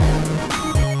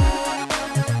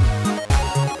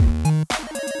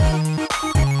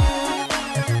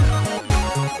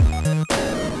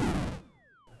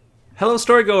Hello,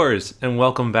 storygoers, and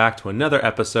welcome back to another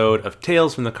episode of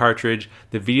Tales from the Cartridge,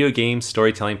 the video game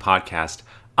storytelling podcast.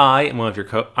 I'm one of your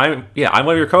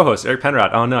co-hosts, Eric Penrod.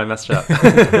 Oh no, I messed it up.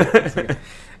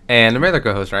 And I'm your other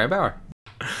co-host, Ryan Bauer.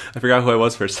 I forgot who I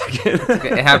was for a second.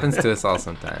 Okay. It happens to us all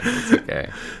sometimes. It's okay.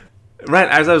 Ryan,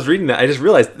 as I was reading that, I just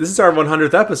realized this is our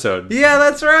 100th episode. Yeah,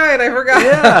 that's right. I forgot.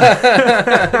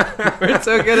 Yeah. We're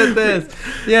so good at this.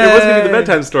 Yeah. It was going to be the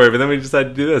bedtime story, but then we decided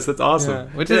to do this. That's awesome.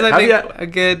 Yeah. Which is, I think, a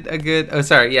good... Oh,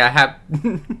 sorry. Yeah. Happy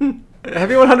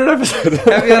 100 episodes.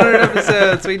 Happy 100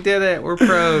 episodes. We did it. We're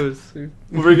pros.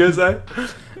 What were you going to say?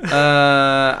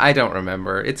 I don't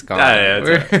remember. It's gone.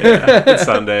 It's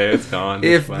Sunday. It's gone.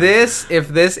 If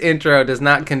this intro does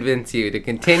not convince you to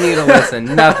continue to listen,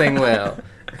 nothing will.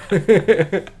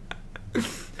 100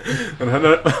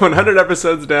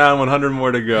 episodes down, 100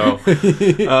 more to go.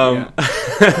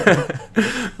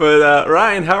 But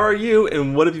Ryan, how are you,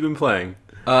 and what have you been playing?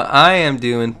 I am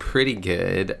doing pretty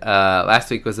good. Last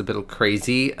week was a bit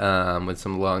crazy with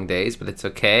some long days, but it's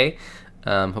okay.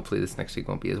 Hopefully this next week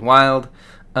won't be as wild.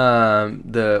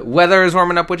 The weather is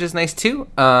warming up, which is nice too.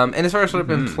 And as far as what I've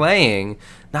been playing,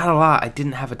 not a lot. I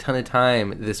didn't have a ton of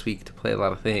time this week to play a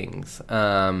lot of things.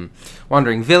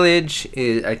 Wandering Village,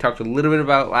 I talked a little bit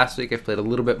about last week. I've played a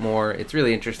little bit more. It's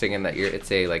really interesting in that it's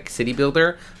a like city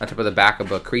builder on top of the back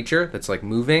of a creature that's like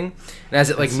moving. And as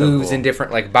it like moves in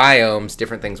different like biomes,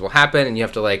 different things will happen, and you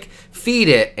have to like feed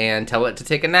it and tell it to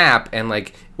take a nap. And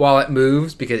like while it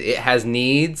moves, because it has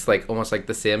needs, like almost like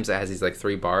The Sims, it has these like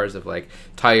 3 bars of like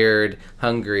tired,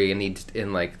 hungry, and needs.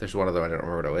 And like there's one other one, I don't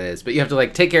remember what it is, but you have to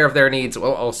like take care of their needs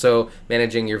while also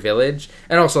managing your village.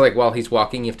 And also like while he's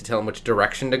walking, you have to tell him which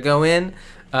direction to go in.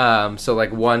 So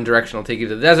like one direction will take you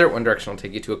to the desert, one direction will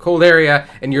take you to a cold area,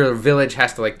 and your village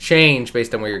has to like change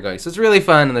based on where you're going. So it's really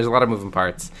fun, and there's a lot of moving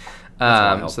parts.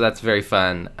 So that's very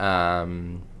fun.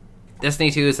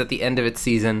 Destiny 2 is at the end of its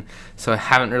season, so I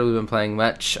haven't really been playing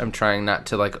much. I'm trying not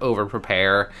to like over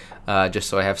prepare, just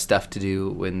so I have stuff to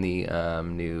do when the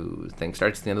new thing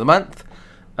starts at the end of the month.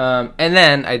 And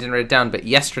then, I didn't write it down, but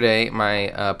yesterday,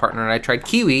 my partner and I tried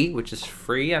Kiwi, which is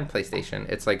free on PlayStation.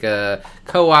 It's like a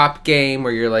co-op game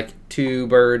where you're like 2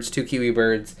 Kiwi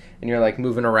birds, and you're like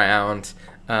moving around.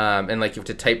 And like you have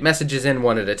to type messages in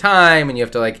one at a time, and you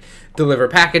have to like deliver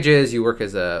packages. You work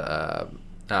as a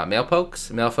mail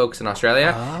folks in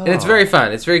Australia. And it's very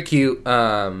fun. It's very cute,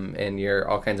 and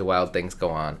all kinds of wild things go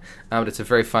on. But it's a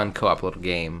very fun co-op little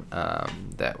game I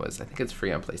think it's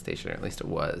free on PlayStation, or at least it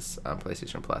was on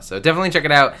PlayStation Plus. So definitely check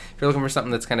it out if you're looking for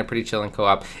something that's kind of pretty chill and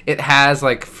co-op. It has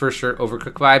like for sure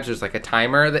Overcooked vibes. There's like a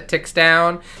timer that ticks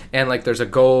down, and like there's a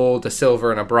gold, a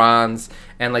silver, and a bronze,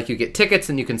 and like you get tickets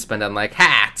and you can spend on like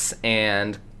hats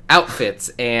and outfits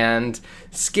and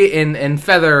skin and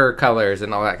feather colors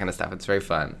and all that kind of stuff. It's very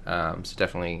fun. So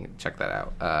definitely check that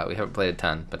out. We haven't played a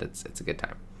ton, but it's a good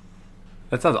time.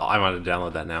 That sounds. I want to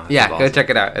download that now. Go awesome. Check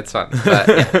it out. It's fun.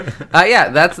 But, yeah,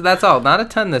 that's all. Not a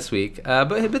ton this week, but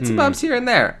bits and bobs here and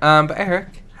there. But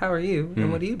Eric, how are you? And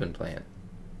what have you been playing?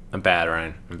 I'm bad,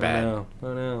 Ryan. I'm bad. Oh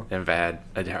no. I'm bad.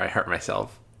 I hurt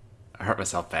myself. I hurt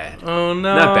myself bad. Oh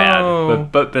no. Not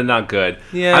bad, but not good.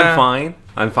 Yeah. I'm fine.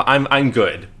 I'm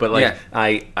good. But like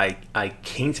yeah. I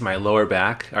came to my lower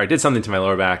back, or I did something to my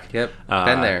lower back. Yep.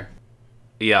 Been there.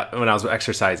 Yeah, when I was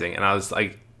exercising, and I was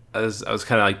like, I was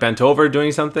kind of like bent over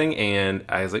doing something, and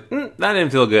I was like, that didn't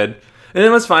feel good. And it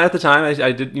was fine at the time.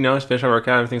 I did, finish my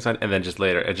workout, everything's fine. And then just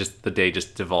later, the day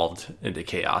just devolved into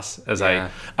chaos. I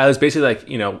was basically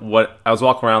like, what I was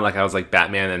walking around like I was like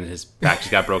Batman, and his back just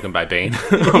got broken by Bane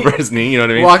over his knee. You know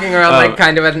what I mean? Walking around like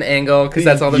kind of at an angle because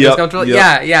that's all the most comfortable.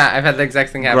 Yep. Yeah. I've had the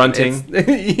exact thing happen. Grunting.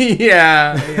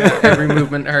 Yeah. Every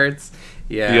movement hurts.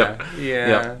 Yeah. Yep.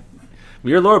 Yeah.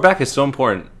 Your lower back is so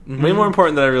important. Way more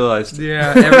important than I realized.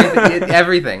 Yeah.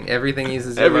 Everything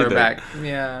uses your lower back.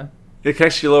 Yeah. It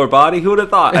connects to your lower body. Who would have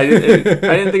thought? I didn't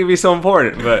think it'd be so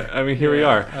important, but I mean, here we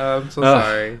are. I'm so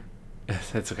sorry.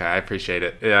 It's okay. I appreciate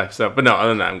it. Yeah. But no, other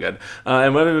than that, I'm good.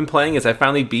 And what I've been playing is I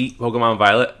finally beat Pokemon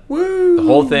Violet. Woo! The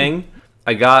whole thing.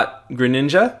 I got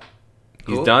Greninja.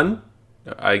 He's Cool. done.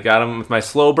 I got him with my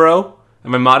Slowbro.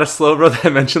 And my modest Slowbro that I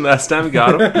mentioned last time,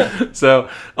 got him. So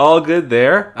all good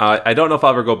there. I don't know if I'll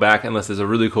ever go back unless there's a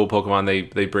really cool Pokemon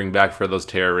they bring back for those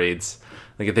Terra raids.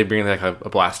 Like if they bring like a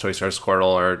Blastoise or a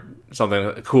Squirtle or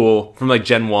something cool from like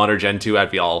Gen 1 or Gen 2, I'd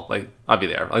be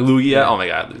there. Like Lugia, oh my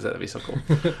god, that'd be so cool.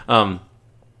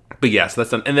 But yeah, so that's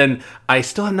done. And then I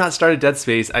still have not started Dead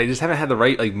Space. I just haven't had the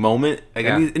right like moment. Like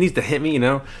it needs to hit me,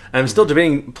 And I'm still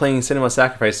debating playing Cinema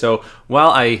Sacrifice. So while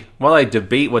I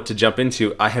debate what to jump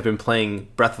into, I have been playing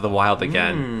Breath of the Wild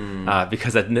again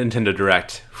because that Nintendo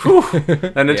Direct.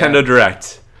 That Nintendo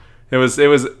Direct. It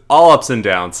was all ups and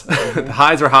downs. The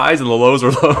highs were highs and the lows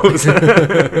were lows.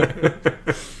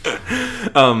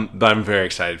 But I'm very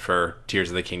excited for Tears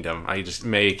of the Kingdom. I just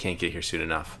can't get here soon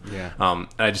enough. Yeah.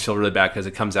 I just feel really bad because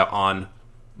it comes out on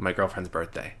my girlfriend's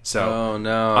birthday. So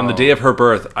on the day of her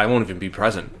birth, I won't even be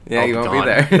present. Yeah, you won't be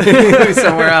there. You'll be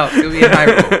somewhere else. You'll be in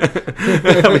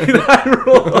Hyrule. I'll be in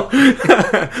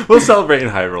Hyrule. We'll celebrate in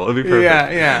Hyrule. It'll be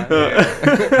perfect. Yeah.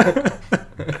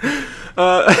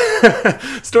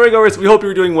 Storygoers, we hope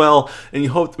you're doing well, and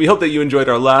we hope that you enjoyed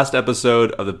our last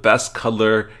episode of the Best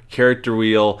Cuddler Character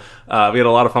Wheel. We had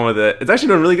a lot of fun with it. It's actually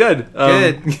doing really good.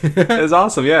 Good. It's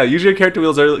awesome. Yeah, usually character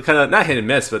wheels are kind of not hit and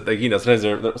miss, but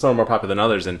sometimes some are more popular than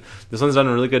others, and this one's done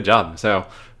a really good job. So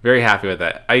very happy with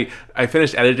that. I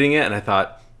finished editing it, and I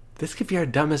thought, this could be our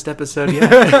dumbest episode yet.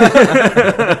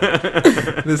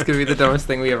 This could be the dumbest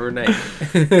thing we ever made.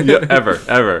 Yeah, ever.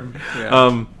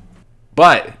 Yeah.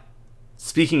 But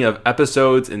speaking of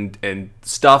episodes and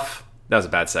stuff, that was a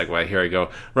bad segue. Here I go,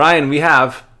 Ryan. We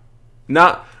have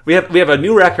a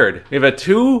new record. We have a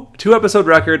two episode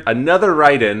record. Another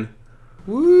write-in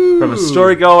from a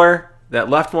storygoer that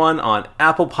left one on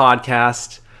Apple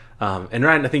Podcast. And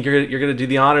Ryan, I think you're gonna do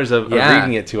the honors of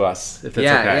reading it to us, if that's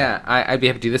okay. Yeah, I'd be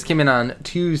happy to do this. Came in on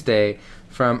Tuesday.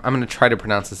 I'm going to try to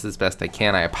pronounce this as best I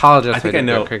can. I apologize. I think I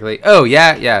know correctly. Oh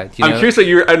yeah. I'm curious how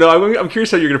you're going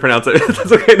to pronounce it.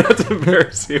 That's okay, not to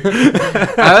embarrass you.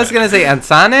 I was going to say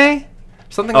Ansane,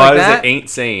 something like that. I was like Ain't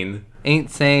Sane. Ain't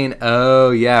Sane.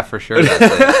 Oh yeah, for sure that's it.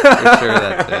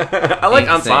 I like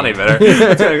Ansane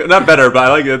better. Not better, but I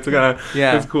like it. It's kind of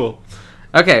It's cool.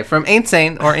 Okay, from Ain't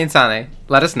Sane or Insane,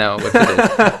 let us know what it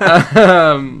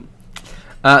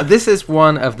is. This is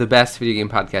one of the best video game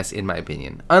podcasts, in my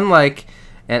opinion. Unlike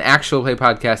an actual play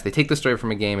podcast, they take the story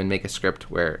from a game and make a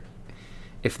script where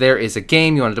if there is a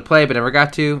game you wanted to play but never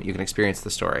got to, you can experience the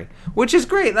story, which is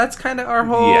great. That's kind of our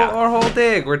whole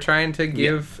dig. We're trying to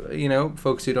give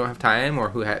folks who don't have time or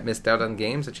who missed out on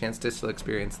games a chance to still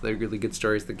experience the really good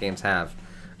stories that games have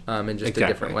in just a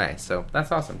different way. So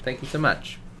that's awesome. Thank you so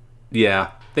much.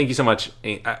 Yeah. Thank you so much.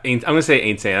 I'm going to say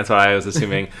Ain't Sane. That's what I was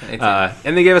assuming.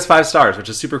 And they gave us 5 stars, which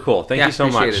is super cool. Thank you so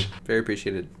much. Very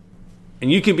appreciated.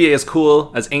 And you can be as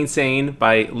cool as Ain't Sane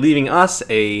by leaving us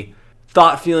a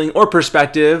thought, feeling, or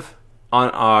perspective on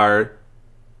our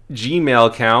Gmail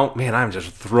account. Man, I am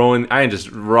just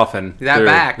roughing that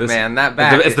back, man. That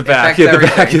back. It's the back. Yeah,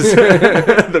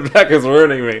 the back is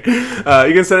ruining me.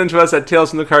 You can send it to us at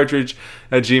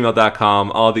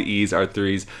talesfromthecartridge@gmail.com. All the E's are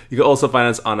 3's. You can also find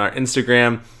us on our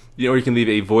Instagram, or you can leave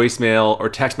a voicemail or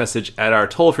text message at our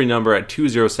toll-free number at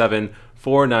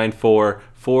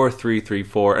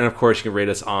 207-494-4334. And of course, you can rate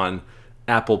us on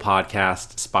Apple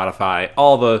Podcast, Spotify,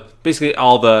 basically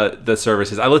all the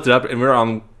services. I looked it up, and we're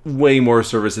on way more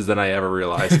services than I ever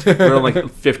realized. We're on like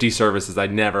 50 services. I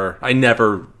thought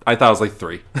it was like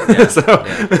 3.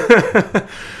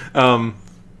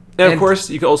 Yeah, and of course,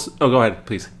 you can also... Oh, go ahead,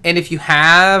 please. And if you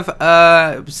have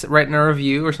written a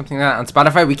review or something like that on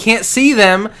Spotify, we can't see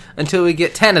them until we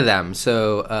get 10 of them.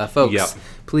 So, folks,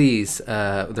 please,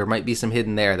 there might be some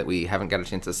hidden there that we haven't got a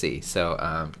chance to see.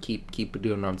 So, keep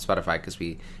doing them on Spotify because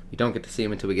we don't get to see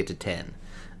them until we get to 10.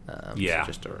 So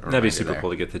just that'd be super cool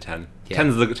to get to 10. Yeah.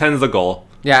 10's the goal.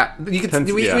 Yeah, we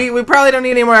probably don't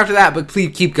need any more after that, but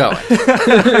please keep going.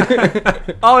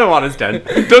 All I want is 10.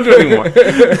 Don't do any more.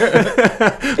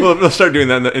 We'll start doing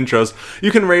that in the intros.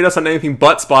 You can rate us on anything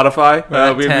but Spotify. We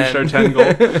have reached our 10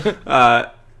 goal.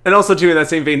 And also, too, in that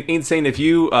same vein, Ain't Sane, if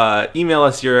you email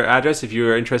us your address, if you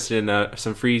are interested in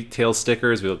some free Tales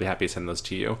stickers, we'll be happy to send those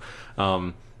to you.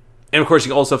 And of course, you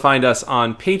can also find us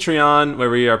on Patreon, where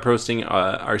we are posting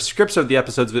our scripts of the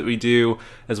episodes that we do,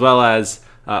 as well as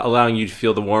allowing you to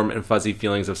feel the warm and fuzzy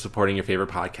feelings of supporting your favorite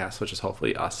podcast, which is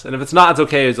hopefully us. And if it's not, it's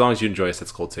okay. As long as you enjoy us,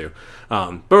 that's cool too.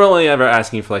 But we're only ever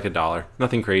asking for like $1.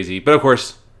 Nothing crazy. But of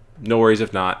course, no worries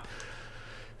if not.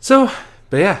 But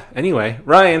yeah, anyway,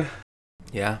 Ryan.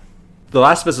 Yeah. The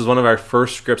Last of Us was one of our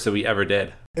first scripts that we ever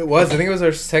did. It was. I think it was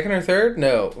our second or third.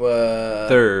 No,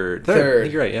 third. I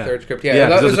think you're right. Yeah, third script. Yeah,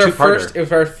 that was our first. It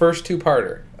was our first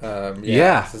 2-parter.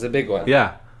 This is a big one.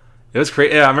 Yeah, it was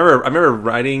crazy. Yeah, I remember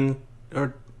writing.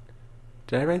 Or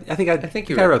did I write? I think I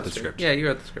wrote the script. Yeah, you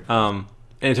wrote the script. And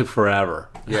it took forever.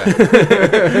 Yeah,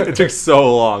 it took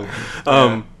so long.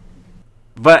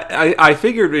 But I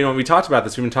figured, we talked about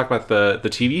this. We've been talking about the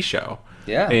TV show.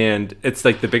 Yeah. And it's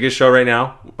like the biggest show right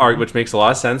now, which makes a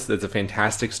lot of sense. It's a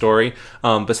fantastic story.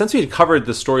 But since we had covered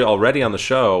the story already on the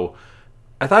show,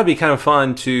 I thought it'd be kind of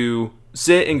fun to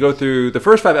sit and go through the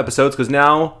first 5 episodes, because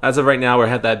now, as of right now, we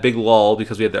had that big lull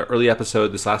because we had the early episode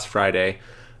this last Friday.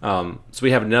 So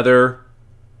we have another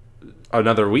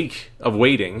week of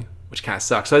waiting which kind of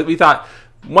sucks. So we thought,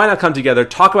 why not come together,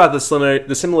 talk about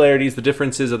the similarities, the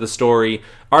differences of the story,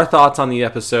 our thoughts on the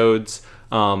episodes,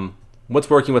 what's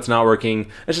working, what's not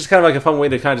working. It's just kind of like a fun way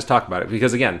to kind of just talk about it.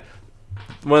 Because again,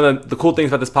 one of the cool things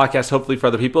about this podcast, hopefully for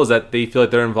other people, is that they feel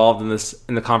like they're involved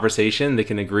in the conversation. They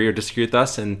can agree or disagree with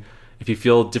us. And if you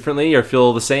feel differently or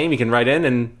feel the same, you can write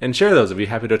in and share those. We'd be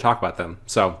happy to talk about them.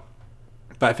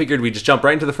 But I figured we'd just jump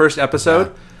right into the first episode.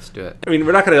 Yeah, let's do it. I mean,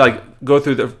 we're not going to like go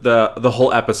through the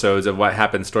whole episodes of what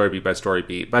happened story beat by story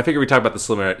beat. But I figured we'd talk about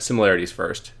the similarities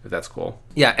first, if that's cool.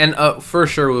 Yeah, and for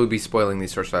sure we would be spoiling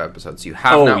these first 5 episodes. You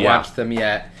have not watched them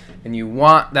yet, and you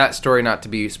want that story not to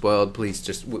be spoiled, please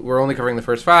just... We're only covering the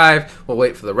first 5. We'll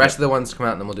wait for the rest of the ones to come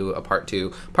out, and then we'll do a part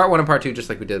 2. Part 1 and part 2, just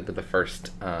like we did with the first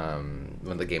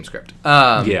one of the game script.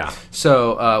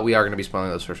 So we are going to be spoiling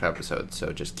those first 5 episodes,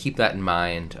 so just keep that in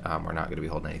mind. We're not going to be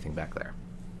holding anything back there.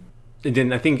 And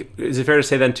then I think, is it fair to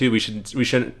say then too, we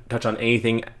shouldn't touch on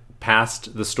anything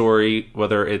past the story,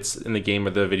 whether it's in the game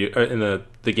or the video, or in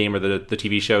the game or the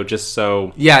TV show, just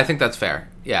so... Yeah, I think that's fair.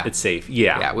 Yeah. It's safe.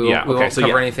 Yeah. We won't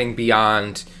cover anything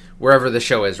beyond wherever the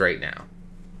show is right now.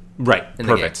 Right. In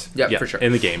Perfect. The game. Yep, for sure.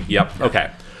 In the game. Yep. Yeah.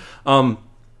 Okay.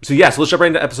 So let's jump right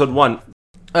into episode 1.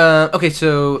 Okay,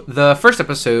 so the first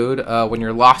episode, when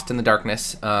you're lost in the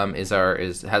darkness,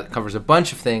 covers a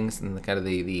bunch of things and kind of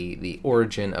the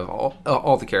origin of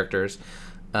all the characters,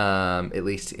 at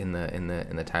least in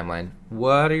the timeline.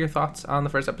 What are your thoughts on the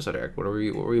first episode, Eric? What were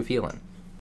you feeling?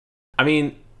 I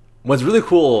mean, what's really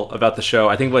cool about the show,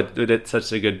 I think what did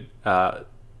such a good.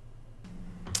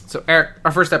 So Eric,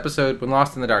 our first episode, when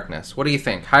lost in the darkness, what do you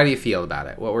think? How do you feel about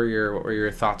it? What were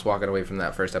your thoughts walking away from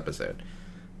that first episode?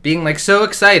 Being like so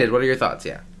excited, what are your thoughts?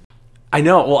 Yeah. I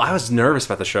know. Well, I was nervous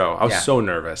about the show. I was so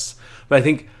nervous. But I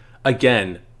think,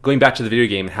 again, going back to the video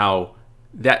game, how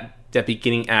that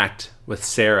beginning act with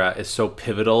Sarah is so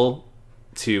pivotal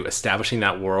to establishing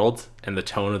that world and the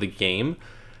tone of the game.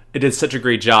 It did such a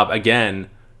great job, again,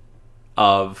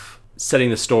 of setting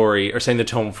the story or setting the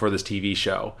tone for this TV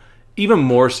show. Even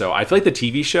more so, I feel like the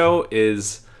TV show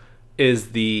is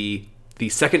the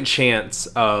second chance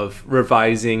of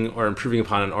revising or improving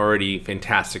upon an already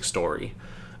fantastic story.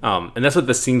 And that's what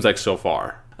this seems like so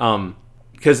far.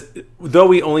 Because though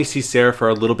we only see Sarah for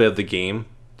a little bit of the game,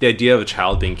 the idea of a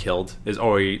child being killed is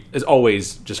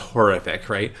always just horrific,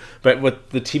 right? But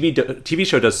what the TV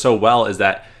show does so well is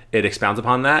that it expounds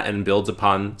upon that and builds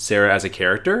upon Sarah as a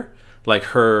character. Like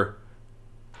her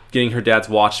getting her dad's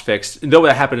watch fixed, though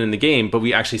that happened in the game, but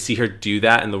we actually see her do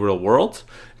that in the real world.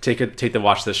 Take the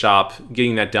watch to the shop,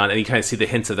 getting that done, and you kind of see the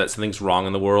hints of that something's wrong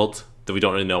in the world that we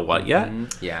don't really know what yet.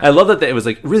 Yeah, I love that it was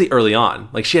like really early on.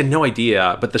 Like she had no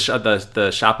idea, but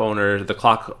the shop owner, the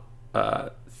clock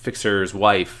fixer's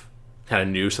wife, kind of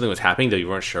knew something was happening, though you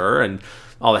weren't sure. And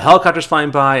all the helicopters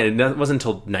flying by, and it wasn't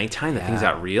until nighttime that things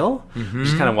got real, which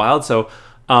is kind of wild. So,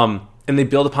 and they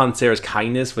build upon Sarah's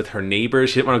kindness with her neighbors.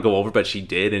 She didn't want to go over, but she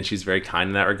did, and she's very kind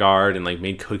in that regard, and like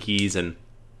made cookies and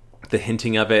the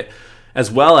hinting of it, as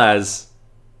well as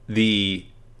the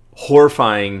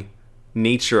horrifying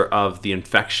nature of the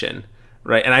infection,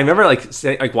 right? And I remember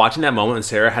like watching that moment when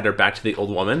Sarah had her back to the old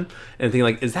woman and thinking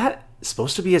like, is that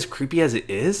supposed to be as creepy as it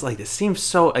is? Like, this seems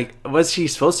so, like, was she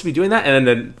supposed to be doing that? And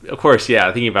then of course,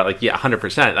 thinking about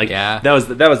 100%. Like,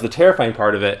 that was the terrifying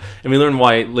part of it. And we learn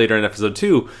why later in episode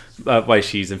 2, why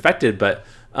she's infected, but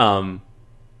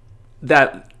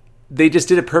that they just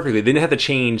did it perfectly. They didn't have to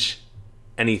change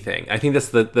anything. I think that's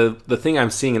the thing I'm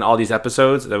seeing in all these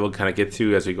episodes that we'll kind of get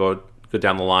to as we go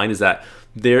down the line, is that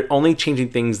they're only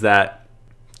changing things that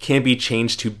can be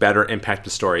changed to better impact the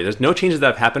story. There's no changes that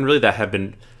have happened really that have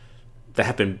been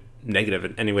negative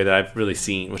in any way that I've really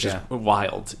seen, which is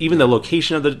wild. Even the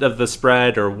location of the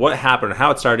spread, or what happened, or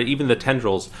how it started, even the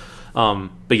tendrils.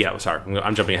 But yeah, sorry,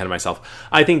 I'm jumping ahead of myself.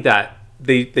 I think that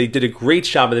they did a great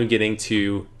job at the beginning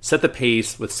to set the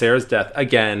pace with Sarah's death.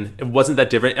 Again, it wasn't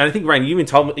that different. And I think, Ryan, you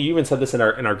even said this in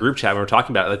our group chat when we were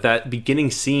talking about it, like that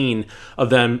beginning scene of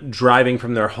them driving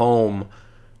from their home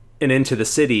and into the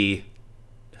city.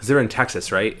 Because they're in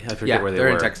Texas, right? I forget where they were.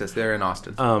 They're in Texas. They're in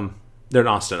Austin. They're in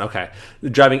Austin, okay. They're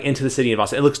driving into the city of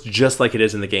Austin. It looks just like it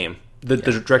is in the game. The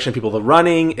direction of people, the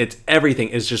running, everything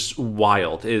is just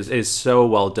wild. It is so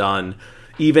well done.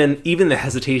 Even the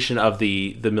hesitation of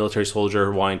the military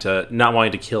soldier not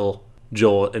wanting to kill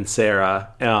Joel and Sarah,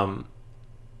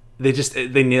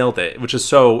 they nailed it, which is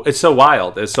so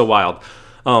wild. It's so wild.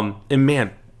 And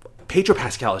man, Pedro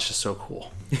Pascal is just so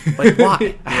cool. Like,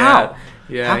 why? How?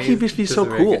 How can he be so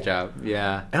cool? Good job.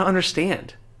 Yeah, I don't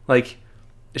understand. Like,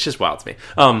 it's just wild to me.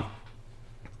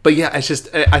 But yeah, it's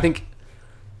just I think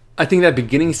that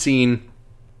beginning scene,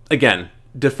 again,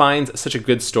 defines such a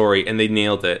good story, and they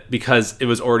nailed it because it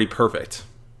was already perfect.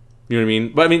 You know what I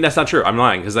mean? But I mean, that's not true. I'm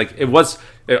lying, because like it was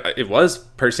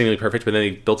seemingly perfect, but then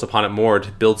they built upon it more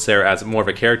to build Sarah as more of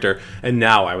a character, and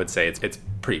now I would say it's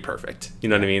pretty perfect. You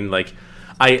know what I mean? Like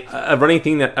a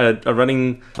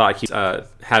running thought I keep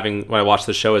having when I watch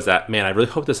the show is that, man, I really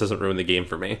hope this doesn't ruin the game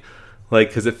for me. Like,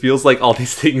 because it feels like all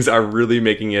these things are really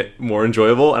making it more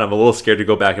enjoyable, and I'm a little scared to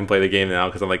go back and play the game now,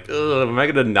 because I'm like, ugh, am I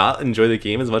going to not enjoy the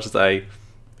game as much as I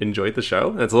enjoyed the show?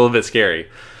 And it's a little bit scary.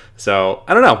 So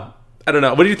I don't know.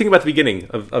 What do you think about the beginning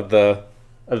of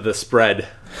the spread?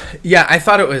 Yeah, I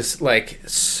thought it was like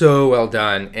so well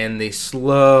done, and the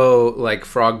slow like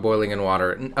frog boiling in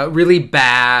water, a really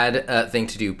bad thing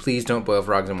to do. Please don't boil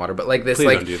frogs in water. But like this, Please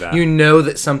like don't do that. You know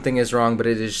that something is wrong, but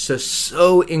it is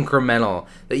so incremental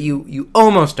that you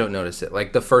almost don't notice it.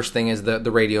 Like the first thing is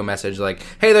the radio message, like,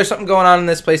 hey, there's something going on in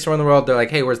this place around the world. They're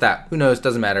like, hey, where's that? Who knows?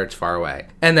 Doesn't matter. It's far away.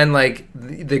 And then like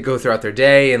they go throughout their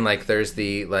day, and like there's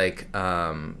the like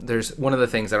there's one of the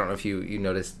things, I don't know if you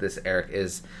noticed this, Eric,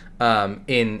 is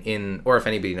in or if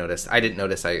anybody noticed, I didn't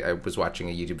notice. I was watching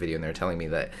a YouTube video and they were telling me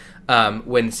that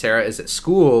when Sarah is at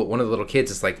school, one of the little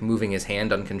kids is like moving his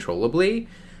hand uncontrollably,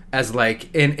 as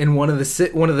like in one of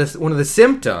the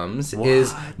symptoms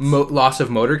is loss of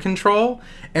motor control,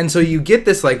 and so you get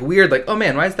this like weird like, oh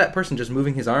man, why is that person just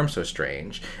moving his arm so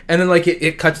strange? And then like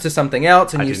it cuts to something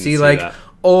else, and you see like that.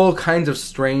 All kinds of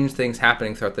strange things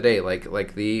happening throughout the day,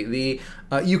 like the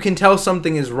you can tell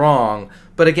something is wrong,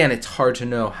 but again, it's hard to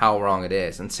know how wrong it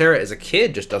is. And Sarah, as a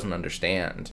kid, just doesn't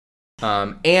understand.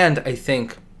 And I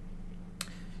think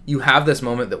you have this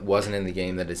moment that wasn't in the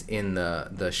game that is in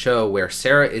the show, where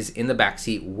Sarah is in the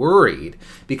backseat worried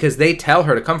because they tell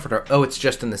her to comfort her. Oh, it's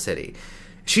just in the city.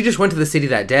 She just went to the city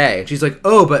that day. And she's like,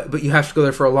 oh, but you have to go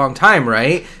there for a long time,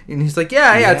 right? And he's like,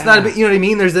 yeah, it's not a bit, you know what I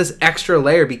mean? There's this extra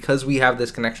layer because we have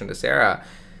this connection to Sarah.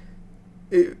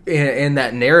 In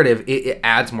that narrative, it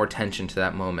adds more tension to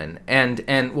that moment,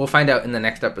 and we'll find out in the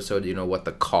next episode, you know, what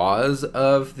the cause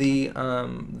of the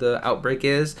outbreak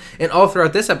is. And all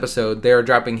throughout this episode, they're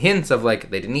dropping hints of like,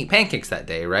 they didn't eat pancakes that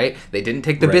day, right? They didn't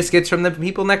take the biscuits from the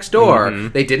people next door.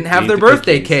 Mm-hmm. They didn't have their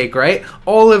birthday cake, right?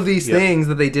 All of these things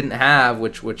that they didn't have,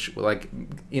 which like,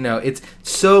 you know, it's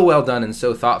so well done and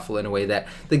so thoughtful in a way that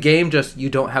the game just, you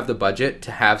don't have the budget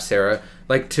to have Sarah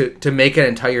like to make an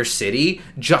entire city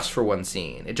just for one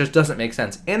scene. It just doesn't make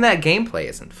sense. And that gameplay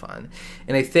isn't fun.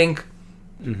 And I think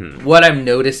what I'm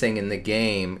noticing in the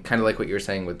game, kind of like what you were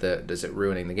saying with does it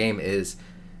ruining the game, is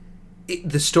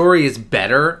the story is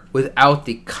better without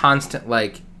the constant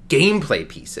like gameplay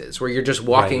pieces where you're just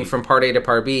walking from part A to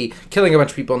part B, killing a bunch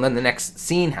of people, and then the next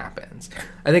scene happens.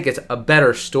 I think it's a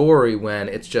better story when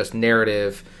it's just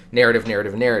narrative.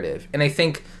 And I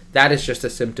think that is just a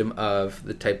symptom of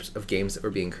the types of games that were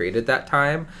being created that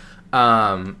time.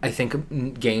 I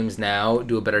think games now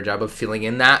do a better job of filling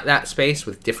in that space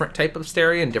with different type of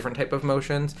stereo and different type of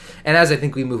motions. And as I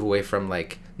think we move away from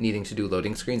like needing to do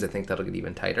loading screens, I think that'll get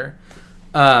even tighter.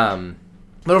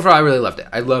 But overall, I really loved it.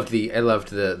 I loved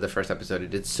the first episode. It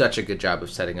did such a good job of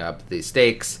setting up the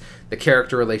stakes, the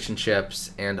character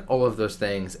relationships, and all of those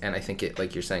things. And I think it,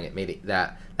 like you're saying, it made it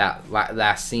that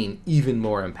last scene even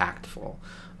more impactful.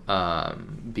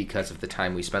 Because of the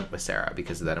time we spent with Sarah,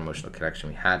 because of that emotional connection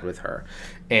we had with her.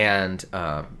 And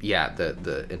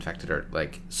the infected are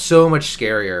like so much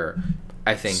scarier,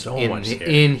 I think,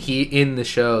 in the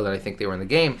show than I think they were in the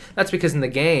game. That's because in the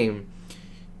game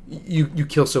you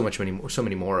kill so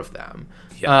many more of them.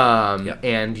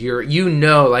 And you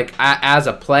know, like as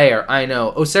a player, I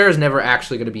know, Sarah's never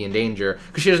actually going to be in danger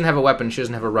because she doesn't have a weapon, she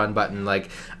doesn't have a run button. Like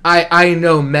I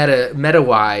know meta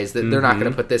wise that they're not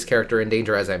going to put this character in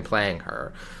danger as I'm playing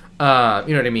her. You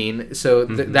know what I mean? So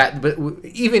but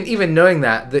even knowing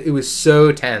that it was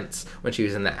so tense when she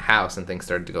was in that house and things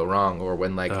started to go wrong, or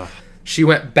when like she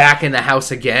went back in the house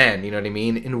again. You know what I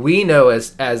mean? And we know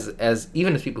as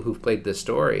even as people who've played this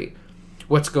story,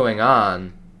 what's going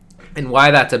on. And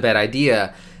why that's a bad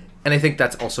idea. And I think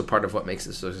that's also part of what makes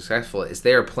it so successful, is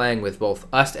they are playing with both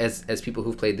us as people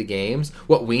who've played the games,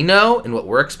 what we know and what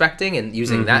we're expecting, and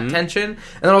using that tension,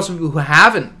 and then also people who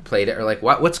haven't played it are like,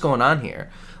 what's going on here?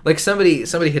 Like somebody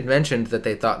had mentioned that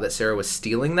they thought that Sarah was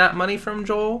stealing that money from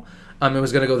Joel. And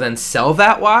was going to go then sell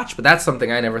that watch, but that's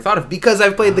something I never thought of because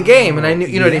I've played the game and I knew,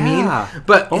 you know what I mean?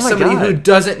 But somebody who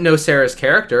doesn't know Sarah's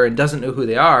character and doesn't know who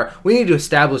they are, we need to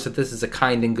establish that this is a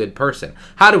kind and good person.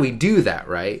 How do we do that,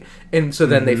 right? And so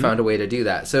then they found a way to do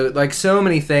that. So like so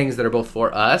many things that are both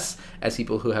for us as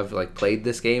people who have like played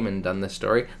this game and done this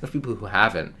story, and for people who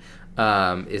haven't,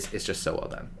 is just so well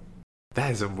done.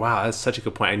 That's such a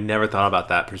good point. I never thought about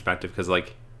that perspective because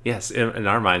like yes, in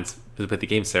our minds, we played the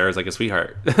game, Sarah's like a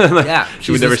sweetheart. Like, Yeah,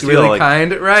 she would never steal. really like,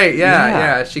 kind, right? Yeah.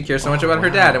 Yeah. She cares so much about her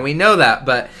dad, and we know that.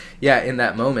 But yeah, in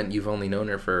that moment, you've only known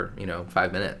her for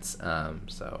 5 minutes.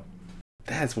 So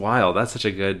that's wild. That's such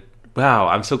a good. Wow,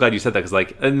 I'm so glad you said that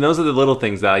because and those are the little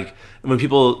things that when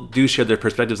people do share their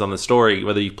perspectives on the story,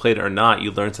 whether you played it or not,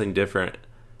 you learn something different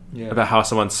about how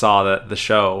someone saw the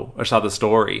show or saw the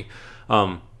story.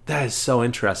 That is so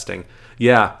interesting.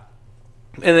 Yeah,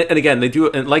 and again, they do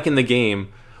it like in the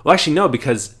game. Well, actually, no,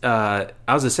 because I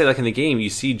was gonna say like in the game, you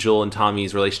see Joel and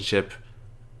Tommy's relationship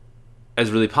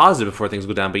as really positive before things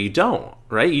go down, but you don't,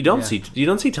 right? You don't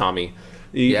see Tommy.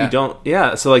 You don't,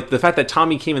 yeah. So like the fact that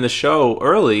Tommy came in the show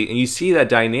early and you see that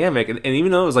dynamic, and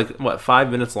even though it was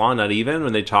 5 minutes long, not even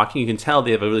when they're talking, you can tell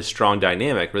they have a really strong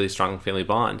dynamic, really strong family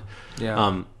bond.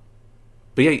 yeah.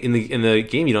 But yeah, in the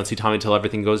game, you don't see Tommy until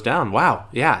everything goes down. Wow,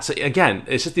 yeah. So again,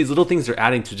 it's just these little things they're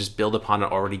adding to just build upon an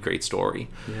already great story,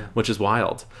 which is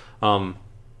wild.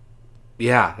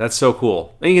 Yeah, that's so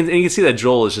cool. And you can see that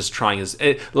Joel is just trying his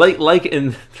like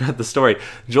in throughout the story.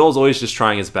 Joel's always just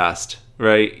trying his best,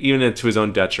 right? Even to his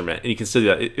own detriment. And you can see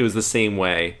that it was the same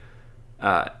way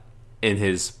in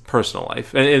his personal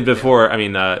life and before. I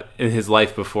mean, in his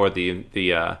life before the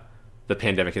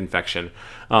pandemic infection.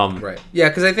 Right. Yeah,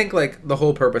 because I think like the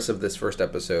whole purpose of this first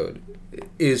episode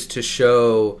is to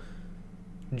show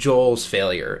Joel's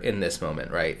failure in this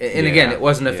moment, right? And again, it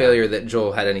wasn't a failure that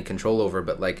Joel had any control over,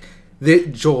 but like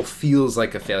Joel feels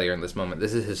like a failure in this moment.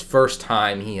 This is his first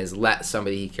time he has let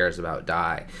somebody he cares about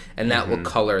die, and that will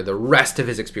color the rest of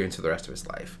his experience for the rest of his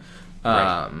life.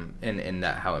 And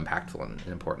that how impactful and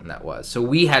important that was. So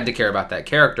we had to care about that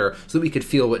character so that we could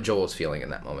feel what Joel was feeling in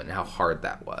that moment and how hard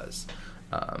that was.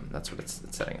 That's what it's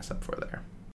setting us up for there.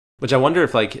 Which I wonder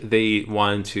if they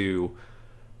wanted to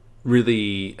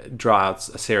really draw out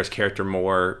Sarah's character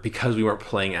more because we weren't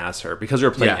playing as her. Because we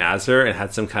were playing as her and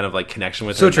had some kind of connection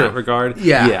with her in that regard.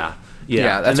 Yeah,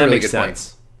 and that's that a really makes good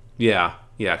sense. Point. Yeah.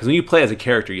 Because when you play as a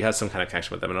character, you have some kind of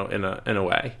connection with them in a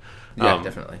way. Yeah,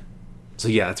 definitely. So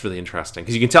yeah, that's really interesting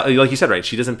because you can tell, like you said, right?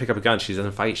 She doesn't pick up a gun. She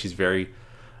doesn't fight. She's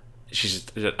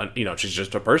just she's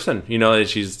just a person.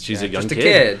 She's a young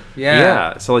kid.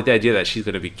 Yeah. So the idea that she's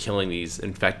going to be killing these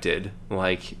infected,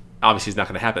 obviously it's not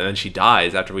going to happen. And then she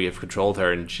dies after we have controlled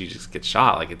her, and she just gets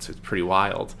shot. It's pretty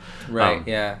wild. Right.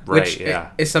 Which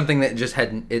is something that just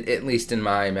at least in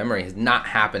my memory, has not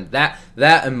happened.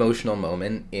 That emotional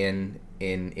moment in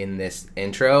this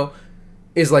intro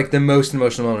is the most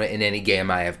emotional moment in any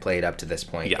game I have played up to this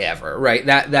point ever, right?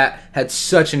 That had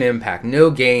such an impact.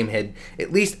 No game had,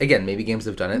 at least, again, maybe games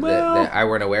have done it that I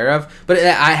weren't aware of, but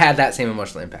I had that same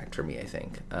emotional impact for me, I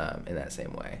think, in that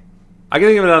same way. I can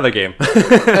think of another game.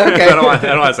 Okay. I don't want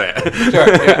to say it. Sure,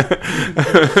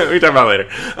 yeah. We can talk about it later.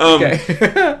 Okay.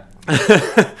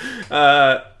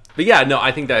 But yeah, no,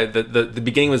 I think that the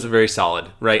beginning was very solid,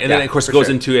 right? And then, of course, it goes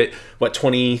into it,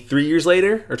 23 years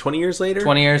later? Or 20 years later?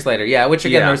 20 years later, yeah. Which,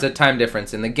 again, there's a time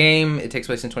difference. In the game, it takes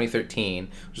place in 2013,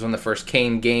 which is when the first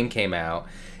Kane game came out.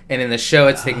 And in the show,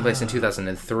 it's taking place in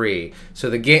 2003. So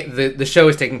the show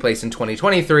is taking place in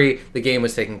 2023. The game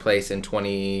was taking place in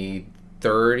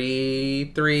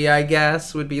 2033, I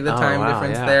guess, would be the time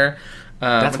difference there.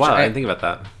 That's wild. I didn't think about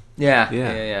that.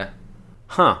 Yeah.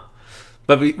 Huh.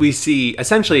 But we see,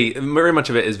 essentially, very much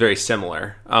of it is very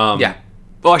similar. Well,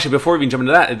 actually, before we even jump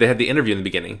into that, they had the interview in the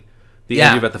beginning. The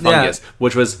interview about the fungus,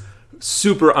 which was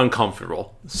super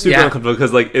uncomfortable. Uncomfortable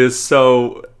because, it is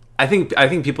so... I think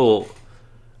people...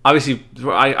 Obviously,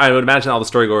 I would imagine all the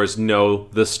storygoers know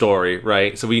the story,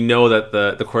 right? So we know that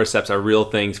the cordyceps are real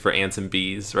things for ants and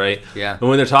bees, right? Yeah. But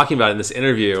when they're talking about it in this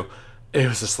interview, it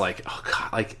was just oh,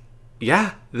 God,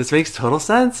 yeah, this makes total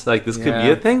sense. This could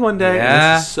be a thing one day.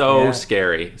 Yeah. This is so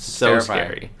scary. So terrifying.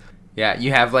 Scary. Yeah,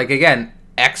 you have, again,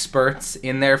 experts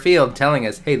in their field telling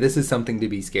us, hey, this is something to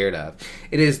be scared of.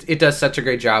 It does such a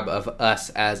great job of us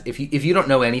as, if you don't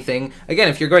know anything, again,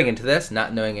 if you're going into this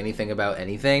not knowing anything about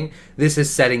anything, this is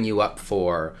setting you up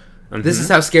for, this is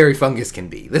how scary fungus can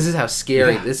be. This is how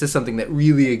scary, this is something that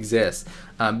really exists.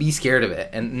 Be scared of it.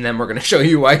 And then we're going to show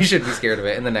you why you should be scared of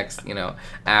it in the next,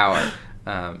 hour.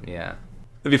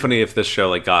 It'd be funny if this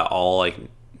show got all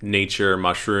nature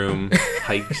mushroom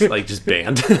hikes just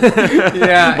banned.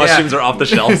 Mushrooms are off the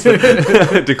shelves.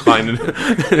 Declining.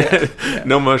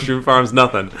 No mushroom farms,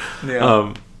 nothing.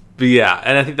 But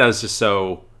and I think that was just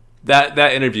so that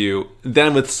interview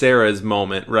then with Sarah's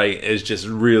moment, right, is just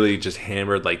really just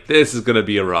hammered this is gonna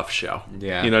be a rough show.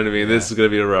 You know what I mean? This is gonna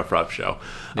be a rough show.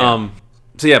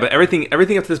 But everything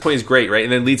up to this point is great, right?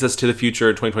 And then leads us to the future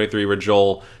in 2023 where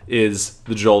Joel is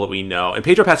the Joel that we know. And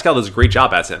Pedro Pascal does a great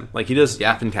job as him. He does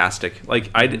fantastic.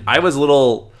 I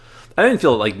I didn't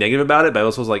feel like negative about it, but I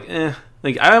also was like, eh.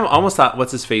 Like I almost thought,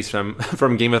 what's his face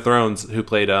from Game of Thrones, who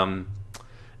played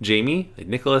Jamie, like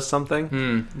Nicholas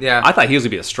something. Yeah, I thought he was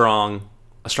gonna be a strong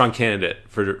candidate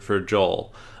for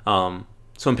Joel. So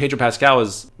when Pedro Pascal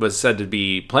was said to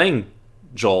be playing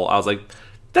Joel, I was like,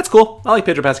 that's cool. I like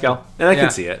Pedro Pascal, and I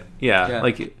can see it. Yeah,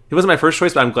 like it wasn't my first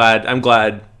choice, but I'm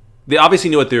glad. They obviously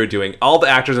knew what they were doing. All the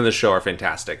actors in the show are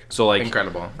fantastic. So like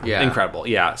incredible.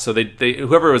 Yeah. So they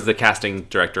whoever was the casting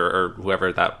director or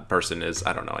whoever that person is,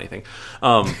 I don't know anything,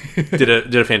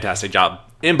 did a fantastic job.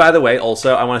 And by the way,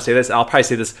 also I want to say this. I'll probably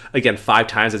say this again 5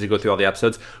 times as we go through all the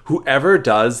episodes. Whoever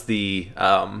does the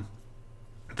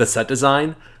set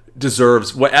design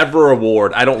deserves whatever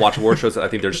award. I don't watch award shows. I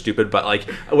think they're stupid, but like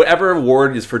whatever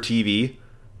award is for TV.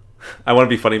 I want to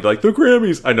be funny and be like, the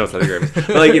Grammys. I know it's not the Grammys.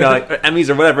 But like, like Emmys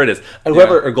or whatever it is.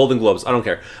 Whoever, or Golden Globes, I don't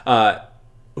care.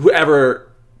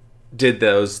 Whoever did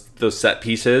those set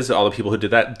pieces, all the people who did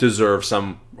that, deserve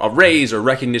a raise or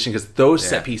recognition, because those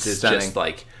set pieces just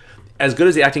like, as good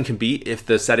as the acting can be, if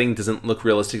the setting doesn't look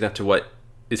realistic enough to what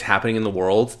is happening in the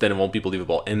world, then it won't be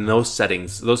believable. And those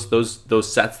settings,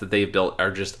 those sets that they've built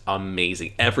are just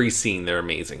amazing. Every scene, they're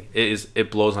amazing. It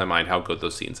blows my mind how good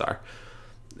those scenes are.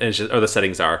 And it's just, or the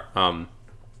settings are.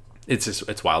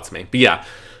 It's wild to me. But yeah,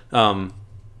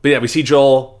 we see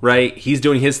Joel, right? He's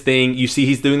doing his thing. You see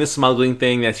he's doing the smuggling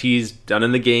thing that he's done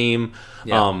in the game.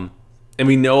 Yeah. And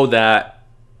we know that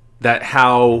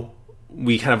how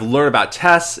we kind of learn about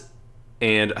Tess,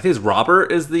 and I think it's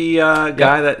Robert is the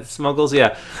guy that smuggles.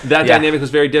 Yeah. That dynamic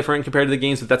was very different compared to the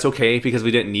games, but that's okay because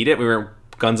we didn't need it. We weren't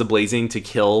guns a-blazing to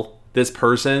kill this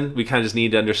person. We kind of just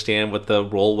needed to understand what the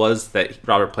role was that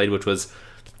Robert played, which was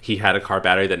he had a car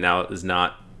battery that now is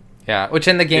not. Yeah, which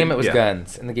in the game it was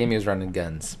guns. In the game he was running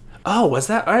guns. Oh, was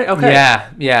that all right? Okay.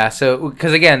 Yeah. So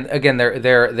because again,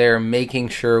 they're making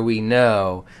sure we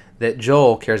know that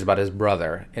Joel cares about his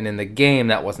brother, and in the game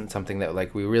that wasn't something that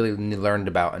like we really learned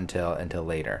about until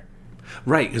later.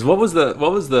 Right. Because what was the?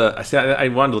 I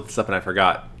wanted to look this up and I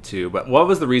forgot to. But what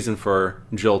was the reason for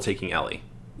Joel taking Ellie?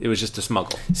 It was just to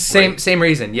smuggle. Same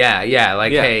reason. Yeah.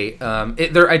 Like, hey,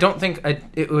 I don't think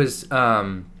it was.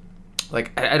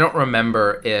 Like, I don't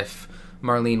remember if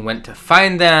Marlene went to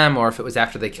find them or if it was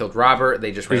after they killed Robert.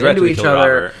 They just ran into each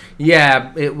other. Robert.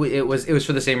 Yeah, it was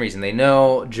for the same reason. They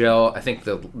know Joel. I think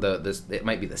it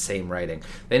might be the same writing.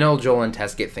 They know Joel and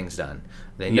Tess get things done.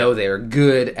 They know they are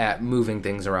good at moving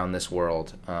things around this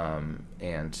world.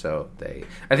 And so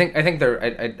I think they're.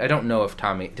 I don't know if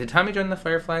Tommy join the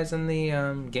Fireflies in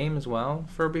the game as well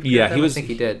for a brief period? Yeah, I think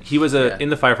he did. He was in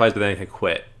the Fireflies, but then he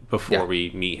quit before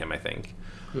we meet him. I think.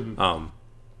 Mm-hmm.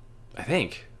 I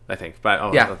think, but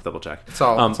I'll have to double check. It's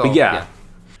all,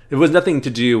 it was nothing to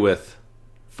do with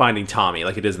finding Tommy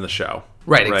like it is in the show.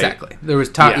 Right? Exactly. There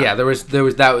was there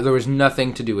was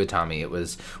nothing to do with Tommy. It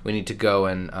was we need to go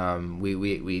and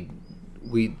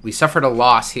we suffered a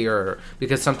loss here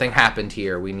because something happened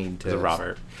here. We need to.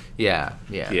 Robert. Yeah.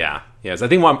 Yes, I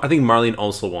think Marlene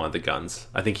also wanted the guns.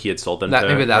 I think he had sold them.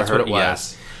 Maybe that's what it was.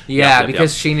 Yes. Yeah,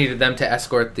 because she needed them to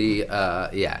escort to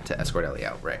escort Ellie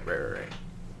out. Right.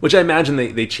 Which I imagine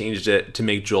they changed it to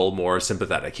make Joel more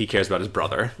sympathetic. He cares about his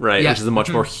brother, right? Yeah. Which is a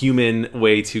much more human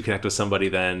way to connect with somebody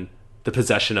than the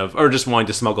possession of, or just wanting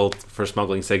to smuggle for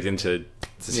smuggling's sake into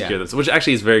to secure them. So, which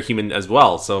actually is very human as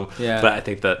well. So, but I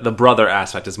think the brother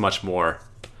aspect is much more.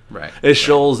 Right. It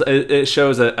shows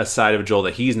a side of Joel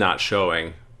that he's not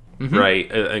showing,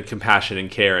 right? And compassion and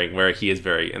caring, where he is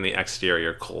very in the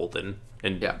exterior cold and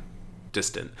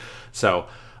distant. So,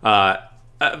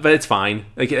 but it's fine.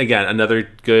 Like, again, another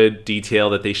good detail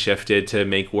that they shifted to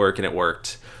make work, and it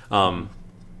worked. And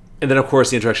then, of course,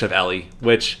 the introduction of Ellie,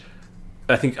 which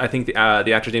I think the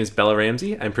actor's name is Bella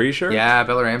Ramsey. I'm pretty sure. Yeah,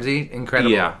 Bella Ramsey,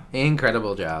 incredible. Yeah.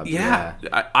 Incredible job. Yeah.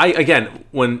 I again,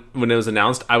 when it was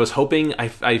announced, I was hoping.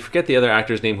 I forget the other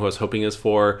actor's name who I was hoping is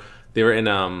for. They were in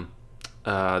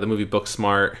the movie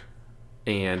Booksmart,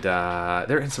 and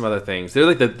they're in some other things. They're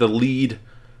like the lead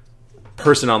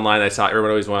person online. I saw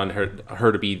everyone always wanted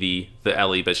her to be the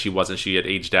Ellie, but she wasn't. She had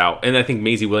aged out. And I think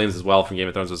Maisie Williams as well from Game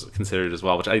of Thrones was considered as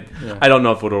well, which I don't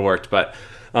know if it would have worked, but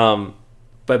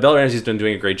Bella Ramsey's been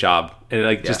doing a great job. And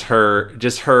like just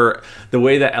her the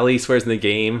way that Ellie swears in the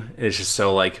game is just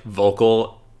so like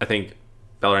vocal. I think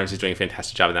Bella Ramsey's doing a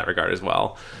fantastic job in that regard as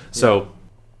well. So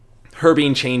her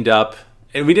being chained up.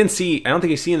 And we didn't see. I don't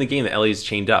think you see in the game that Ellie's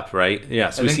chained up, right?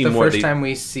 Yeah. So I think the first time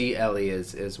we see Ellie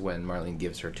is when Marlene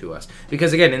gives her to us.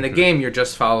 Because again, in the game, you're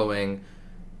just following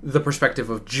the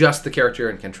perspective of just the character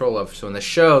you're in control of. So in the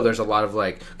show, there's a lot of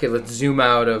like, okay, let's zoom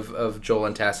out of Joel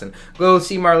and Tess and go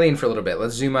see Marlene for a little bit.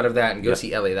 Let's zoom out of that and go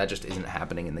see Ellie. That just isn't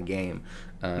happening in the game.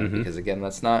 Because again,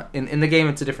 that's not in the game.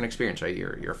 It's a different experience, right?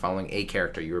 You're following a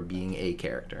character. You're being a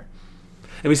character.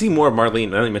 And we see more of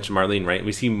Marlene. I only mentioned Marlene, right?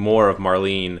 We see more of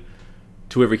Marlene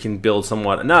to where we can build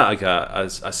somewhat, not like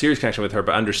a serious connection with her,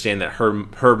 but understand that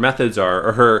her methods are,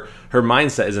 or her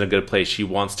mindset is in a good place. She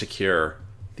wants to cure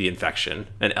the infection,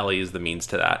 and Ellie is the means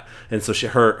to that. And so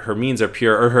her means are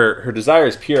pure, or her desire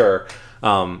is pure,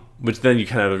 which then you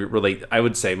kind of relate, I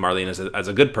would say, Marlene as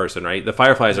a good person, right? The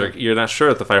Fireflies are, you're not sure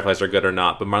if the Fireflies are good or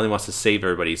not, but Marlene wants to save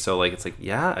everybody. So like, it's like,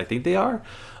 yeah, I think they are.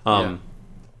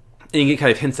 And you get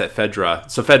kind of hints at Fedra.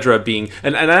 So Fedra being,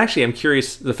 and actually I'm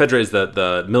curious, the Fedra is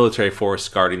the military force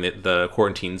guarding the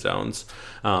quarantine zones.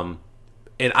 And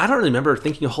I don't remember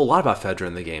thinking a whole lot about Fedra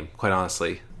in the game, quite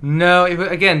honestly. No,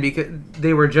 again, because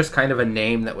they were just kind of a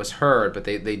name that was heard, but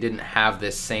they didn't have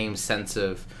this same sense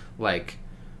of, like,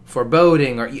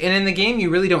 foreboding. And in the game,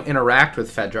 you really don't interact with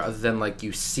Fedra other than, like,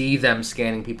 you see them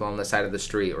scanning people on the side of the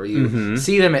street, or you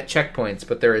see them at checkpoints,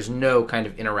 but there is no kind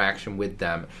of interaction with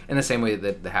them in the same way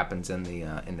that happens in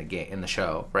the game, in the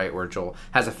show, right, where Joel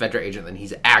has a Fedra agent that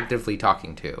he's actively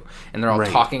talking to, and they're all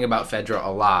talking about Fedra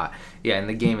a lot. Yeah, in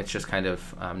the game, it's just kind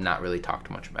of not really talked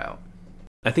much about.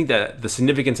 I think that the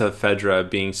significance of Fedra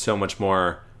being so much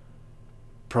more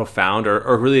profound,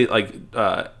 or really like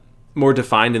more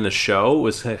defined in the show,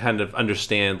 was to kind of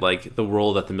understand like the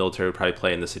role that the military would probably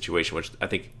play in this situation, which I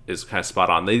think is kind of spot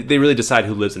on. They really decide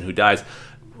who lives and who dies.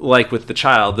 Like with the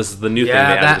child, this is the new thing they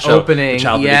added that to the show. opening, The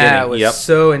child it was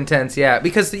so intense,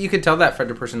 because you could tell that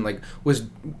Fedra person like was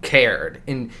cared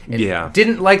and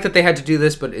didn't like that they had to do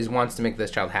this, but wants to make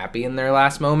this child happy in their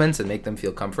last moments and make them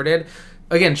feel comforted.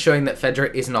 Again, showing that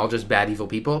Fedra isn't all just bad, evil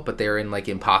people, but they're in like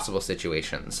impossible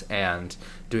situations and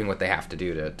doing what they have to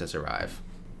do to survive.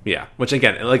 Yeah, which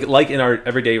again, like in our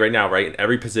everyday right now, right? In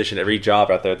every position, every job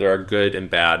out there are good and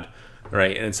bad,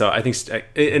 right? And so I think,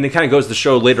 and it kind of goes to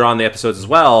show later on in the episodes as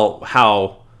well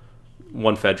how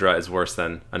one Fedra is worse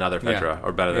than another Fedra,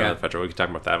 or better than another Fedra. We can talk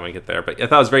about that when we get there. But I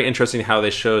thought it was very interesting how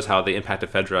they shows how they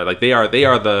impacted Fedra. Like they are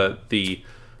the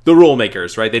rule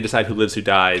makers, right? They decide who lives, who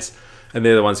dies, and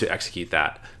they're the ones who execute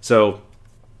that. So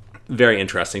very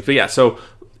interesting. But yeah, so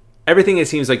everything, it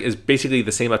seems like, is basically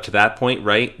the same up to that point,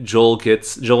 right? Joel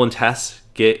and Tess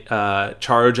get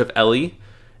charge of Ellie.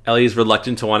 Ellie is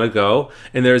reluctant to want to go,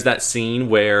 and there's that scene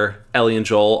where Ellie and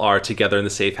Joel are together in the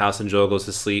safe house, and Joel goes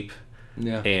to sleep.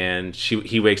 Yeah. And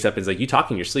he wakes up and is like, "You talk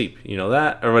in your sleep, you know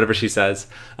that?" Or whatever she says.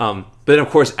 But of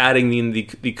course, adding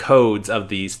the codes of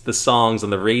the songs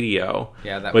on the radio.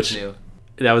 Yeah, that was new.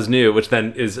 That was new, which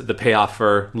then is the payoff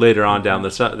for later on down the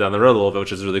road a little bit,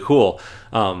 which is really cool.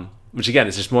 Which again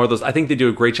is just more of those. I think they do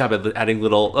a great job at adding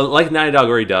little, like Naughty Dog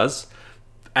already does,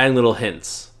 adding little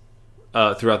hints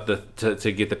throughout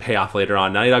to get the payoff later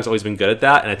on. Naughty Dog's always been good at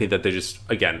that, and I think that they just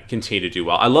again continue to do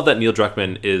well. I love that Neil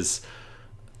Druckmann is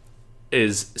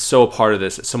so a part of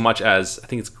this, so much as I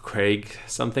think it's Craig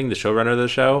something, the showrunner of the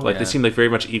show. Like they seem like very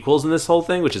much equals in this whole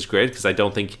thing, which is great because I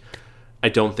don't think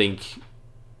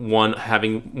one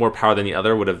having more power than the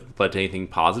other would have led to anything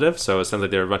positive. So it sounds like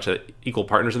they're a bunch of equal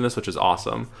partners in this, which is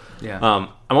awesome. Yeah. I'm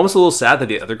almost a little sad that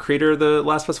the other creator of The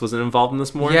Last of Us wasn't involved in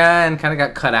this more. Yeah, and kind of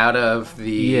got cut out of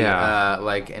the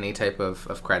like any type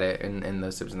of credit in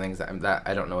those types of things. That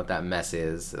I don't know what that mess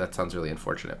is. That sounds really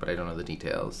unfortunate, but I don't know the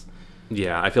details.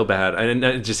 Yeah, I feel bad. And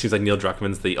it just seems like Neil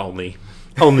Druckmann's the only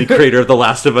creator of The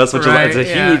Last of Us, which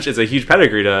is a huge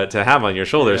pedigree to have on your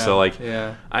shoulders. So like,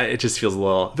 it just feels a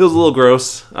little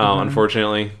gross,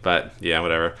 unfortunately. But yeah,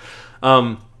 whatever.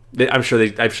 I'm sure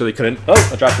they couldn't. Oh,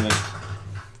 I dropped something.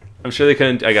 I'm sure they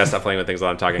couldn't. I gotta stop playing with things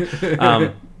while I'm talking.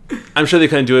 I'm sure they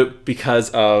couldn't do it because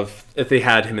of, if they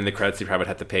had him in the credits, they probably would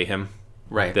have to pay him.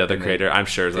 Right. The other creator, I'm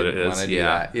sure that it is.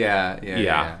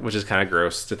 Yeah. Which is kind of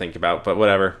gross to think about, but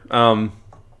whatever.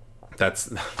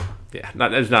 That's it's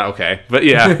not okay. But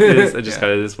yeah, it is. It just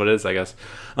kind of is what it is, I guess.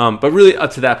 But really,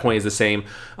 up to that point is the same.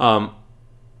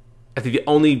 I think the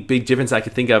only big difference I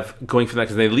could think of going from that,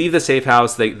 because they leave the safe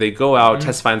house, they go out,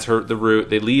 Tess finds the route,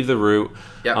 they leave the route,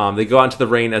 they go out into the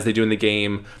rain as they do in the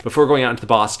game before going out into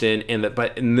Boston.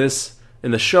 But in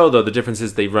the show, though, the difference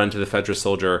is they run to the Fedra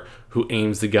soldier who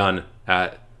aims the gun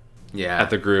at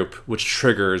the group, which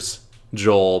triggers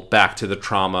Joel back to the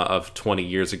trauma of 20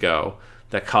 years ago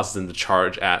that causes him to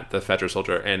charge at the Fedra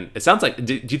soldier. And it sounds like,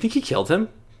 do you think he killed him?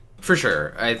 For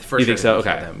sure. You think so?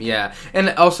 Okay. Them. Yeah. And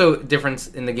also, difference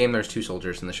in the game, there's 2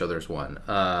 soldiers. In the show, there's 1.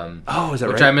 Oh, is that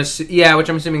which right? Which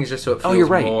I'm assuming is just so it feels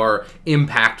more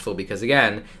impactful. Because,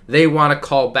 again, they want to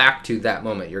call back to that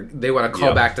moment. They want to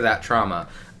call back to that trauma.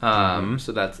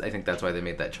 So I think that's why they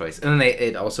made that choice. And then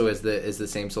it also is the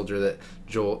same soldier that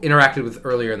Joel interacted with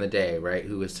earlier in the day, right?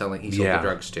 Who was telling he sold the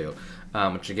drugs to.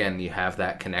 Which, again, you have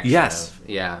that connection. Yes.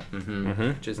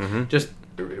 Which is just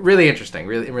really interesting.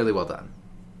 Really well done.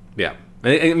 Yeah.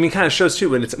 I mean, it kind of shows, too,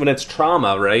 when it's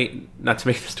trauma, right? Not to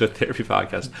make this to a therapy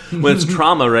podcast. When it's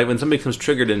trauma, right? When somebody becomes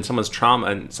triggered and someone's trauma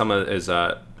and someone is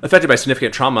affected by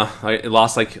significant trauma, right?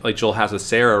 Loss like Joel has with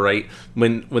Sarah, right?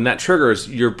 When that triggers,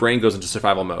 your brain goes into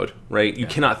survival mode, right? You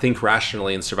cannot think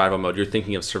rationally in survival mode. You're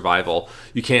thinking of survival.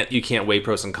 You can't weigh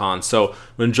pros and cons. So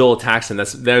when Joel attacks him,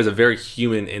 there's a very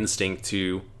human instinct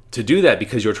to do that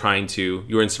because you're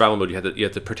in survival mode. You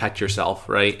have to protect yourself,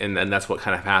 right? And that's what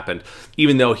kind of happened.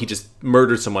 Even though he just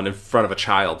murdered someone in front of a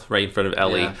child, right? In front of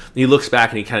Ellie. Yeah. He looks back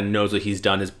and he kind of knows what he's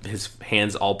done. His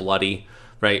hands all bloody,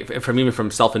 right? Even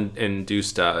from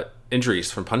self-induced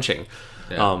injuries from punching.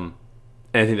 Yeah. And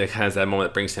I think that kind of is that moment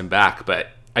that brings him back. But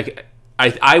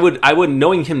I would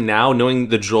knowing him now, knowing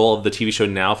the Joel of the TV show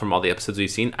now from all the episodes we've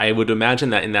seen, I would imagine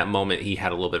that in that moment he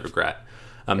had a little bit of regret.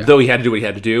 Though he had to do what he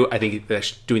had to do, I think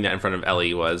that doing that in front of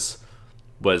Ellie was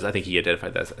I think he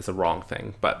identified that as a wrong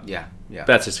thing. But yeah,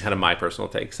 that's just kind of my personal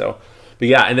take. So, but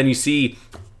yeah, and then you see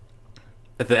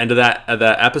at the end of that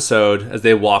episode, as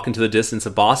they walk into the distance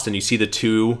of Boston, you see the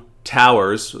 2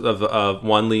 towers of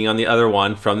one leaning on the other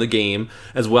one from the game,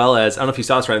 as well as, I don't know if you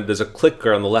saw this, right? There's a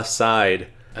clicker on the left side.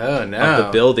 Oh, no. Of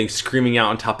the building, screaming out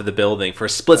on top of the building for a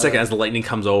split second as the lightning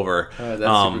comes over. Oh,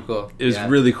 that's super cool. It was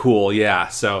really cool, yeah.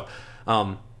 So,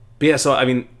 but yeah, so I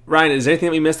mean, Ryan, is there anything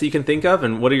that we missed that you can think of,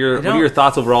 and what are your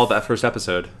thoughts overall of that first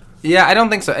episode? Yeah, I don't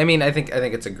think so. I mean, I think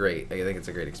it's a great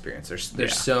experience.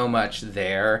 There's so much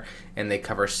there, and they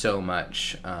cover so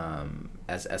much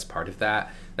as part of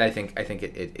that I think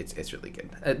it's really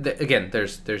good. Again,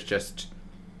 there's just.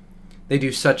 They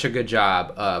do such a good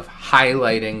job of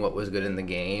highlighting what was good in the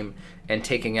game and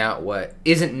taking out what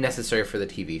isn't necessary for the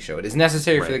TV show. It is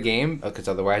necessary for the game, because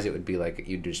otherwise it would be like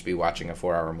you'd just be watching a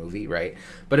 4-hour movie, right?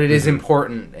 But it is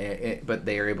important, but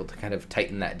they are able to kind of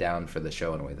tighten that down for the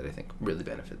show in a way that I think really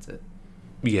benefits it.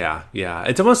 Yeah.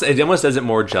 It almost does it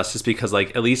more justice, because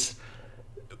like at least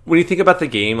when you think about the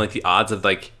game, like the odds of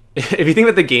like if you think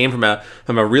about the game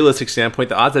from a realistic standpoint,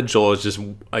 the odds that Joel is just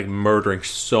like murdering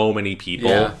so many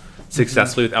people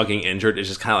successfully without getting injured is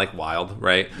just kind of like wild,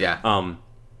 right? Yeah.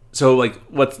 So like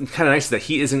what's kind of nice is that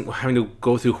he isn't having to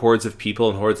go through hordes of people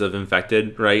and hordes of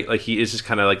infected, right? Like he is just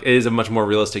kind of like, it is a much more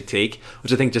realistic take,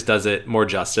 which I think just does it more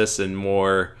justice and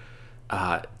more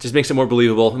just makes it more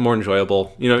believable and more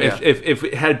enjoyable. You know, if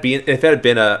it had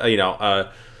been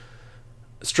a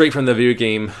straight from the video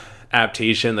game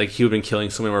adaptation, like he would have been killing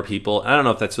so many more people. I don't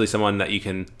know if that's really someone that you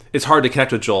can. It's hard to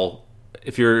connect with Joel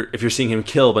if you're seeing him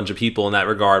kill a bunch of people in that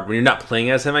regard when you're not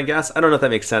playing as him, I guess. I don't know if that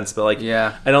makes sense, but like,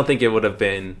 I don't think it would have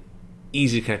been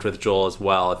easy to connect with Joel as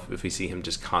well if we see him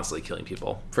just constantly killing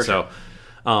people. For sure.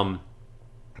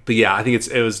 But yeah, I think it's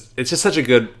just such a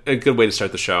good way to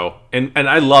start the show, and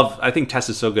I think Tess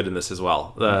is so good in this as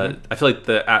well. I feel like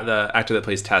the actor that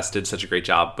plays Tess did such a great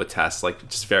job with Tess, like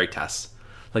just very Tess.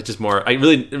 Like just more,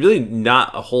 really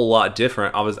not a whole lot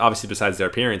different, obviously besides their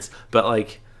appearance, but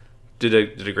like did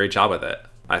a great job with it,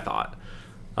 I thought.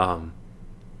 But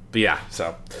yeah,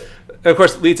 so of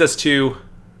course leads us to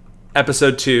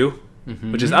episode 2,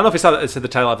 which is, I don't know if you saw that, it said the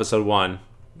title episode 1,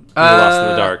 Lost in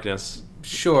the Darkness.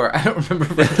 Sure, I don't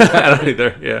remember. I don't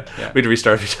either. Yeah, we had to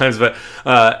restart a few times, but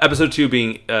episode 2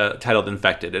 being titled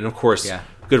Infected, and of course,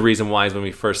 good reason why is when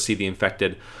we first see the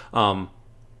infected.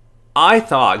 I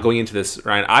thought going into this,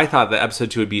 Ryan, that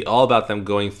episode 2 would be all about them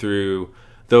going through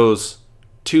those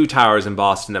 2 towers in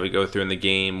Boston that we go through in the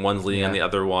game. One's leaning on the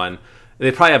other one.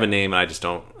 They probably have a name, and I just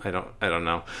don't. I don't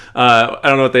know. I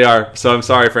don't know what they are. So I'm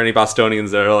sorry for any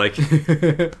Bostonians that are like.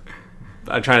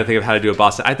 I'm trying to think of how to do a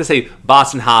Boston. I have to say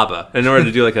Boston Harbor in order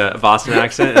to do like a Boston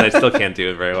accent, and I still can't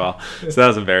do it very well. So that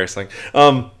was embarrassing.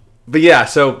 But yeah,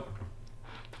 so.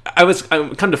 I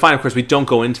come to find, of course, we don't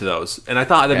go into those, and I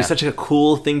thought that'd be such a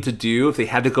cool thing to do if they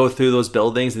had to go through those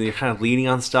buildings and you're kind of leaning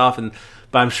on stuff,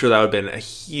 but I'm sure that would have been a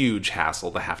huge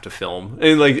hassle to have to film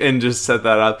and just set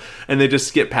that up, and they just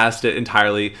skip past it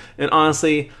entirely. And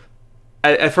honestly,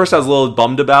 at first I was a little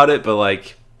bummed about it, but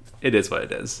like it is what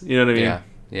it is. You know what I mean?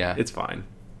 Yeah, it's fine.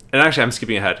 And actually, I'm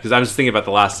skipping ahead because I was just thinking about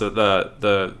the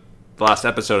last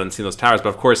episode and seeing those towers. But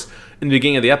of course, in the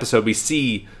beginning of the episode, we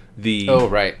see the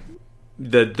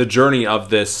the journey of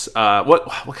this.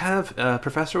 What kind of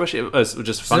professor was she? It was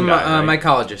just fungi. Right?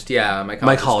 Mycologist, yeah,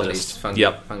 mycologist.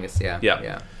 Fungus,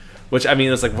 yeah. Which I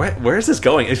mean, it's like where is this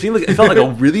going? It felt like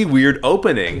a really weird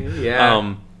opening.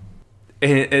 Yeah.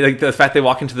 And like the fact they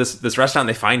walk into this restaurant, and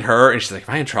they find her, and she's like,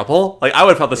 "Am I in trouble?" Like I would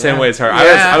have felt the same way as her.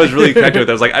 I was really connected with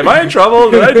it. I was like, "Am I in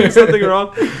trouble? Did I do something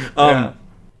wrong?"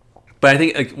 But I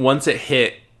think like once it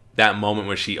hit that moment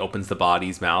where she opens the dead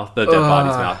body's mouth,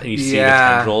 and you see the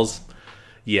tendrils.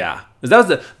 Yeah,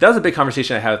 that was a big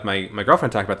conversation I had with my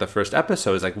girlfriend talking about the first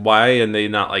episode. Is like, why are they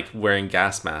not like wearing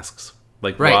gas masks?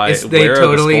 Like, why? They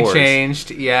totally changed.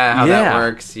 Yeah, how that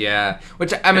works. Yeah,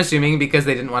 which I'm assuming because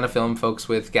they didn't want to film folks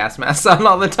with gas masks on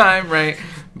all the time, right?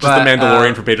 Just the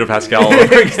Mandalorian for Pedro Pascal.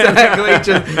 Exactly,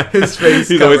 just his face.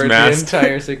 He's always masked. The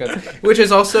entire sequence, which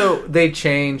is also they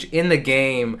change in the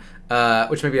game.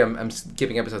 Which maybe I'm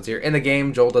skipping episodes here. In the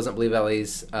game, Joel doesn't believe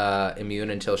Ellie's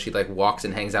immune until she like walks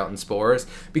and hangs out in spores.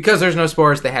 Because there's no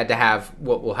spores, they had to have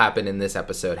what will happen in this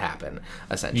episode happen.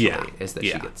 Essentially, is that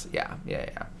she gets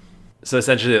So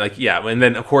essentially, like, and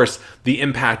then of course the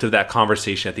impact of that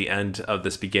conversation at the end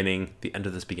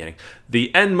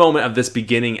moment of this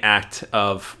beginning act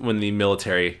of when the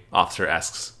military officer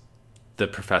asks the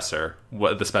professor,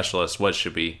 the specialist, what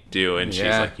should we do, and she's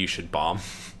like, you should bomb.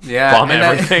 Bomb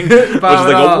everything, which is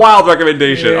like a wild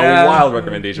recommendation.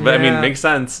 But I mean, it makes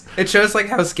sense. It shows like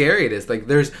how scary it is. Like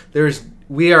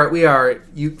we are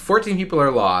 14 people are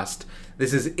lost.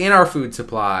 This is in our food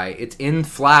supply. It's in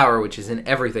flour, which is in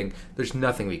everything. There's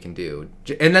nothing we can do.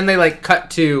 And then they like cut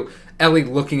to Ellie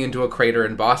looking into a crater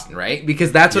in Boston, right?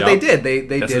 Because that's what they did. They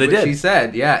did what she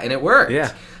said. Yeah, and it worked.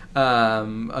 Yeah.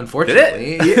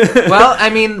 Unfortunately. Well,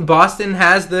 I mean, Boston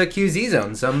has the QZ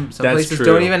zone. Some places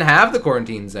don't even have the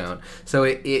quarantine zone. So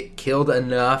it killed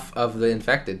enough of the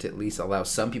infected to at least allow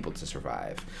some people to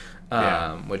survive.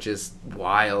 Which is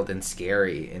wild and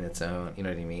scary in its own, you know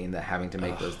what I mean? That having to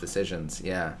make those decisions.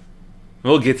 Yeah.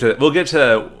 We'll get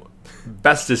to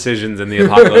best decisions in the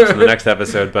apocalypse in the next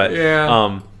episode, but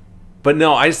but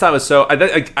no, I just thought it was so.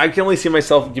 I can only see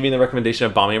myself giving the recommendation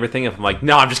of bombing everything if I'm like,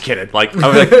 no, I'm just kidding. Like, I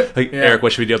was like Eric,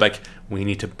 what should we do? Like, we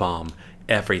need to bomb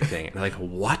everything. And they're like,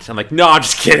 what? I'm like, no, I'm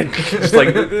just kidding. Just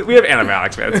like, we have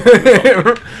antibiotics, man.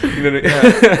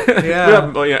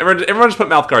 Everyone just put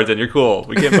mouth guards in. You're cool.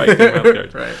 We can't fight mouth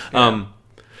guards. Right.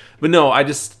 But no,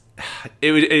 it set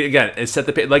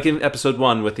the pace. Like in episode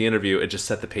 1 with the interview, it just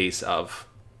set the pace of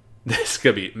this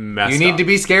could be messed up. You need to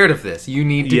be scared of this. You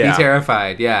need to be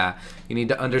terrified. Yeah. You need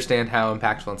to understand how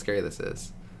impactful and scary this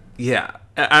is. Yeah.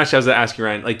 Actually, I was going to ask you,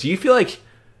 Ryan, like, do you feel like,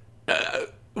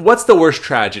 what's the worst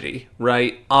tragedy,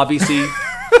 right? Obviously,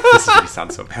 this is going to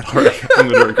sound so bad already. I'm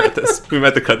going to regret this. We might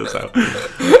have to cut this out.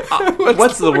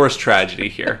 What's the worst tragedy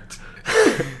here?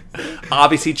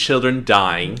 Obviously, children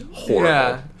dying. Horrible.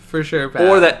 Yeah, for sure. Bad.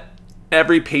 Or that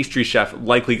every pastry chef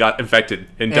likely got infected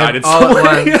and died in all some way.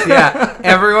 at once. Yeah,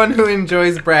 everyone who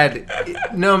enjoys bread,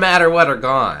 no matter what, are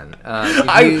gone.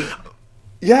 Sorry,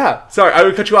 I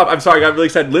would cut you off. I'm sorry, I got really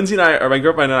excited. Lindsay and I, or my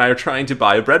girlfriend and I, are trying to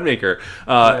buy a bread maker.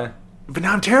 But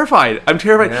now I'm terrified.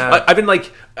 Yeah. I've been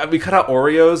like, we cut out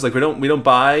Oreos. Like we don't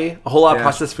buy a whole lot of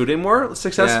processed food anymore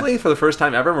successfully for the first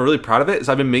time ever. And we're really proud of it.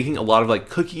 So I've been making a lot of like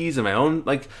cookies and my own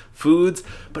like foods.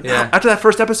 But now, after that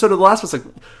first episode of the last one, it's like,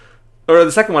 or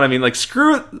the second one, I mean, like,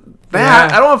 screw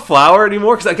that. I don't want flour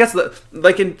anymore. Because I guess,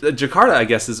 like in Jakarta, I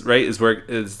guess, is where is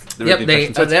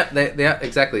the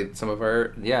exactly. Some of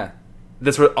our,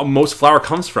 that's where most flour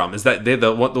comes from. Is that they're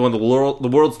the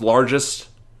world's largest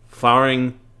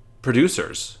flouring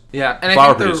producers. Yeah, and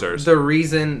I think the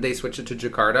reason they switched it to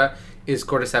Jakarta is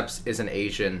cordyceps is an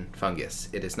Asian fungus.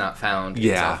 It is not found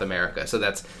in South America. So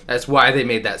that's why they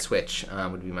made that switch,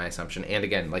 would be my assumption. And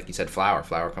again, like you said, flour.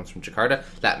 Flour comes from Jakarta.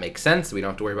 That makes sense. We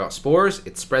don't have to worry about spores.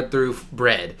 It's spread through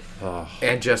bread.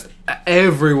 And just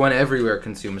everyone everywhere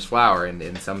consumes flour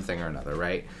in something or another,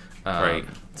 right? Right.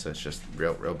 So it's just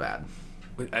real bad.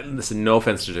 Listen, no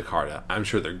offense to Jakarta. I'm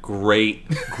sure they're great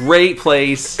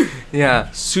place.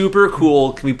 Super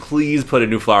cool. Can we please put a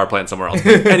new flower plant somewhere else?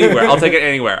 Anywhere. I'll take it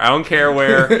anywhere. I don't care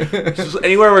where. Just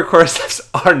anywhere where cordyceps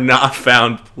are not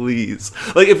found, please.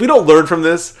 Like, if we don't learn from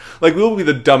this, like, we will be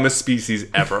the dumbest species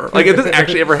ever. Like, if this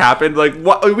actually ever happened, like,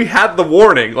 what? Like, we had the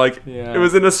warning. Like, it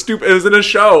was in a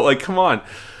show. Like, come on.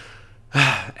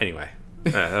 Anyway,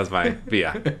 that was my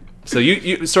So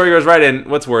you story goes right in.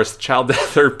 What's worse, child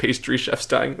death or pastry chefs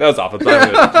dying? That was awful.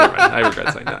 I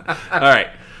regret saying that. All right,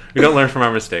 we don't learn from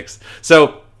our mistakes.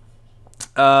 So,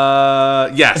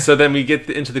 So then we get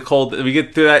into the cold. We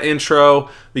get through that intro.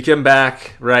 We come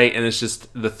back, right, and it's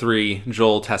just the three,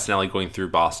 Joel, Tess, and Ellie, going through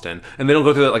Boston. And they don't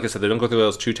go through, like I said, they don't go through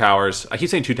those two towers. I keep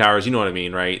saying two towers. You know what I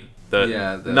mean, right?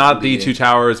 Not the two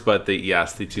towers, but the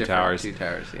two towers. Two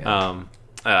towers, yeah.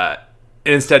 And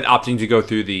instead opting to go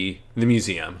through the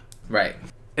museum. Right.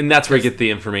 And that's where you get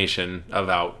the information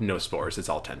about no spores. It's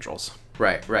all tendrils.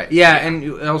 Right. Yeah, and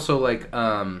you also like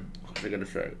what was I gonna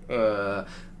say?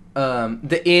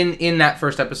 In that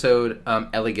first episode,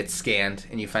 Ellie gets scanned,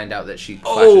 and you find out that she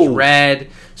flashes red.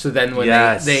 So then when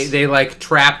they like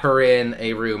trap her in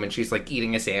a room, and she's like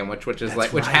eating a sandwich, which is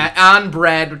on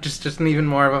bread, which is just an even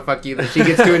more of a fuck you that she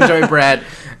gets to enjoy bread.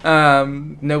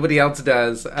 Nobody else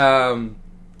does.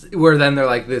 Where then they're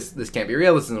like, this can't be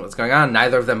real. This isn't what's going on.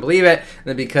 Neither of them believe it, and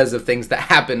then because of things that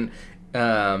happen,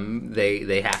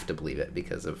 they have to believe it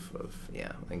because of they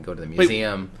can go to the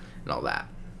museum and all that.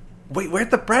 Wait,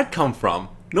 where'd the bread come from?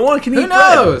 No one can eat bread.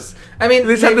 Who knows? I mean,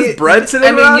 they just have this bread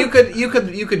sitting around?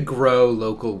 you could grow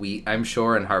local wheat, I'm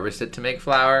sure, and harvest it to make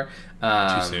flour.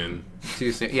 Too soon.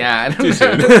 Yeah, I don't know.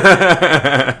 Soon.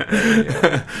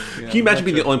 Can you imagine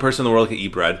being the only person in the world who can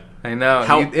eat bread? I know.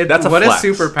 That's what flex. A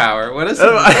superpower. What a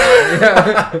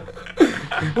superpower.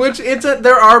 Which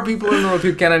there are people in the world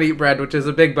who cannot eat bread, which is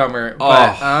a big bummer.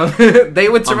 But they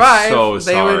would survive. I'm so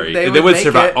sorry. They would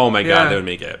survive. Oh my god, they would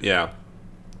make it. Yeah.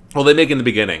 Well, they make it in the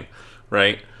beginning,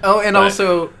 right? Oh, and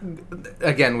also,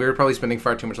 again, we were probably spending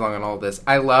far too much long on all of this.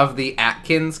 I love the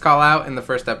Atkins call out in the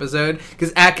first episode,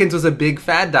 because Atkins was a big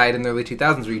fad diet in the early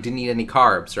 2000s where you didn't eat any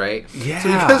carbs, right? Yeah.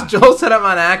 So because Joel set up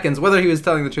on Atkins, whether he was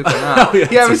telling the truth or not,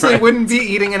 he obviously wouldn't be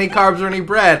eating any carbs or any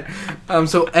bread.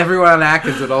 So everyone on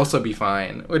Atkins would also be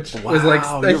fine, which was like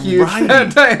a huge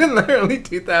fad diet in the early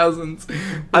 2000s.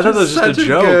 I thought that was just a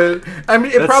joke. I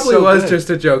mean, it probably was just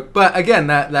a joke, but again,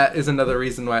 that is another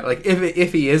reason why, like,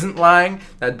 if he isn't lying,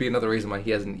 that'd be another reason why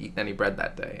he hasn't eaten any bread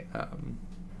that day.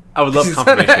 I would love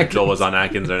confirmation if Joel was on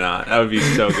Atkins or not. That would be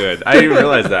so good. I didn't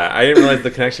realize that. I didn't realize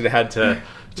the connection it had to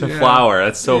flour.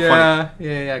 That's so funny.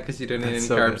 Yeah, because you don't need any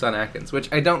carbs on Atkins,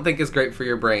 which I don't think is great for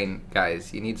your brain,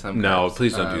 guys. You need some carbs. No,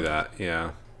 please don't do that.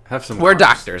 Yeah. Have some We're carbs.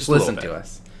 doctors. Listen to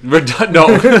us. No. no,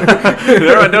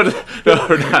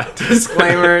 we're not.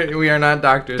 Disclaimer, we are not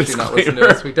doctors. Do not listen to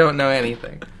us. We don't know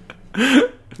anything.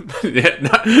 Yeah,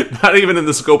 not even in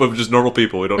the scope of just normal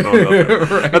people. We don't know nothing.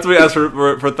 Right. That's what we ask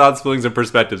for thoughts, feelings, and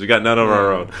perspectives. We got none of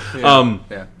our own.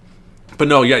 Yeah. But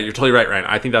no, yeah, you're totally right, Ryan.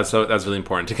 I think that's really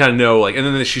important to kind of know, like, and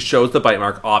then she shows the bite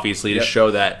mark, obviously, to show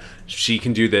that she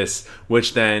can do this,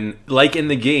 which then, like in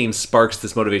the game, sparks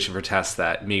this motivation for Tess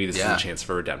that maybe this is a chance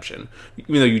for redemption,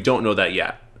 even though you don't know that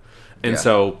yet. And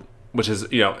so, which is,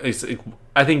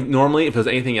 I think normally if it was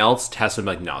anything else, Tess would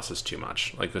be like, no, this is too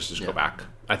much. Like, let's just go back.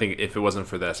 I think if it wasn't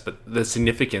for this, but the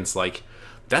significance, like,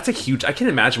 that's a huge, I can't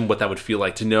imagine what that would feel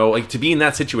like to know, like, to be in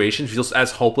that situation, feel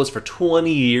as hopeless for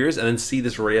 20 years, and then see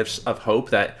this ray of hope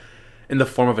that in the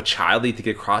form of a child that you think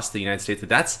across the United States,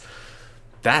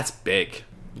 that's big.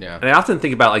 Yeah. And I often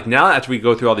think about, like, now after we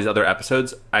go through all these other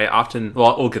episodes,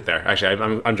 we'll get there.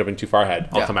 Actually, I'm jumping too far ahead.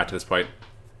 I'll come back to this point.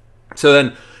 So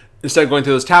then, instead of going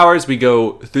through those towers, we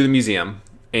go through the museum,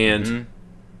 and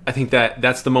I think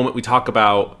that's the moment we talk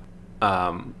about.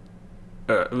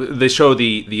 They show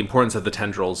the importance of the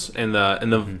tendrils and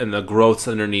the growths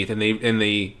underneath, and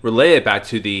they relay it back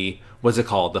to the, what's it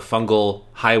called, the fungal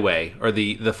highway, or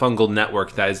the fungal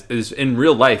network that is in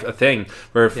real life a thing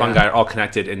where fungi are all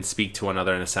connected and speak to one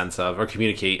another in a sense of, or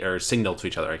communicate or signal to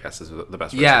each other, I guess is the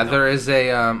best way. Yeah, there is a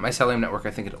mycelium network,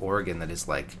 I think, in Oregon that is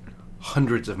like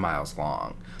hundreds of miles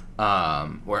long.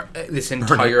 Where this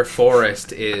entire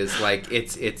forest is like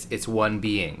it's one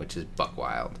being, which is buck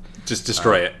wild. Just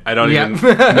destroy it. I don't even.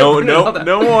 No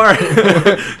more.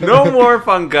 No more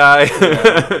fungi.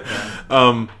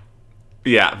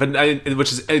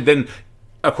 Which is then,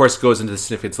 of course, goes into the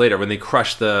significance later when they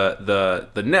crush the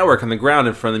network on the ground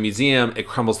in front of the museum. It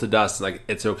crumbles to dust. Like,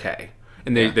 it's okay,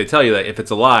 and they tell you that if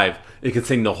it's alive, it can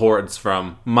signal hordes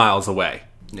from miles away,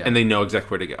 and they know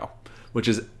exactly where to go. Which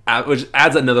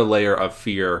adds another layer of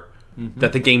fear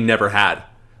that the game never had.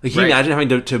 Like, can you imagine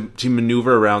having to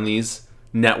maneuver around these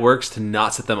networks to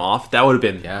not set them off? That would have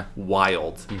been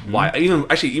wild. Wild.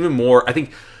 Even more. I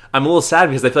think I'm a little sad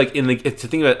because I feel like to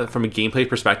think about it from a gameplay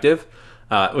perspective,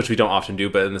 which we don't often do,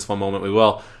 but in this one moment we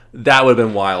will. That would have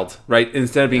been wild, right?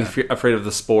 Instead of being afraid of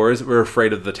the spores, we're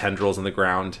afraid of the tendrils on the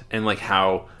ground and like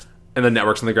how. And the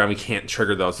networks on the ground, we can't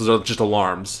trigger those. Those are just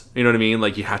alarms. You know what I mean?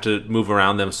 Like, you have to move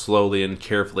around them slowly and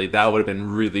carefully. That would have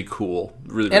been really cool.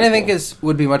 Really, and I think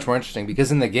would be much more interesting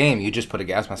because in the game, you just put a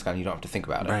gas mask on, you don't have to think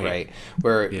about it, right?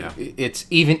 Where it's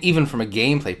even from a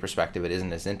gameplay perspective, it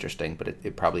isn't as interesting, but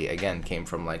it probably, again, came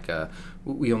from like a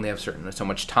we only have so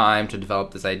much time to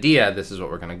develop this idea. This is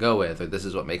what we're going to go with, or this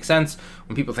is what makes sense.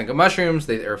 When people think of mushrooms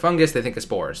or fungus, they think of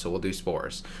spores, so we'll do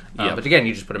spores. But again,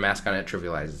 you just put a mask on it,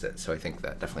 trivializes it. So I think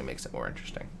that definitely makes it more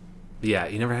interesting. Yeah,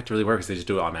 you never have to really worry because they just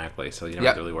do it automatically, so you never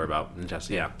have to really worry about just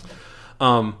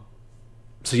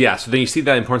So then you see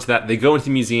that importance of that. They go into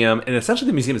the museum, and essentially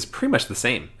the museum is pretty much the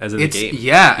same as in the game.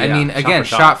 Yeah, I mean, again,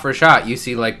 shot for shot, you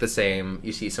see like the same.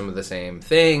 You see some of the same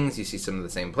things. You see some of the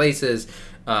same places.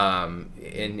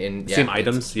 Same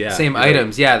items. Yeah, same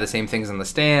items. Yeah, the same things on the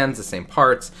stands, the same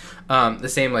parts, the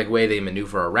same like way they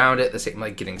maneuver around it. The same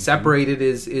like getting separated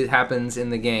it happens in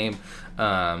the game,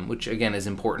 which again is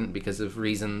important because of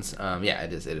reasons.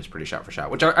 It is pretty shot for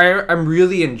shot, which I'm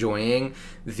really enjoying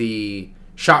the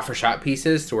shot for shot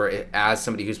pieces to where as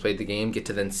somebody who's played the game get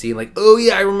to then see like, oh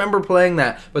yeah, I remember playing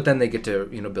that, but then they get to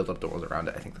build up the world around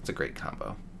it. I think that's a great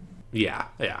combo. Yeah,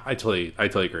 I totally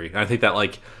agree. And I think that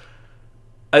like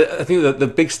I think the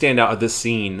big standout of this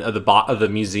scene of the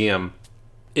museum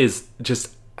is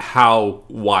just how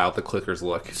wild the clickers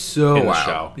look. So in wild. The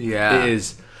show. Yeah, it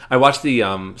is. I watched the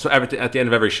so at the end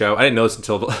of every show. I didn't know this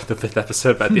until the 5th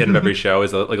episode, but at the end of every show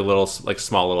is like a little like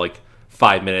small little like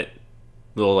 5-minute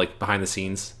little like behind the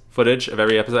scenes footage of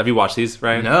every episode. Have you watched these,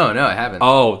 Ryan? No, I haven't.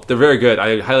 Oh, they're very good.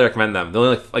 I highly recommend them. They're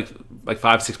only like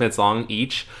 5-6 minutes long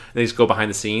each. And they just go behind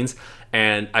the scenes.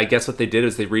 And I guess what they did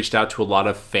is they reached out to a lot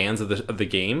of fans of the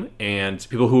game and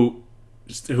people who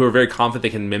are very confident they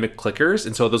can mimic clickers.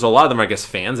 And so there's a lot of them, I guess,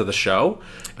 fans of the show.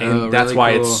 And that's really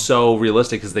why it's so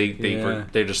realistic because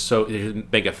they're just so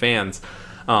mega fans.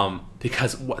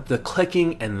 Because the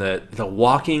clicking and the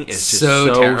walking is just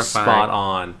so spot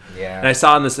on. Yeah. And I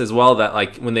saw in this as well that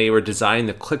like when they were designing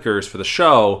the clickers for the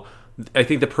show, I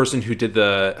think the person who did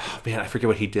I forget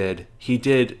what he did. He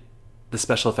did the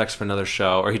special effects for another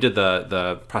show, or he did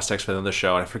the prosthetics for another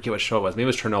show, and I forget what show it was. Maybe it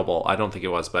was Chernobyl. I don't think it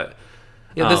was, but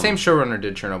the same showrunner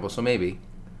did Chernobyl, so maybe.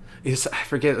 I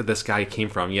forget where this guy came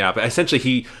from, but essentially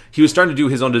he was starting to do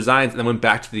his own designs and then went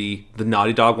back to the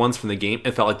Naughty Dog ones from the game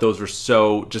and felt like those were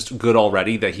so just good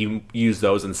already that he used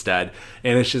those instead.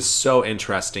 And it's just so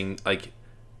interesting, like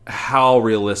how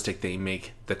realistic they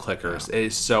make the clickers. It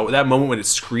is so that moment when it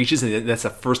screeches and that's the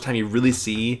first time you really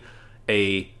see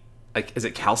is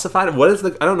it calcified? What is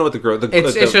I don't know what the growth.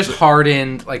 It's just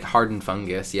hardened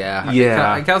fungus. Yeah.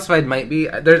 Calcified might be.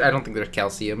 I don't think there's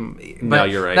calcium. No,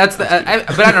 you're right. But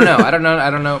I don't know. I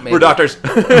don't know. Maybe. We're doctors.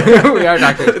 We are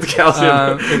doctors. It's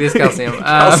calcium. It is calcium.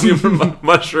 Calcium from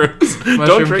mushrooms.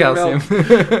 Don't drink calcium.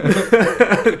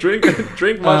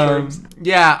 drink mushrooms.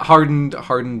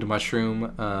 Hardened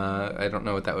mushroom. I don't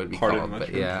know what that would be called, mushrooms.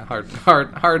 but yeah,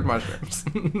 hard mushrooms.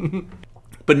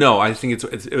 But no, I think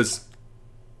it was.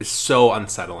 Is so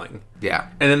unsettling. Yeah.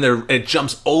 And then it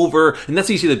jumps over, and that's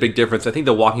how you see the big difference. I think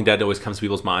The Walking Dead always comes to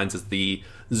people's minds as the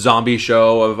zombie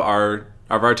show of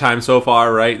our time so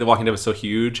far, right? The Walking Dead was so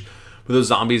huge, but those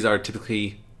zombies are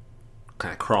typically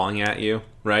kind of crawling at you,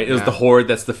 right? It was the horde,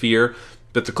 that's the fear,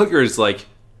 but the clicker is like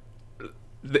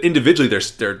individually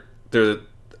they're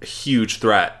a huge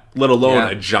threat, let alone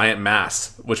a giant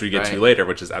mass, which we get to later,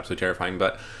 which is absolutely terrifying.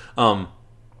 But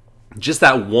just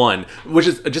that one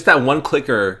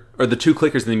clicker, or the two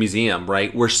clickers in the museum,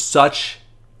 right? Were such,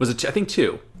 was it two? I think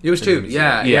two. It was two.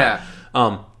 Yeah.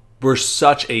 Were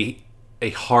such a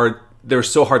hard. They were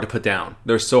so hard to put down.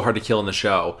 They were so hard to kill in the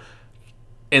show,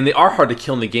 and they are hard to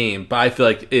kill in the game. But I feel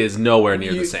like it is nowhere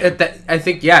near the same. I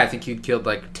think you'd killed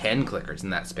like 10 clickers in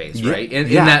that space, right? In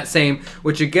that same,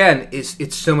 which again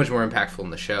it's so much more impactful in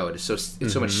the show. It's so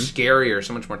much scarier,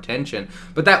 so much more tension.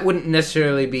 But that wouldn't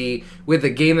necessarily be with the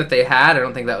game that they had. I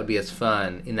don't think that would be as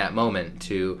fun in that moment.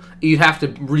 You'd have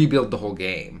to rebuild the whole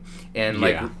game and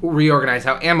reorganize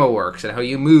how ammo works and how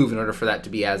you move in order for that to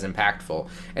be as impactful.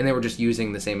 And they were just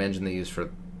using the same engine they used for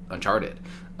Uncharted.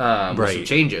 With some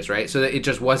changes, right? So that it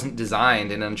just wasn't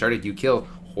designed. In Uncharted, you kill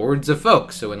hordes of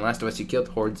folks. So in Last of Us, you killed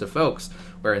hordes of folks.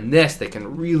 Where in this, they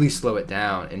can really slow it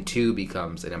down, and 2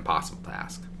 becomes an impossible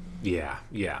task. Yeah.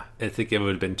 I think it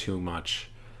would have been too much,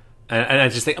 and I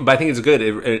just think, but I think it's good.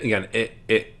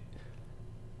 It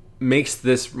makes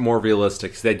this more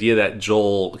realistic. The idea that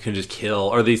Joel can just kill,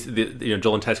 or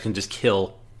Joel and Tess can just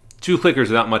kill 2 clickers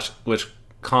without much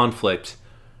conflict,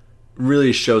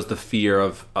 really shows the fear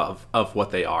of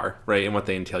what they are, right, and what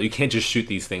they entail. You can't just shoot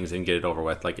these things and get it over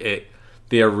with.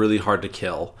 They are really hard to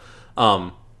kill,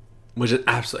 which is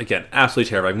absolutely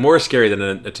terrifying. More scary than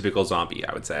a typical zombie,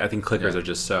 I would say. I think clickers are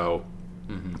just so.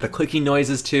 The clicking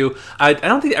noises too. I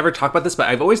don't think they ever talk about this, but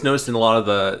I've always noticed in a lot of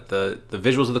the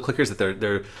visuals of the clickers that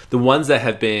they're the ones that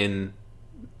have been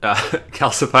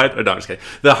calcified. No, I'm just kidding.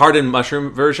 The hardened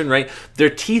mushroom version, right? Their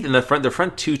teeth in their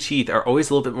front 2 teeth are always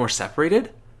a little bit more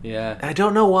separated. Yeah. I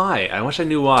don't know why. I wish I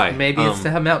knew why. Maybe it's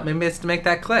to help. Maybe it's to make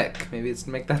that click. Maybe it's to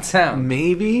make that sound.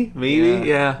 Maybe,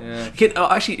 yeah.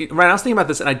 Actually, Ryan, I was thinking about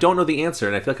this, and I don't know the answer,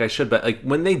 and I feel like I should. But like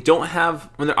when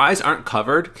their eyes aren't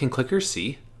covered, can clickers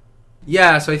see?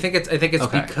 Yeah, so I think it's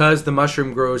Okay. because the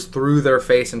mushroom grows through their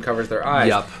face and covers their eyes.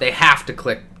 Yep. They have to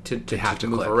click to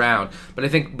move click. around. But I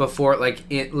think before, like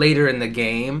later in the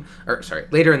game,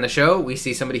 later in the show, we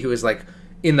see somebody who is like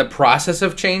in the process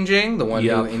of changing, the one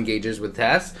who engages with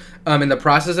Tess, in the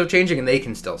process of changing, and they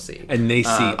can still see. And they see,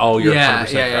 you're 100%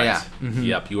 correct. Yeah. Mm-hmm.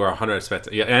 Yep, you are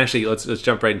 100%. Yeah, and actually, let's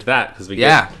jump right into that, because we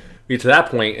get to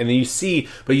that point, and then you see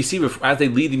before, as they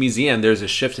leave the museum, there's a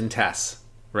shift in Tess,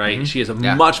 right? Mm-hmm. She is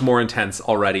much more intense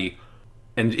already,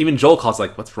 and even Joel calls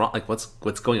like, "What's wrong? Like, what's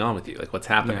going on with you? Like, what's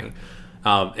happening?"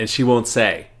 And she won't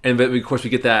say. And but of course, we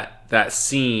get that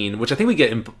scene, which I think we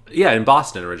get in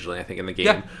Boston originally. I think in the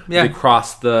game, they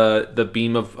cross the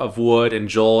beam of wood, and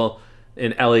Joel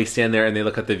and Ellie stand there and they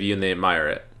look at the view and they admire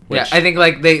it. I think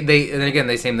like they and again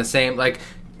they say the same like.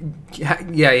 Yeah,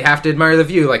 you have to admire the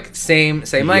view. Like same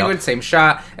language, same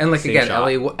shot, and like same again,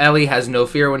 shot. Ellie has no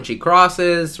fear when she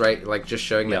crosses, right? Like just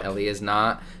showing that Ellie is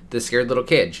not the scared little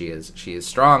kid. She is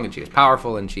strong and she is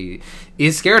powerful and she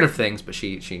is scared of things, but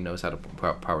she knows how to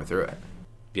power through it.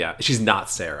 Yeah, she's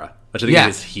not Sarah, which I think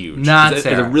is huge. Not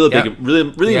Sarah. It's a really big,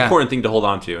 really important thing to hold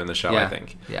on to in the show. I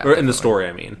think, or definitely. In the story.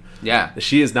 I mean,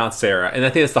 she is not Sarah, and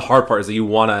I think that's the hard part is that you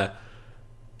want to.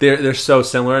 They're so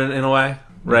similar in a way,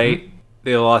 right? Mm-hmm.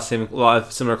 They have a lot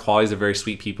of similar qualities. They're very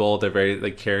sweet people. They're very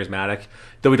like charismatic.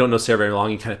 Though we don't know Sarah very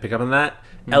long, you kind of pick up on that.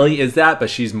 Mm-hmm. Ellie is that, but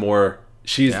she's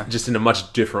just in a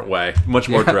much different way, much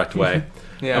more direct way,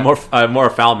 a more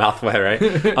foul mouthed way,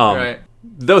 right? Right.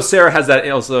 Though Sarah has that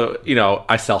also,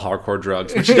 I sell hardcore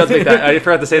drugs. But she does make that. I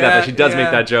forgot to say that, but she does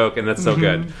make that joke, and that's so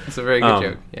good. It's a very good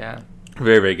joke. Yeah.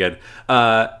 Very, very good.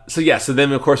 So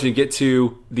then of course we get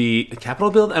to the Capitol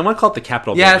building. I want to call it the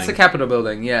Capitol building. Yeah, it's the Capitol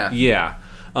building. Yeah. Yeah.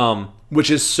 Which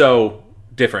is so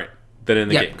different than in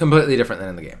the game. Yeah, completely different than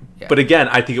in the game. Yeah. But again,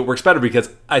 I think it works better because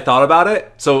I thought about it.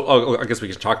 So I guess we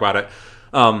can talk about it.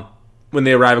 When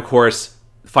they arrive, of course,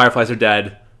 Fireflies are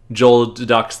dead. Joel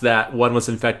deducts that one was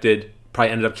infected,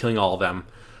 probably ended up killing all of them.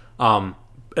 And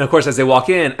of course, as they walk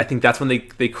in, I think that's when they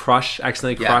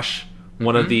accidentally crush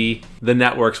one of the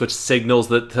networks, which signals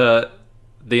that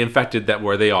the infected that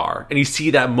where they are. And you see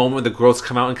that moment when the growths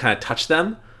come out and kind of touch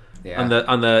them. Yeah.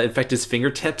 On the infected's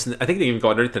fingertips, and I think they even go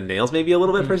underneath the nails maybe a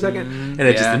little bit for a second, and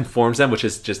it just informs them, which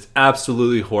is just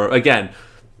absolutely horrible. Again,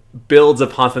 builds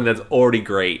upon something that's already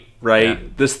great, right? Yeah.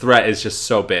 This threat is just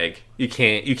so big, you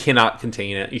cannot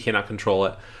contain it, you cannot control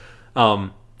it.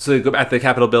 So they go back to the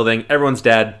Capitol building, everyone's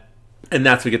dead, and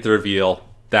that's when we get the reveal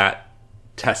that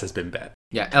Tess has been bit.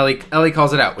 Yeah, Ellie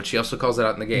calls it out, which she also calls it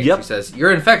out in the game. Yep. She says,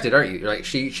 "You're infected, aren't you?" Like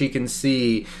she can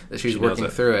see that she's working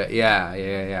through it.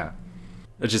 Yeah.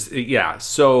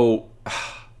 So,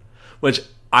 which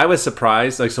I was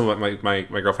surprised, like some of my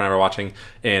girlfriend and I were watching,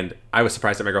 and I was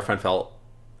surprised that my girlfriend felt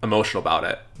emotional about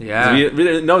it. Yeah. We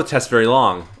didn't know the test very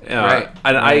long. Right.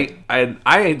 And right.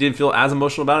 I didn't feel as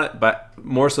emotional about it, but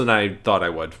more so than I thought I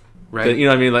would. Right. You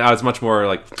know what I mean? Like I was much more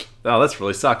like, oh, this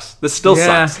really sucks. This still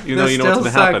sucks. You know what's going to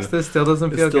happen. This still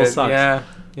doesn't feel good. Sucks.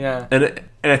 Yeah. And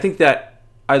I think that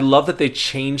I love that they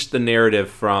changed the narrative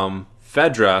from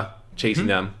Fedra chasing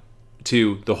them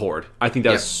to the Horde. I think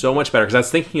that was so much better because I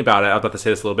was thinking about it. I was about to say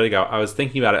this a little bit ago. I was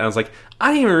thinking about it and I was like, I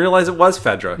didn't even realize it was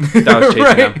Fedra that was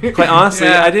chasing them. Quite honestly,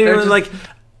 I didn't really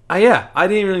I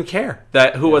didn't even care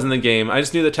that who was in the game. I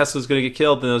just knew that Tessa was going to get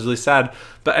killed and I was really sad,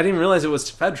 but I didn't realize it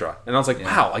was Fedra. And I was like,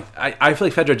 wow, like I feel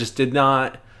like Fedra just did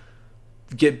not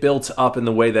get built up in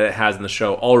the way that it has in the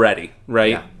show already,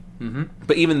 right? Yeah. Mm-hmm.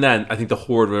 But even then, I think the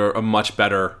Horde were a much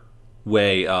better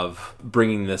way of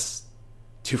bringing this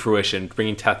to fruition,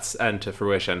 bringing Teth's end to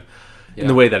fruition in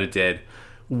the way that it did.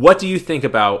 What do you think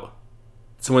about,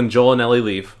 so when Joel and Ellie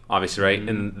leave, obviously, right,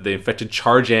 and the infected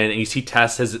charge in, and you see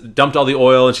Tess has dumped all the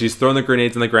oil, and she's thrown the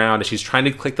grenades on the ground, and she's trying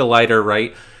to click the lighter,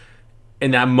 right? In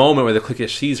that moment where the clicker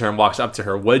sees her and walks up to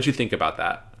her, what did you think about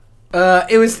that?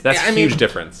 That's a huge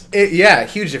difference.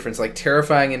 Huge difference, like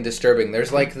terrifying and disturbing.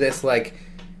 There's like this, like,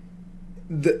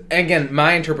 again,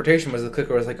 my interpretation was the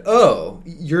clicker was like, oh,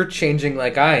 you're changing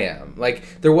like I am.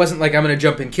 Like, there wasn't like, I'm going to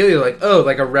jump and kill you. Like, oh,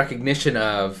 like a recognition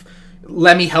of,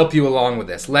 let me help you along with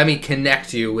this. Let me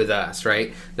connect you with us,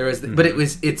 right? There was, but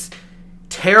it's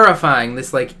terrifying,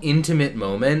 this like intimate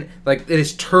moment. Like, it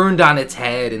is turned on its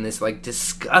head in this like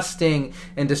disgusting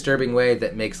and disturbing way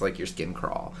that makes like your skin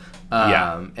crawl.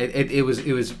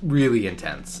 It was really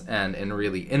intense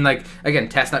and like, again,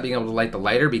 Tess not being able to light the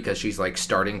lighter because she's like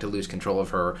starting to lose control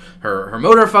of her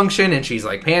motor function, and she's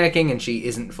like panicking and she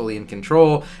isn't fully in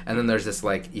control. And then there's this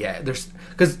like,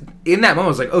 because in that moment I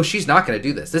was like, oh, she's not going to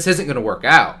do this. This isn't going to work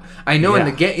out. I know in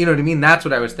the game, you know what I mean? That's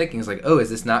what I was thinking. It's like, oh,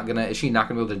 is she not going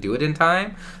to be able to do it in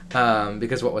time?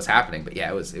 Because what was happening. But yeah,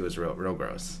 it was real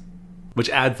gross. Which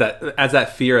adds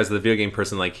that fear as the video game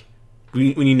person, like,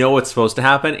 when you know what's supposed to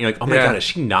happen, and you're like, oh my god, is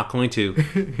she not going to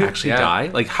actually die?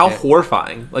 Like, how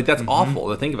horrifying. Like, that's awful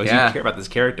to think about. You care about this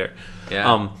character.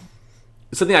 Yeah.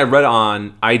 Something I read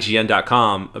on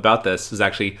IGN.com about this was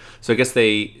actually, so I guess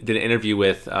they did an interview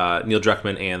with Neil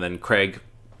Druckmann and then Craig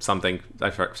something.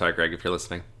 Sorry, Craig, if you're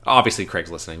listening. Obviously,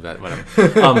 Craig's listening, but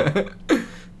whatever.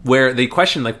 Where they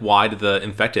questioned, like, why did the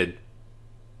infected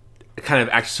kind of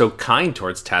act so kind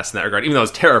towards Tess in that regard, even though it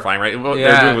was terrifying, right? What they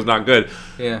were doing was not good.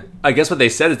 Yeah. I guess what they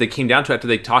said is they came down to, after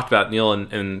they talked about, Neil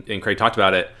and Craig talked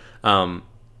about it,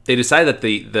 they decided that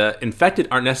the infected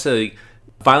aren't necessarily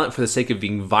violent for the sake of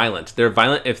being violent. They're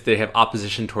violent if they have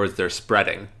opposition towards their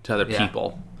spreading to other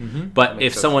people. Mm-hmm. But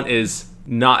if someone is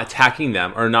not attacking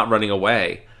them or not running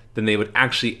away, then they would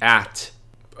actually act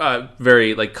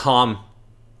very like calm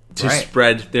to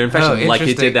spread their infection, like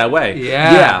it did that way.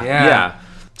 Yeah.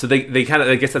 So they kind of,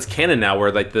 I guess that's canon now,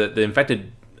 where like the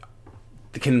infected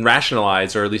can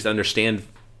rationalize or at least understand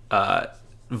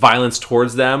violence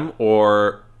towards them,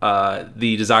 or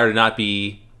the desire to not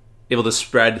be able to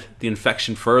spread the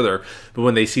infection further. But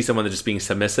when they see someone that's just being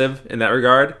submissive in that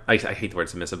regard, I hate the word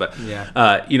submissive, but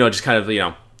just kind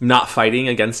of, not fighting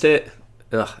against it.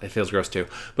 Ugh, it feels gross too.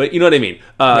 But you know what I mean.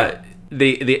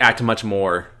 They act much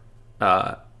more.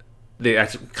 They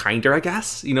act kinder, I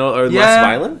guess, or less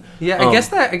violent. Yeah, I guess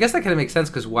that kind of makes sense,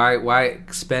 because why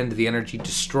expend the energy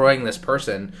destroying this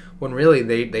person when really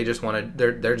they just want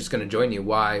to, they're just going to join you?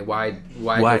 Why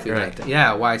go through that?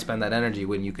 Yeah, why spend that energy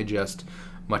when you could just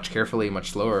much carefully,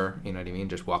 much slower, you know what I mean?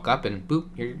 Just walk up and boop,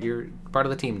 you're part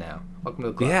of the team now. Welcome to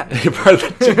the club. Yeah, you're part of the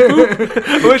team. Boop.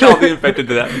 I wish I'll be infected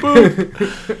to that.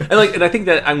 Boop. And I think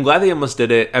that I'm glad they almost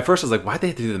did it. At first I was like, why'd they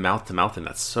have to do the mouth to mouth thing?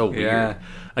 That's so weird. Yeah.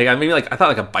 Like, I thought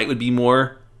like a bite would be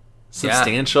more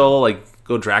substantial, like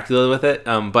go Dracula with it.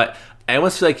 But I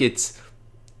almost feel like it's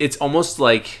almost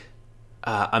like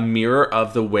a mirror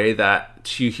of the way that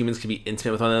two humans can be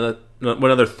intimate with one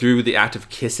another through the act of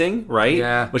kissing, right?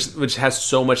 Yeah. Which has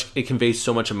so much, it conveys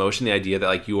so much emotion. The idea that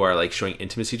like you are like showing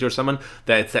intimacy to someone,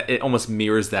 that it almost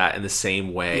mirrors that in the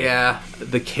same way. Yeah.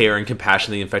 The care and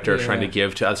compassion the infected are trying to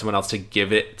give to someone else, to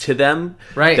give it to them.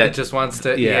 Right. That it just wants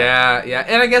to. Yeah.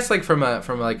 And I guess like from a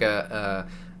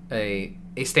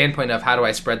standpoint of how do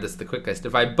I spread this the quickest?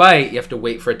 If I bite, you have to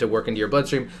wait for it to work into your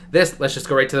bloodstream. Let's just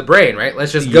go right to the brain, right?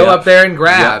 Let's just go up there and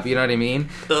grab. You know what I mean?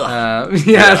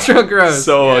 It's real gross.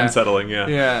 So unsettling.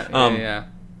 Yeah.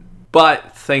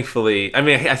 But thankfully, I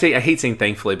mean, I hate saying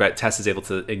thankfully, but Tess is able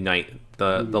to ignite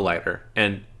the lighter,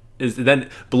 and then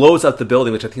blows up the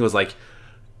building, which I think was like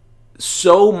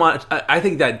so much. I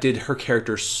think that did her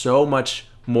character so much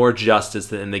more justice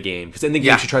than in the game, because in the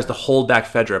game she tries to hold back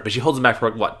Fedra, but she holds him back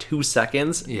for like 2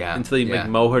 seconds until you like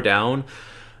mow her down.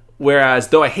 Whereas,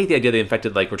 though I hate the idea the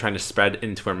infected like were trying to spread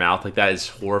into her mouth, like that is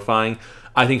horrifying.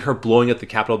 I think her blowing up the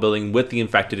Capitol building with the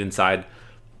infected inside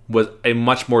was a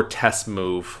much more Tess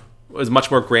move. It was a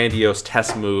much more grandiose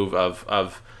Tess move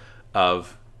of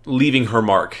leaving her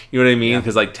mark. You know what I mean?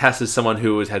 Because like Tess is someone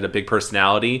who has had a big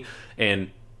personality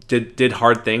and did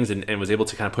hard things and was able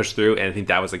to kind of push through, and I think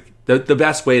that was like the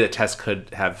best way that Tess could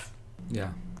have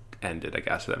ended, I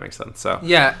guess, if that makes sense. So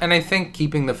and I think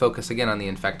keeping the focus again on the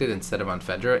infected instead of on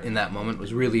Fedra in that moment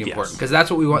was really important, because that's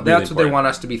what we want. That's what they want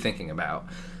us to be thinking about.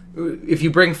 If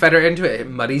you bring Fedra into it, it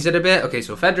muddies it a bit. Okay,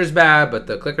 so Fedra's bad, but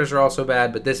the clickers are also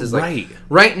bad. But this is like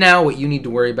right now, what you need to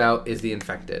worry about is the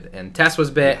infected. And Tess was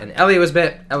bit, and Ellie was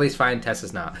bit. Ellie's fine. Tess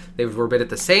is not. They were bit at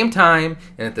the same time,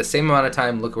 and at the same amount of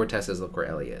time. Look where Tess is. Look where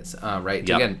Ellie is. Right.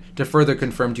 Yep. Again, to further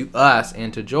confirm to us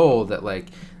and to Joel that like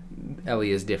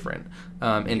Ellie is different,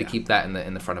 and to keep that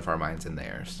in the front of our minds and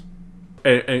theirs.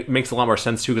 It makes a lot more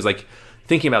sense too, because like,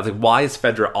 thinking about like, why is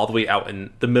Fedra all the way out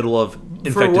in the middle of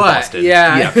infected Boston?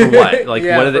 For what? Like,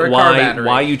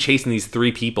 why are you chasing these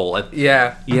 3 people? Like,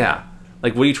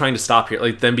 like, what are you trying to stop here?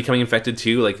 Like, them becoming infected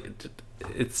too? Like,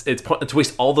 it's to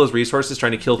waste all those resources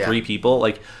trying to kill 3 people.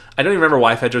 Like, I don't even remember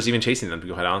why Fedra's even chasing them, to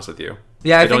be quite honest with you.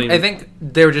 Yeah, I think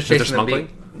they were just chasing them.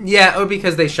 Or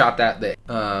because they shot that thing.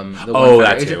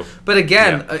 That too. But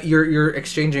again, you're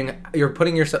exchanging, you're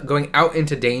putting yourself, going out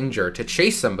into danger to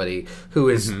chase somebody who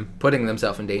is putting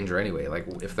themselves in danger anyway. Like,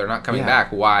 if they're not coming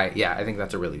back, why? Yeah, I think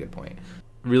that's a really good point.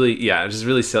 really, yeah, it's just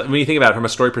really silly. When you think about it from a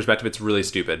story perspective, it's really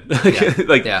stupid.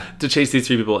 To chase these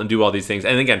 3 people and do all these things.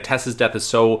 And again, Tess's death is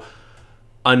so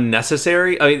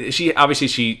unnecessary. I mean, she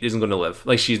isn't going to live.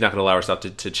 Like, she's not going to allow herself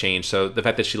to change. So the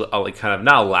fact that she like kind of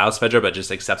not allows Fedra, but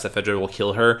just accepts that Fedra will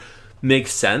kill her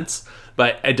makes sense.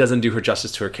 But it doesn't do her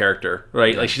justice to her character,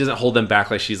 right? Like, she doesn't hold them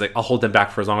back. Like, she's like, I'll hold them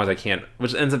back for as long as I can,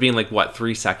 which ends up being like, what,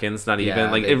 3 seconds? Not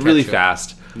even. Like, it really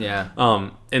fast. Yeah.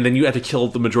 And then you have to kill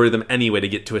the majority of them anyway to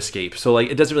get to escape. So, like,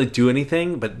 it doesn't really do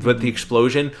anything, but the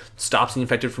explosion stops the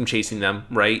infected from chasing them,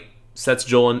 right? Sets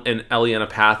Joel and Ellie on a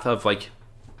path of, like,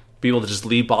 being able to just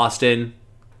leave Boston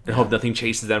and hope nothing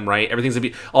chases them, right? Everything's gonna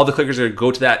be, all the clickers are gonna go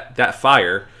to that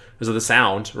fire because of the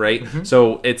sound, right?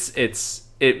 So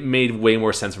it made way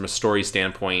more sense from a story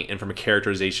standpoint and from a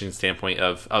characterization standpoint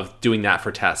of doing that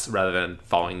for Tess rather than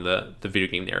following the video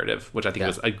game narrative, which I think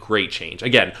was a great change.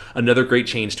 Again, another great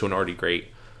change to an already great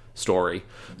story.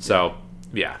 So,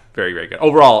 yeah, very, very good.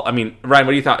 Overall, I mean, Ryan,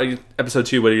 what do you thought? Episode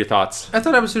 2, what are your thoughts? I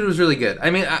thought episode 2 was really good. I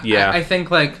mean, I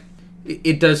think, like,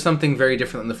 it does something very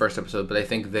different than the first episode, but I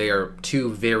think they are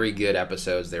 2 very good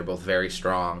episodes. They're both very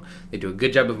strong. They do a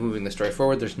good job of moving the story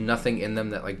forward. There's nothing in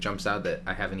them that, like, jumps out that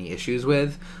I have any issues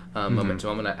with. Moment to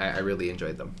moment, I really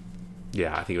enjoyed them.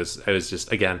 Yeah, I think it was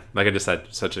just, again, like I just said,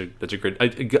 such a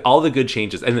good, all the good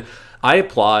changes. And I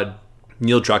applaud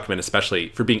Neil Druckmann especially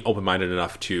for being open-minded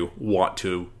enough to want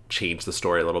to change the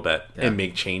story a little bit and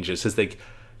make changes. Because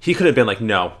he could have been like,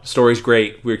 no, story's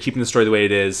great. We're keeping the story the way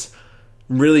it is.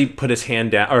 Really put his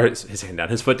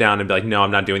foot down and be like, no,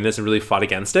 I'm not doing this, and really fought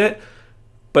against it.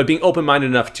 But being open-minded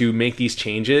enough to make these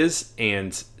changes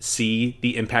and see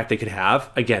the impact they could have,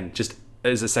 again, just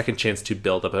as a second chance to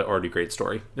build up an already great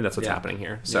story. And that's what's happening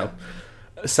here. So,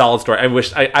 a solid story. I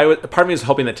wish, part of me was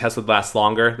hoping that Tess would last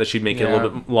longer, that she'd make it a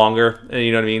little bit longer,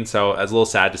 you know what I mean? So I was a little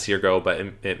sad to see her go, but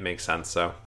it makes sense,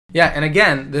 so. Yeah, and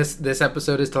again, this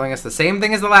episode is telling us the same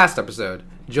thing as the last episode.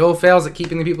 Joel fails at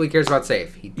keeping the people he cares about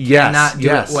safe. He cannot do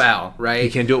it well, right? He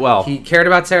can't do it well. He cared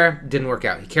about Sarah, didn't work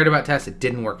out. He cared about Tess, it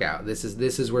didn't work out. This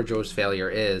is where Joel's failure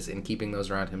is in keeping those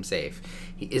around him safe.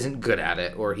 He isn't good at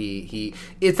it, or he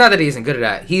it's not that he isn't good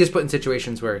at it. He is put in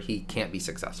situations where he can't be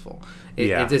successful.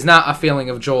 It is not a failing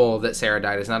of Joel that Sarah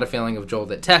died. It's not a failing of Joel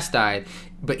that Tess died,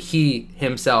 but he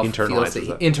himself feels that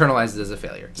he internalizes it as a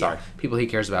failure. Sorry. Yeah. People he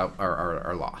cares about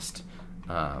are lost.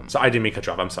 So I didn't mean to cut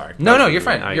you off. I'm sorry. No, you're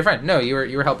fine. You're fine. No, you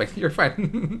were helping. You're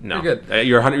fine. No, you're good.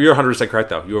 You're 100% correct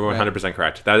though. You were 100%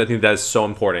 correct. I think that is so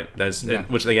important.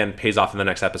 Which again pays off in the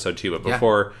next episode too. But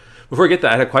before we get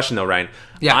that, I had a question though, Ryan.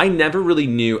 Yeah. I never really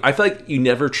knew. I feel like you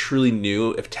never truly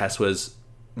knew if Tess was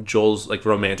Joel's like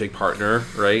romantic partner,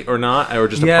 right, or not, or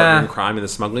just a partner in crime in the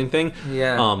smuggling thing.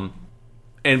 Yeah.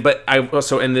 But I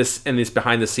also in this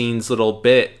behind the scenes little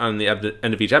bit on the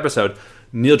end of each episode,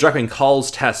 Neil Druckmann calls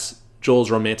Tess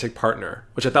Joel's romantic partner,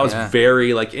 which I thought was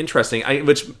very like interesting.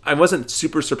 Which I wasn't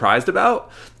super surprised about,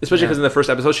 especially because in the first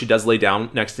episode she does lay down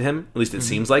next to him. At least it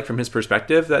seems like from his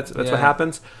perspective, that's what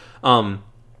happens.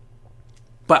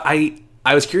 But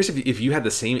I was curious if you had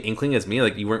the same inkling as me,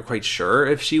 like you weren't quite sure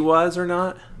if she was or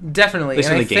not. Definitely, at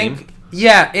least in the game.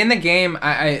 Yeah, in the game,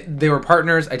 they were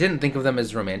partners. I didn't think of them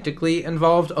as romantically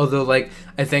involved, although, like,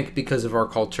 I think because of our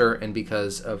culture and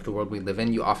because of the world we live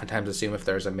in, you oftentimes assume if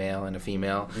there's a male and a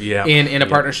female in a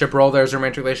partnership role, there's a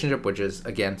romantic relationship, which is,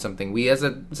 again, something we as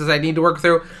a society need to work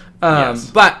through.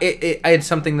 But it's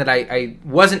something that I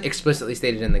wasn't explicitly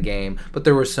stated in the game, but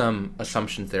there were some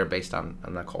assumptions there based on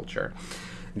the culture.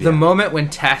 The moment when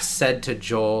Tess said to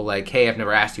Joel, like, hey, I've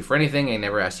never asked you for anything, I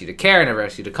never asked you to care, I never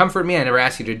asked you to comfort me, I never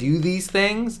asked you to do these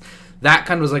things, that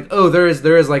kind of was like, oh, there is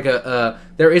like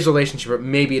there is a relationship, but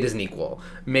maybe it isn't equal.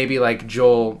 Maybe, like,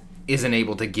 Joel isn't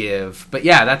able to give. But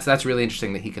yeah, that's really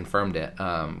interesting that he confirmed it,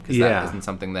 because that isn't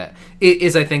something that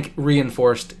is, I think,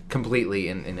 reinforced completely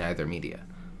in either media.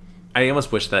 I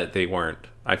almost wish that they weren't.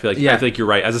 I feel like you're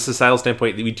right. As a societal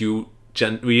standpoint, we do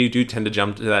tend to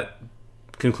jump to that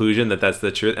conclusion that's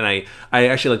the truth, and I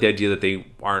actually like the idea that they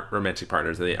aren't romantic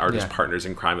partners, and they are just partners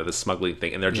in crime of the smuggling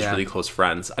thing, and they're just really close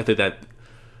friends. I think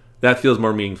that feels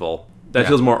more meaningful. That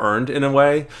feels more earned in a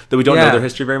way that we don't know their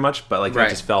history very much, but like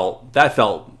that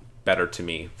felt better to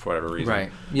me for whatever reason.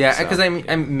 Right. Yeah, because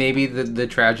I'm maybe the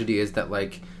tragedy is that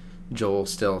like Joel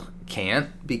still can't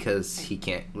because he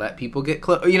can't let people get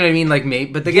close. You know what I mean? Like maybe,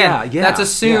 but again, that's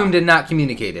assumed and not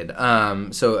communicated.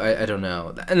 So I don't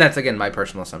know, and that's again my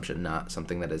personal assumption, not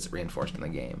something that is reinforced in the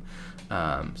game.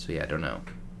 So yeah, I don't know.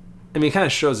 I mean, it kind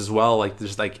of shows as well. Like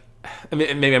there's like, I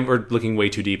mean, maybe we're looking way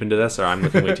too deep into this, or I'm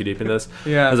looking way too deep into this.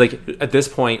 It's like at this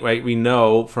point, right? We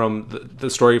know from the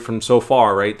story from so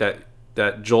far, right,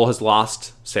 that Joel has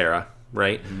lost Sarah,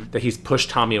 right? Mm-hmm. That he's pushed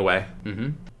Tommy away,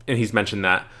 and he's mentioned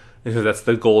that. because that's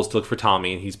the goal, is to look for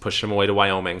Tommy, and he's pushed him away to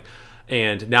Wyoming.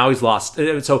 And now he's lost.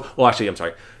 So, well, actually, I'm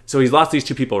sorry. So he's lost these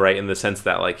two people, right? In the sense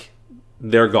that, like,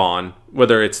 they're gone,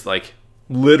 whether it's like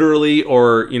literally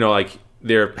or, you know, like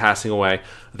they're passing away,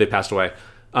 they passed away.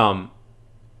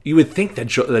 You would think that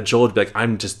Joel would be like,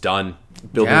 I'm just done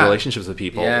building relationships with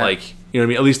people. Like, you know what I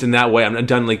mean? At least in that way, I'm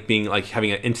done, like, being, like,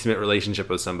 having an intimate relationship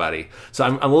with somebody. So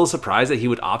I'm a little surprised that he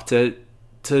would opt to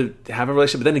have a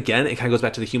relationship. But then again, it kind of goes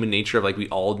back to the human nature of, like, we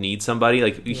all need somebody.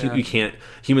 Like, you can't,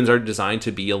 humans are designed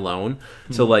to be alone.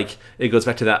 Mm-hmm. So, like, it goes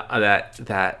back to that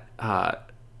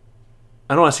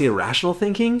I don't want to say irrational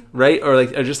thinking, right? Or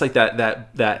just like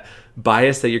that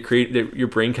bias that that your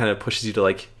brain kind of pushes you to,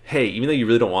 like, hey, even though you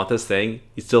really don't want this thing,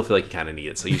 you still feel like you kind of need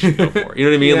it, so you should go for it. You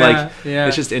know what I mean?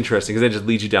 It's just interesting because it just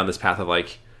leads you down this path of,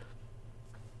 like,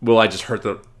 will I just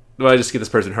get this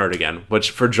person hurt again?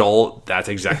 Which for Joel, that's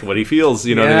exactly what he feels.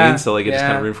 You know what I mean? So, like, it just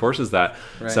kind of reinforces that.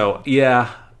 Right. So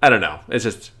I don't know. I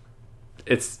just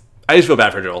feel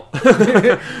bad for Joel.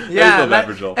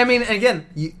 I mean, again,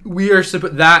 we are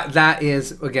that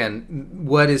is, again,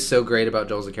 what is so great about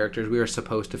Joel as a character is we are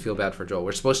supposed to feel bad for Joel.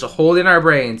 We're supposed to hold in our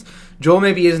brains, Joel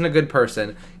maybe isn't a good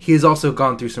person. He has also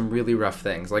gone through some really rough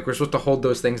things. Like, we're supposed to hold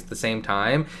those things at the same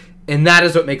time. And that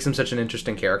is what makes him such an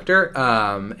interesting character,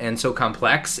 and so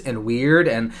complex and weird,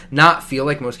 and not feel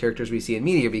like most characters we see in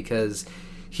media, because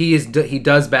he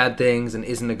does bad things and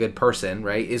isn't a good person,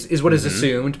 right? Is what is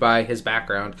assumed by his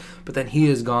background, but then he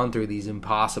has gone through these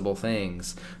impossible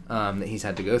things that he's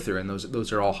had to go through, and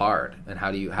those are all hard. And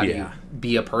how do you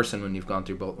be a person when you've gone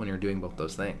through both, when you're doing both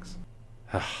those things?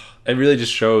 It really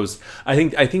just shows. I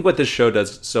think what this show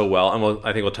does so well, and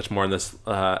I think we'll touch more on this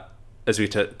as we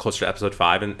get closer to episode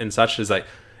 5 and such, is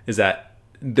that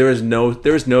there is no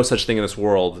such thing in this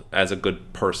world as a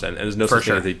good person, and there's no such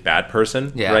thing as a bad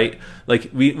person, right? Like,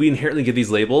 we inherently give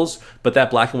these labels, but that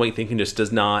black and white thinking just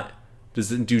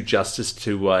doesn't do justice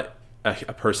to what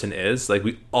a person is. Like,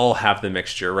 we all have the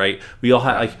mixture, right? We all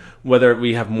have, like, whether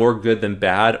we have more good than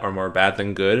bad or more bad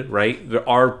than good, right? There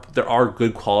are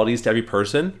good qualities to every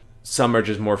person. Some are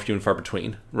just more few and far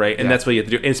between, right? And that's what you have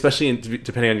to do, and especially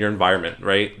depending on your environment,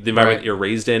 right? The environment that you're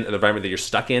raised in, or the environment that you're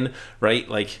stuck in, right?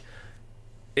 Like,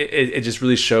 it just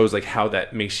really shows, like, how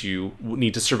that makes you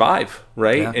need to survive,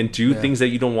 right? And do things that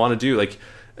you don't want to do. Like,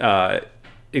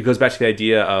 it goes back to the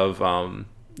idea of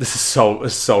this is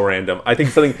so random. I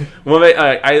think something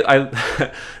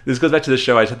this goes back to the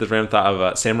show. I just had this random thought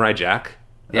of Samurai Jack.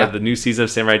 The new season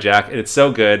of Samurai Jack, and it's so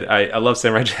good. I love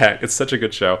Samurai Jack. It's such a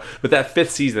good show. But that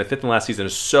fifth and last season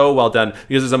is so well done,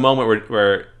 because there's a moment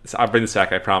where I'll bring this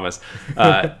back, I promise.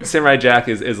 Samurai Jack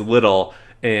is little,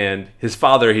 and his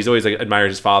father, he's always, like,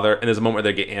 admires his father, and there's a moment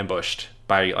where they get ambushed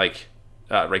by like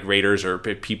raiders or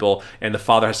people, and the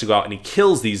father has to go out and he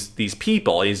kills these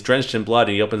people, and he's drenched in blood,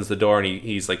 and he opens the door, and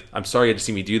he's like, I'm sorry you had to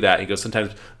see me do that. And he goes,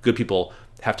 sometimes good people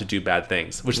have to do bad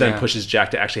things, which then pushes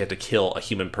Jack to actually have to kill a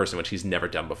human person, which he's never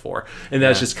done before. And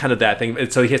that's just kind of that thing.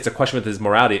 And so he has to question with his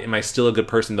morality, am I still a good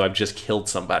person though I've just killed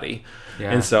somebody?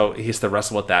 And so he has to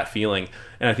wrestle with that feeling.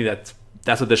 And I think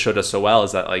that's what this show does so well,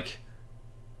 is that, like,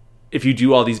 if you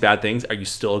do all these bad things, are you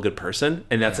still a good person?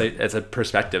 And that's a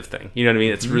perspective thing. You know what I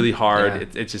mean? It's really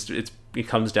hard. It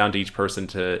comes down to each person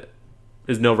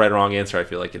there's no right or wrong answer, I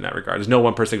feel like, in that regard. There's no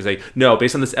one person who can say, no,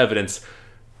 based on this evidence,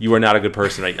 you are not a good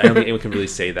person. I don't think anyone can really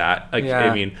say that. Like,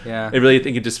 I mean, I really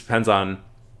think it just depends on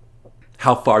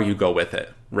how far you go with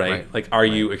it, right? Like, are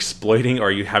you exploiting, or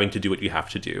are you having to do what you have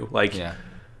to do? Like,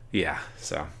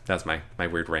 so that's my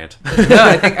weird rant. No,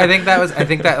 I think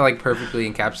that like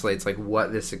perfectly encapsulates, like,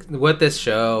 what this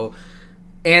show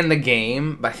and the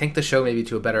game, but I think the show, maybe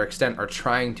to a better extent, are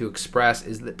trying to express,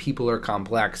 is that people are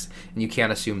complex and you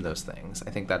can't assume those things. I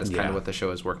think that is kind of what the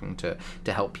show is working to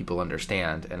help people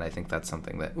understand, and I think that's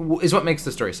something that is what makes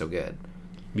the story so good.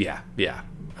 Yeah,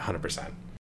 100%.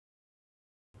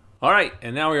 All right,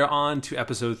 and now we are on to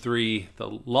episode 3, the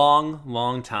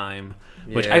long time,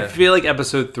 which I feel like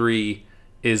episode 3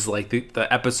 is like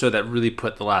the episode that really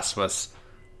put The Last of Us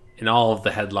in all of the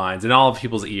headlines, in all of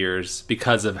people's ears,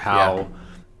 because of how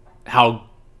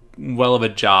well of a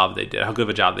job they did, how good of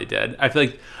a job they did. I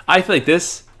feel like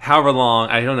this, however long,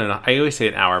 I don't know, I always say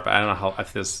an hour, but I don't know how,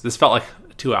 if this felt like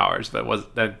 2 hours,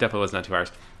 but that definitely was not 2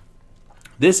 hours.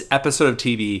 This episode of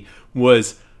TV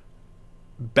was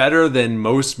better than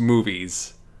most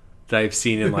movies that I've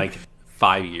seen in like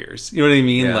 5 years. You know what I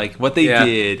mean? Like, what they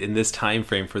did in this time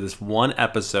frame for this one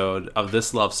episode of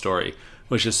this love story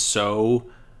was just so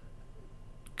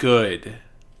good.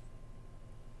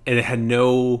 And it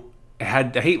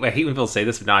had I hate when people say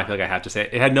this, but now I feel like I have to say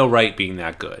it. It had no right being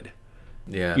that good.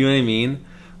 Yeah. You know what I mean?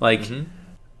 Like,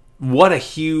 what a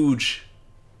huge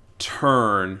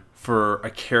turn for a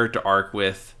character arc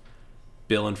with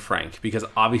Bill and Frank, because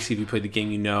obviously if you played the game,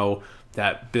 you know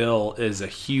that Bill is a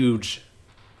huge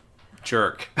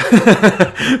jerk,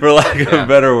 for lack of a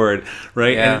better word,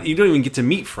 right? Yeah. And you don't even get to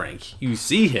meet Frank. You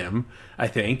see him, I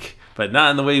think, but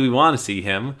not in the way we want to see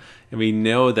him. And we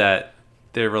know that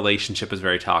their relationship is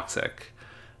very toxic,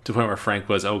 to the point where Frank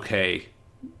was okay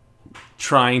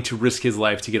trying to risk his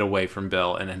life to get away from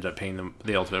Bill and ended up paying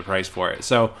the ultimate price for it.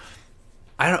 So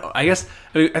I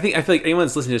feel like anyone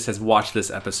that's listening to this has watched this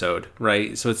episode,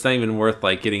 right? So it's not even worth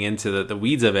like getting into the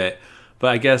weeds of it. But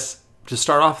I guess to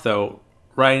start off though,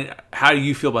 Ryan, how do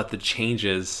you feel about the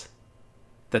changes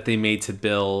that they made to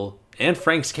Bill and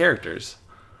Frank's characters?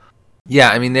 Yeah,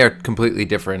 I mean, they're completely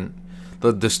different.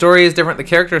 The story is different. The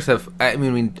characters have, I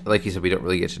mean, like you said, we don't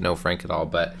really get to know Frank at all,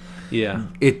 but yeah,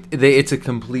 it's a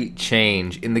complete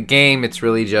change. In the game, it's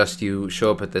really just you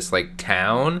show up at this like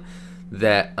town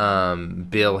that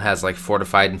Bill has like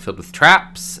fortified and filled with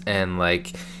traps, and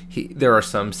like there are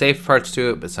some safe parts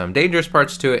to it, but some dangerous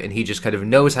parts to it, and he just kind of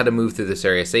knows how to move through this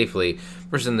area safely.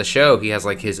 Versus in the show, he has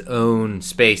like his own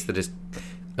space that is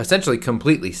essentially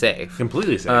completely safe.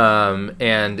 Completely safe.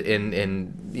 And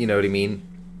in you know what I mean?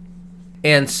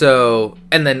 And so,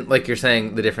 and then like you're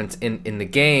saying, the difference in the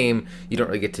game, you don't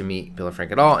really get to meet Bill and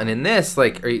Frank at all. And in this,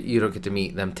 like, or you don't get to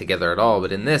meet them together at all.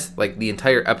 But in this, like, the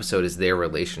entire episode is their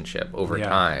relationship over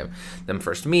time. Them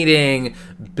first meeting,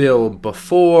 Bill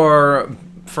before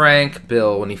Frank,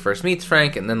 Bill when he first meets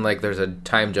Frank, and then like there's a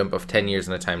time jump of 10 years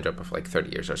and a time jump of like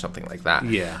 30 years or something like that.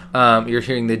 Yeah. You're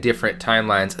hearing the different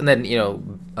timelines, and then, you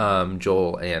know,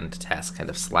 Joel and Tess kind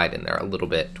of slide in there a little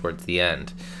bit towards the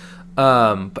end.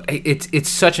 But it's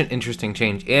such an interesting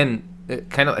change, and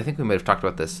kind of, I think we might have talked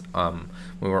about this when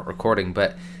we weren't recording,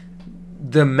 but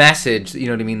the message, you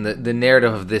know what I mean, the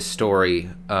narrative of this story,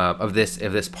 of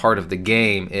this part of the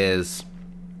game is,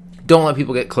 don't let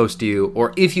people get close to you,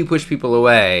 or if you push people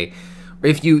away, or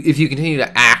if you continue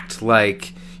to act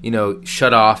like, you know,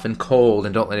 shut off and cold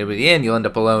and don't let anybody in, you'll end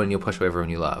up alone and you'll push away everyone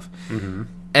you love. Mm-hmm.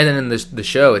 And then in the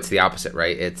show, it's the opposite,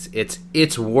 right?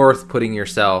 It's worth putting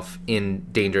yourself in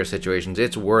dangerous situations.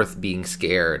 It's worth being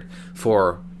scared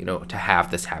for, you know, to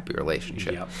have this happy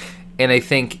relationship. Yep. And I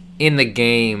think in the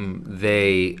game,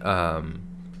 they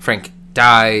Frank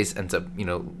dies, ends up, you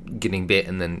know, getting bit,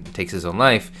 and then takes his own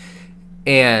life.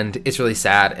 And it's really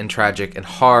sad and tragic and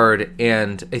hard.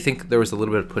 And I think there was a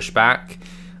little bit of pushback.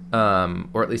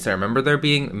 Or at least I remember there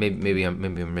being, maybe I'm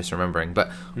misremembering,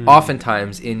 but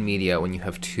oftentimes in media, when you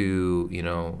have two, you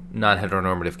know,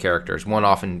 non-heteronormative characters, one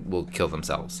often will kill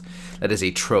themselves. That is a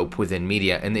trope within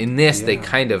media. And in this, they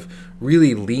kind of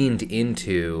really leaned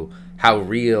into how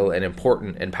real and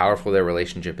important and powerful their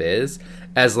relationship is,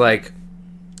 as like,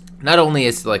 not only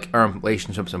is like our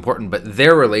relationship's important, but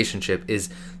their relationship is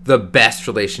the best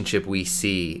relationship we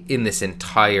see in this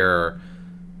entire,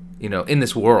 you know, in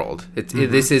this world.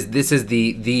 This is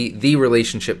the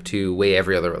relationship to weigh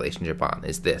every other relationship on,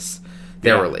 is this.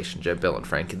 Their relationship, Bill and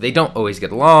Frank. They don't always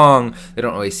get along, they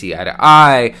don't always see eye to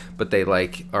eye, but they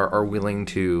like are willing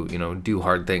to, you know, do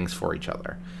hard things for each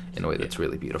other in a way that's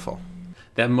really beautiful.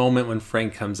 That moment when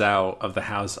Frank comes out of the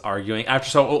house arguing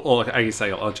after, I guess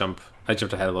I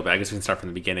jumped ahead a little bit. I guess we can start from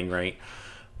the beginning, right?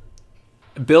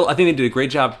 Bill, I think they did a great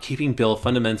job keeping Bill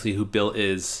fundamentally who Bill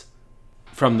is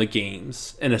from the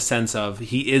games, in a sense of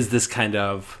he is this kind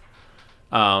of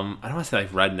I don't want to say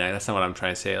like redneck, that's not what I'm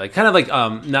trying to say, like kind of like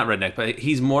not redneck, but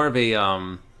he's more of a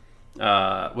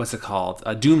what's it called,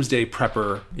 a doomsday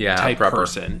prepper type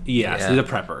person. Yes, he's a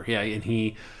prepper.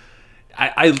 And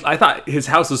I thought his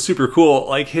house was super cool.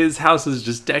 Like his house is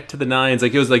just decked to the nines,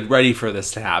 like it was like ready for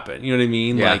this to happen, you know what I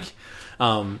mean? Like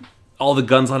all the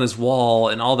guns on his wall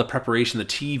and all the preparation, the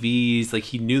TVs, like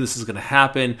he knew this was going to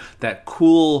happen. That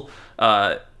cool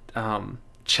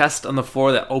chest on the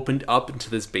floor that opened up into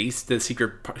this the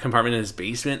secret compartment in his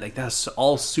basement, like that's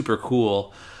all super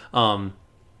cool. And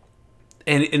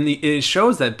it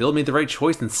shows that Bill made the right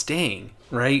choice in staying,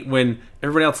 right? When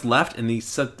everybody else left and they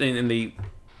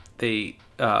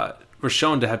were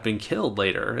shown to have been killed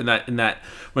later. In that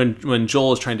when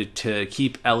Joel is trying to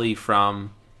keep Ellie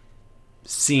from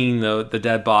seeing the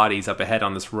dead bodies up ahead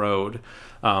on this road.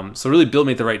 So really Bill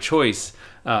made the right choice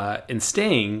in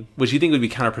staying, which you think would be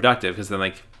counterproductive, because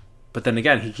then but then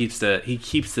again he keeps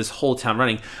this whole town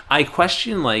running. I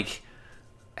question like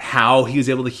how he was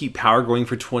able to keep power going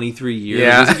for 23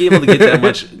 years. Was he able to get that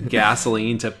much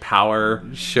gasoline to power?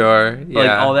 Sure. Like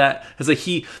all that. It's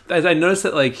like as I noticed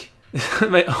that like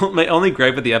my only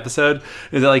gripe with the episode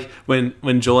is that like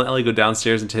when Joel and Ellie go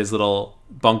downstairs into his little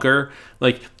bunker,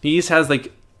 like he just has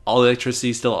like all the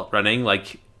electricity still running,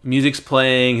 like music's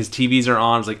playing, his TVs are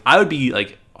on. It's like I would be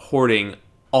like hoarding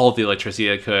all of the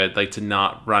electricity I could, like to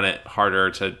not run it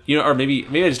harder to, or maybe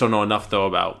I just don't know enough though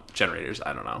about generators.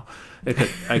 I don't know.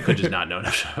 I could just not know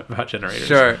enough about generators.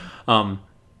 Sure.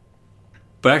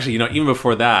 But actually, even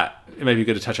before that, it might be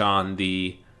good to touch on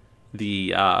the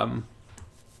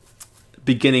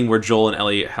beginning where Joel and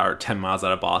Ellie are 10 miles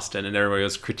out of Boston, and everybody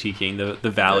was critiquing the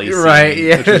valley scene, right?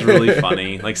 Yeah, which was really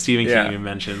funny. Like Stephen King Yeah. even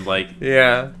mentioned,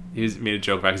 he made a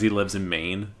joke about because he lives in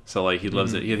Maine, so like he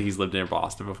lives it. He's lived near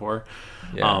Boston before.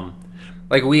 Yeah.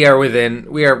 Like we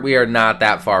are not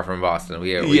that far from Boston.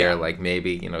 We are like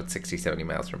maybe 60, 70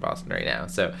 miles from Boston right now.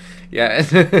 So yeah,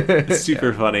 it's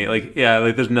super funny. Like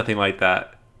there's nothing like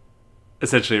that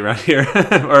essentially around here,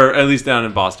 or at least down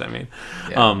in Boston. I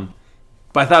mean,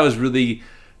 but I thought it was really,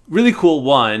 really cool.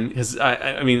 One, because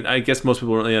I guess most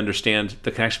people don't really understand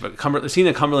the connection, but seeing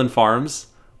the Cumberland Farms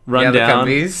run down,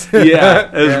 it was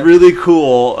really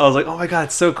cool. I was like, oh my god,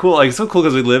 it's so cool! Like it's so cool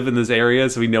because we live in this area,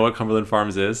 so we know what Cumberland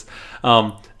Farms is.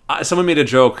 Someone made a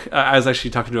joke. I was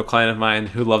actually talking to a client of mine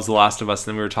who loves The Last of Us,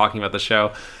 and we were talking about the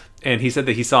show, and he said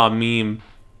that he saw a meme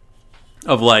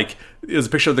of like it was a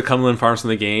picture of the Cumberland Farms from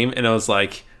the game, and it was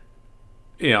like,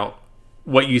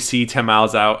 what you see 10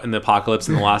 miles out in the apocalypse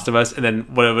in The Last of Us, and then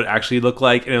what it would actually look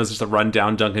like, and it was just a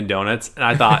rundown Dunkin' Donuts. And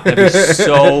I thought that'd be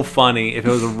so funny if it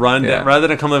was a rundown, rather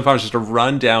than a Cumberland Farms, just a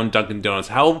rundown Dunkin' Donuts.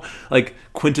 How like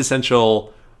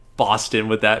quintessential Boston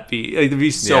would that be? Like, it'd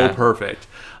be so perfect.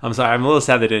 I'm sorry, I'm a little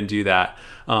sad they didn't do that.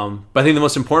 But I think the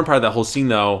most important part of that whole scene,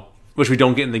 though, which we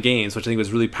don't get in the games, which I think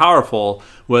was really powerful,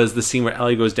 was the scene where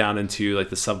Ellie goes down into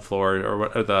like the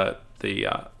subfloor or the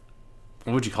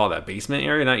what would you call that? Basement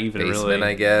area? Not even basement, really.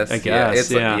 I guess.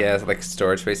 It's like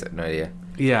storage space. I have no idea.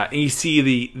 Yeah, and you see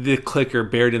the clicker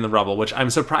buried in the rubble, which I'm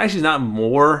surprised he's not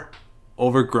more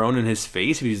overgrown in his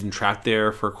face if he's been trapped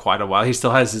there for quite a while. He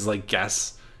still has his like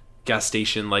gas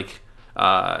station like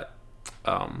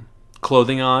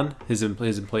clothing on, his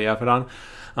employee outfit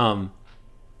on.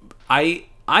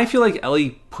 I feel like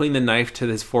Ellie putting the knife to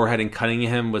his forehead and cutting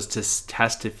him was to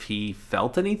test if he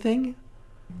felt anything.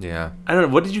 Yeah. I don't know.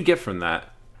 What did you get from that?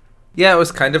 Yeah, it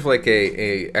was kind of like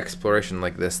a exploration,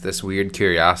 like this weird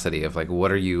curiosity of like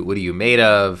what are you made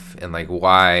of, and like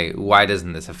why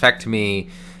doesn't this affect me,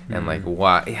 and like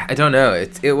why, I don't know.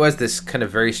 It was this kind of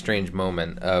very strange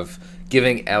moment of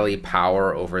giving Ellie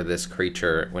power over this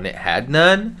creature when it had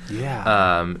none.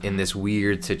 Yeah. In this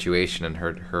weird situation, and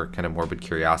her kind of morbid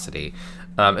curiosity.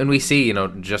 And we see,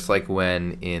 just like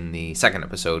when in the second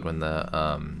episode when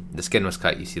the skin was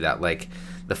cut, you see that like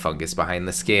the fungus behind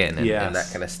the skin and that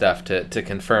kind of stuff to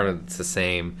confirm that it's the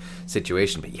same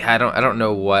situation. But yeah, I don't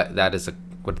know what that is.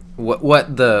 What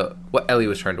Ellie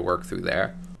was trying to work through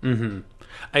there. Mm-hmm.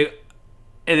 I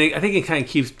think it kind of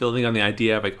keeps building on the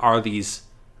idea of like, are these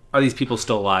people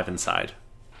still alive inside?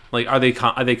 Like, are they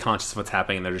conscious of what's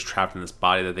happening and they're just trapped in this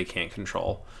body that they can't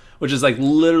control? Which is like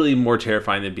literally more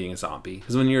terrifying than being a zombie.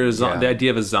 Because when you're the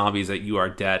idea of a zombie is that you are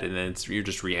dead and then you're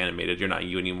just reanimated. You're not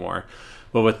you anymore.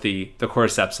 But with the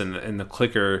cordyceps and the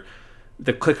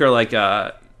clicker like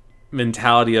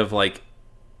mentality of like,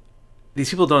 these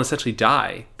people don't essentially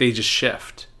die. They just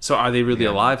shift. So are they really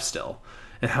alive still?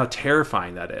 And how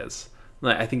terrifying that is.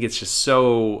 Like, I think it's just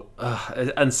so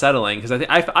unsettling, because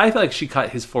I feel like she cut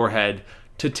his forehead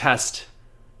to test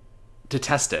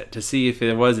it, to see if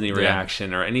there was any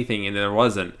reaction or anything, and there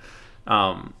wasn't,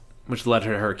 which led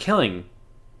to her killing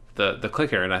the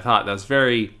clicker. And I thought that was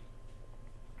very,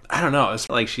 I don't know, it's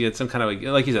like she had some kind of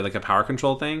like you said, like a power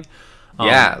control thing.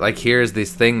 Like here's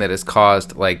this thing that has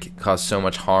caused so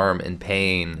much harm and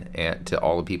pain to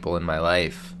all the people in my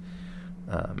life,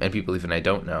 and people even I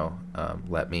don't know.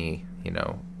 Let me,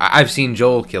 I've seen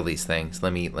Joel kill these things.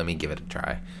 Let me give it a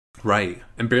try. Right,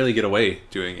 and barely get away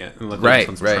doing it, and look like this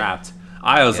one's trapped.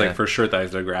 I was like, for sure that I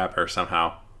was gonna grab her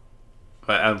somehow,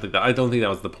 but I don't think that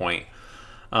was the point.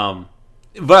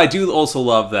 But I do also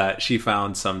love that she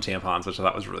found some tampons, which I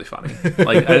thought was really funny.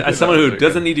 Like, as someone who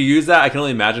doesn't need to use that, I can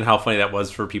only imagine how funny that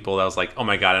was for people. That was like, oh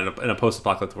my god, in a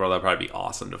post-apocalyptic world, that'd probably be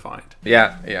awesome to find.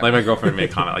 Yeah. Like, my girlfriend made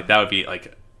a comment like,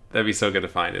 that'd be so good to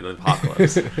find in an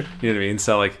apocalypse. You know what I mean?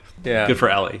 So like, good for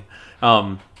Ellie.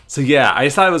 So yeah, I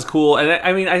just thought it was cool, and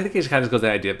I mean, I think it just kind of goes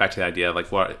back to the idea of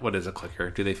like, what is a clicker?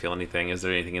 Do they feel anything? Is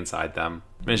there anything inside them?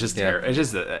 I mean, it's just it's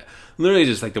just literally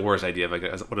just like the worst idea of like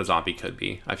what a zombie could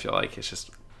be. I feel like it's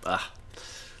just,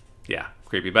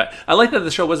 creepy. But I like that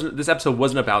this episode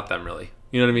wasn't about them really.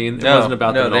 You know what I mean? It wasn't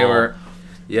about them at all. Were,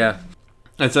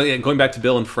 And so going back to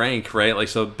Bill and Frank, right? Like,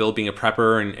 so Bill being a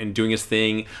prepper and doing his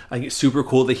thing, I think it's super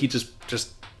cool that he just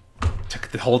took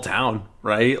the whole town,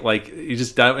 right? Like, he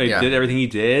just did everything he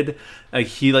did.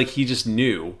 He just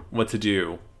knew what to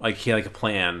do. Like, he had like a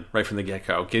plan right from the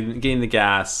get-go. Getting the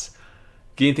gas,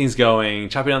 getting things going,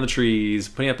 chopping down the trees,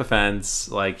 putting up a fence.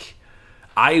 Like,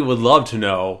 I would love to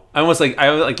know. I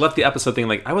left the episode thing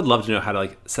like, I would love to know how to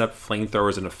like set up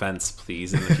flamethrowers in a fence,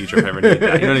 please, in the future if I ever need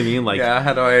that. You know what I mean? Like, yeah,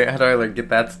 how do I like get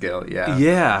that skill? Yeah.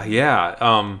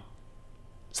 Yeah.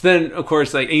 So then, of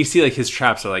course, like, and you see like his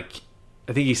traps are like,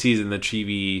 I think he sees in the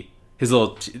TV, his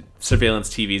little surveillance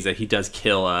TVs, that he does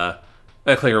kill a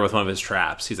clicker with one of his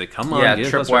traps. He's like, come on, yeah,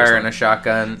 tripwire and a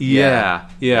shotgun. Yeah.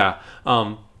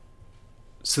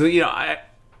 So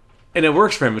and it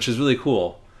works for him, which is really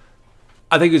cool.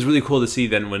 I think it was really cool to see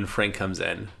then when Frank comes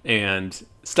in and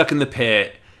stuck in the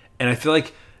pit, and I feel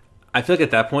like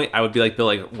at that point I would be like, Bill,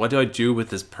 like, what do I do with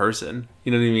this person?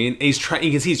 You know what I mean? And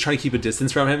you can see he's trying to keep a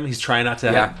distance from him. He's trying not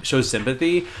to show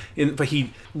sympathy. So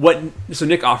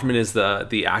Nick Offerman is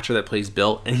the actor that plays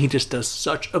Bill, and he just does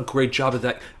such a great job of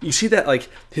that. You see that like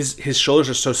his shoulders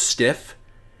are so stiff,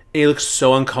 and he looks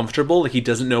so uncomfortable, like he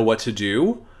doesn't know what to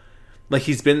do. Like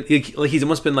he's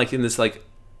almost been like in this like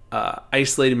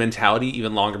isolated mentality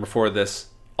even longer before this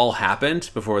all happened,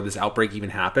 before this outbreak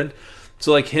even happened.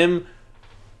 So like him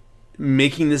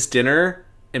making this dinner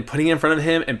and putting it in front of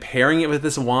him and pairing it with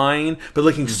this wine, but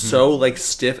looking so like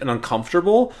stiff and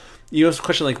uncomfortable, you have to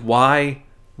question like why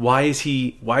is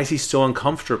he so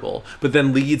uncomfortable? But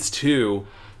then leads to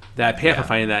that payoff,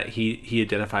 finding that he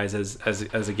identifies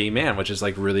as a gay man, which is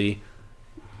like really,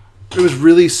 it was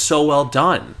really so well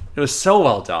done. It was so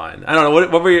well done. I don't know.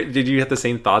 What were did you have the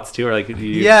same thoughts too, or like?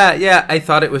 Yeah. I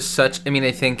thought it was such. I mean,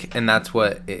 I think, and that's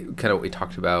what what we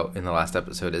talked about in the last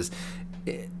episode is.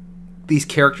 These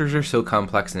characters are so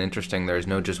complex and interesting. There's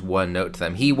no just one note to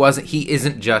them. He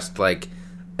isn't just like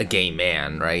a gay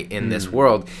man, right? In this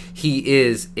world, he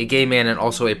is a gay man and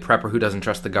also a prepper who doesn't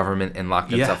trust the government and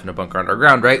locked himself in a bunker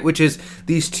underground, right? Which is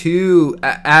these two,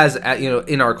 as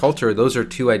in our culture, those are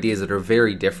two ideas that are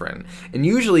very different, and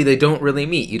usually they don't really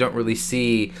meet. You don't really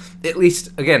see, at least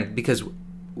again, because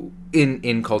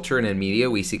in culture and in media,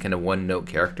 we see kind of one note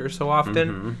characters so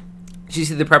often. You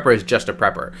see the prepper as just a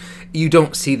prepper. You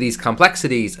don't see these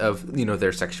complexities of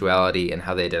their sexuality and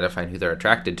how they identify and who they're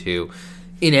attracted to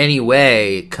in any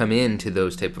way come into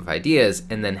those type of ideas.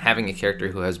 And then having a character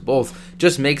who has both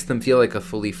just makes them feel like a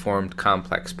fully formed,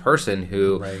 complex person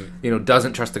who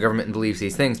doesn't trust the government and believes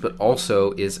these things, but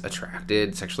also is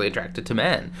sexually attracted to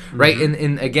men, right?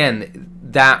 And again,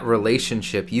 that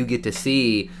relationship, you get to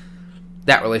see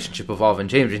that relationship evolve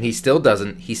and change, and he still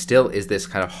is this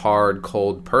kind of hard,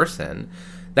 cold person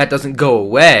that doesn't go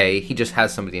away. He just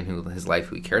has somebody in his life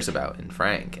who he cares about in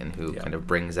Frank, and who kind of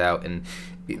brings out and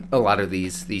a lot of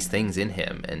these things in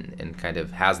him, and kind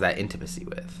of has that intimacy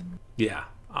with. Yeah,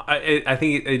 I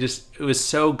think it was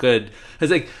so good.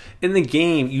 It's like in the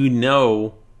game,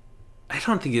 I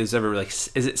don't think it was ever like,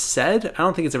 is it said? I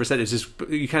don't think it's ever said. It's just,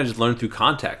 you kind of just learn through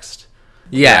context.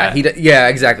 Yeah,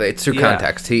 exactly. It's through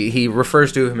context. He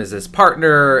refers to him as his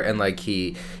partner, and like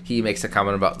he makes a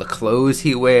comment about the clothes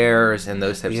he wears and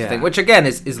those types of things, which again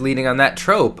is leaning on that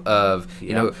trope of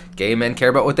gay men care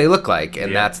about what they look like,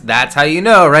 and that's how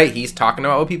right? He's talking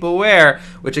about what people wear,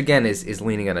 which again is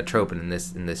leaning on a trope, and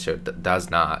in this show does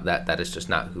not. That is just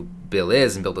not who Bill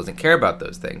is, and Bill doesn't care about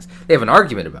those things. They have an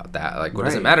argument about that. Like, what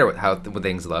does it matter how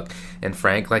things look? And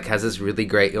Frank like has this really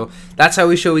great. That's how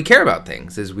we care about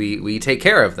things. Is we take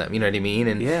care of them. You know what I mean?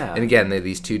 And again, they're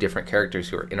these two different characters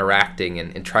who are interacting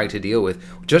and trying to deal with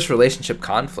just relationship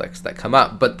conflicts that come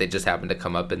up, but they just happen to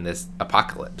come up in this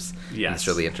apocalypse. Yes, it's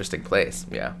a really interesting place.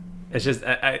 Yeah, it's just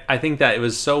I think that it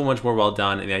was so much more well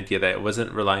done in the idea that it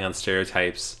wasn't relying on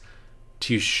stereotypes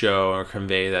to show or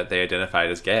convey that they identified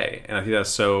as gay, and I think that's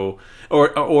so,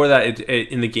 or that it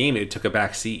in the game it took a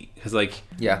back seat, because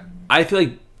I feel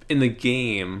like in the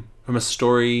game, from a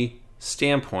story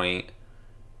standpoint,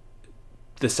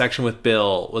 the section with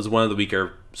Bill was one of the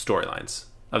weaker storylines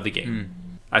of the game.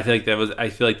 I feel like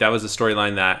that was a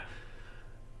storyline that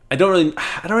I don't really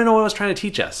know what it was trying to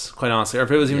teach us, quite honestly, or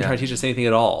if it was even trying to teach us anything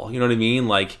at all. You know what I mean?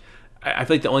 Like, I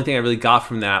feel like the only thing I really got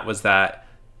from that was that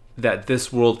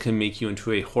this world can make you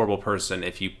into a horrible person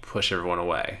if you push everyone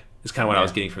away. Is kind of what I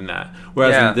was getting from that.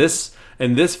 Whereas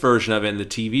in this version of it, in the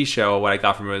TV show, what I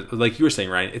got from it was, like you were saying,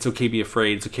 Ryan, it's okay to be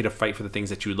afraid. It's okay to fight for the things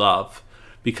that you love,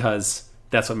 because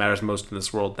that's what matters most in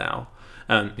this world now.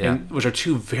 And which are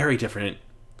two very different,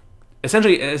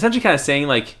 essentially kind of saying,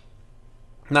 like,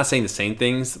 not saying the same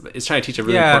things, but it's trying to teach a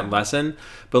really important lesson.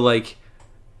 But like,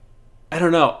 I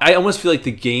don't know. I almost feel like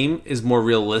the game is more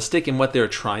realistic in what they're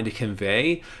trying to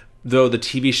convey, though the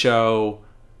TV show,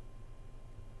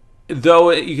 you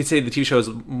could say the TV show is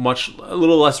a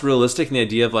little less realistic in the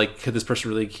idea of like, could this person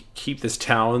really keep this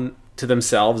town to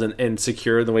themselves and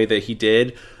secure the way that he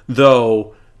did?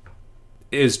 Though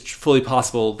is fully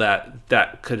possible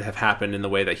that could have happened in the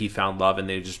way that he found love and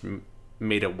they just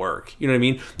made it work. You know what I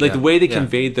mean? Like the way they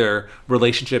conveyed their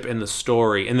relationship in the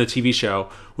story, in the TV show,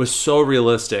 was so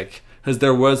realistic because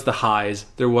there was the highs,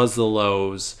 there was the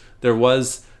lows, there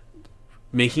was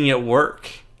making it work.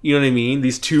 You know what I mean?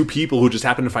 These two people who just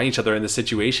happened to find each other in this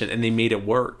situation and they made it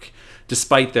work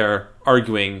despite their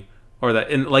arguing or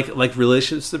that. And like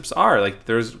relationships are, like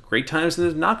there's great times and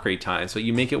there's not great times, but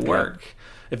you make it work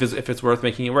if it's worth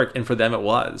making it work. And for them it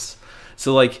was.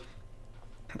 So like,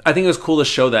 I think it was cool to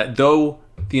show that though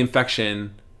the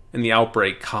infection and the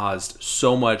outbreak caused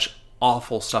so much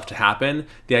awful stuff to happen,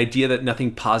 the idea that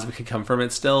nothing positive could come from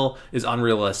it still is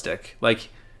unrealistic. Like,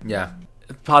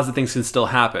 positive things can still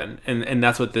happen. And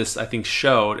that's what this, I think,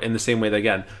 showed in the same way that,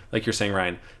 again, like you're saying,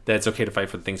 Ryan, that it's okay to fight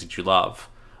for the things that you love.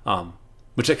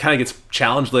 Which it kind of gets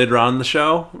challenged later on in the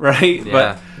show, right?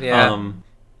 Yeah.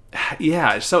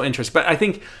 It's so interesting. But I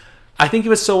think it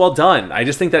was so well done. I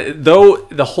just think that though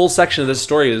the whole section of this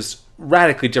story is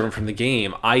radically different from the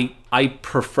game, I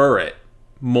prefer it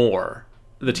more,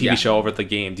 the TV show over the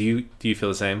game. Do you feel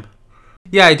the same?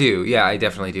 Yeah, I do. Yeah, I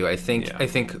definitely do. I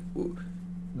think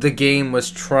the game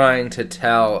was trying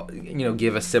to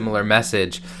give a similar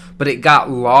message, but it got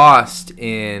lost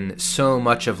in so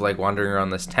much of like wandering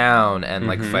around this town and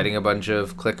like fighting a bunch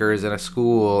of clickers in a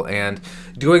school and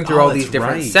going through all these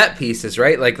different set pieces,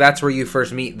 right? Like that's where you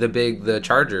first meet the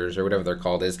Chargers or whatever they're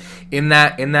called, is in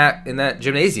that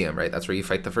gymnasium, right? That's where you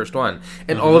fight the first one.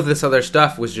 And all of this other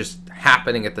stuff was just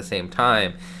happening at the same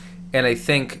time. And I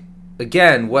think,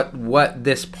 again, what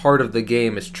this part of the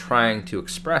game is trying to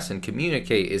express and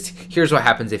communicate is, here's what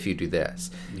happens if you do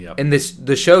this. Yep. And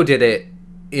the show did it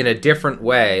in a different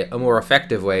way, a more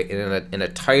effective way, in a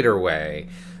tighter way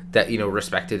that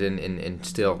respected and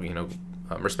still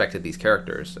respected these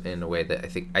characters in a way that I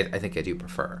think I do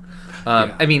prefer.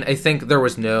 I mean, I think there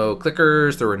was no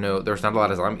clickers, there was not a lot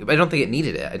of zombies. I don't think it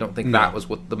needed it. I don't think that was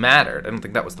what mattered. I don't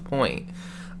think that was the point.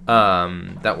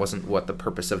 That wasn't what the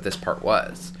purpose of this part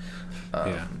was.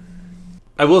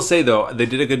 I will say though, they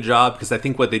did a good job, because I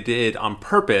think what they did on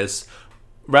purpose,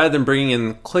 rather than bringing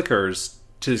in clickers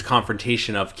to this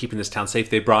confrontation of keeping this town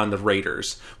safe, they brought in the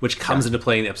raiders, which comes into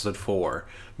play in episode 4,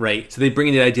 right? So they bring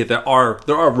in the idea that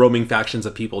there are roaming factions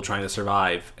of people trying to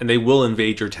survive, and they will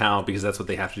invade your town because that's what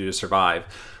they have to do to survive,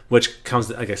 which comes,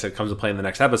 like I said, comes to play in the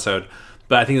next episode.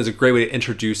 But I think it's a great way to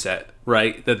introduce it,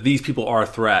 right? That these people are a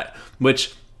threat,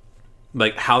 which,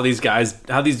 like, how these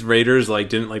raiders like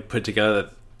didn't like put together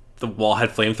that the wall had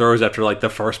flamethrowers after like the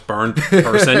first burned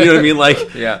person, you know what I mean? Like,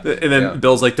 and then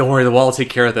Bill's like, "Don't worry, the wall will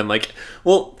take care of them." Like,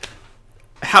 well,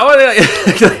 how are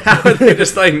they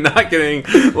just like not getting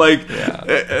like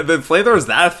the flamethrower is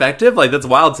that effective? Like, that's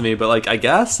wild to me. But like, I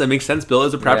guess that makes sense. Bill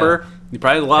is a prepper. He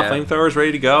probably has a lot of flamethrowers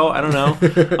ready to go. I don't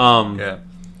know.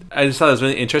 I just thought it was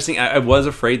really interesting. I was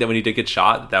afraid that when he did get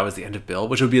shot, that was the end of Bill,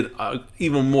 which would be an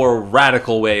even more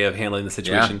radical way of handling the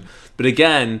situation. But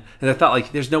again, and I thought,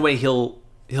 like, there's no way he'll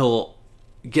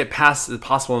get past the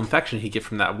possible infection he'd get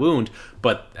from that wound.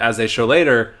 But as they show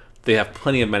later, they have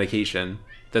plenty of medication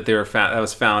that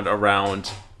was found around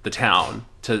the town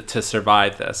to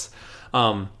survive this.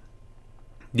 I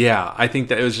think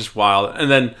that it was just wild. And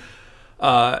then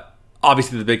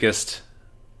obviously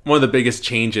one of the biggest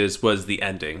changes was the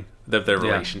ending of their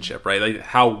relationship, right? Like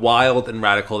how wild and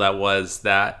radical that was,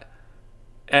 that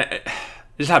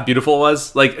just how beautiful it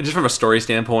was, like just from a story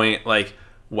standpoint, like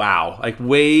wow, like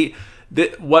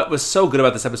what was so good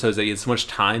about this episode is that you had so much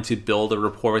time to build a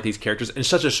rapport with these characters in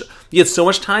you had so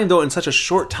much time though in such a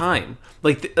short time.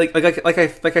 Like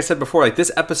I said before, like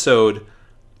this episode,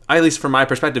 at least from my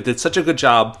perspective, did such a good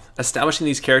job establishing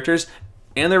these characters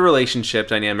and their relationship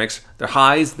dynamics, their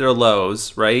highs, their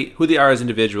lows, right? Who they are as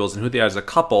individuals and who they are as a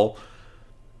couple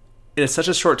in such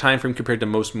a short time frame compared to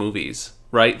most movies,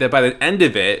 right? That by the end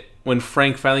of it, when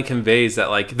Frank finally conveys that,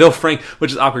 like,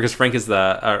 which is awkward because Frank is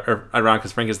ironic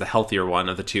because Frank is the healthier one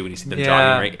of the two when you see them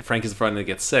jogging, right? Frank is the one that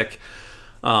gets sick,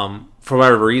 for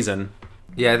whatever reason.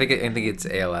 Yeah, I think it's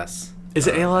ALS. Is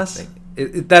it ALS?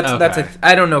 That's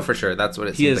I don't know for sure. That's what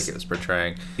it seems like it was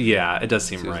portraying. Yeah, it does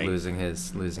seem right. Losing his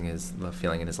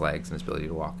feeling in his legs and his ability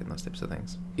to walk and those types of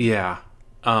things. Yeah,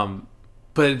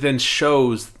 but it then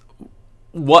shows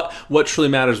what truly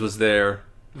matters was their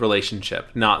relationship,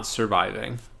 not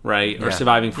surviving, right? Or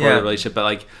surviving for the relationship. But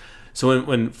like, so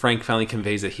when Frank finally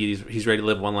conveys that he's ready to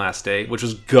live one last day, which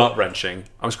was gut wrenching.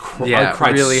 I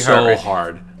cried really so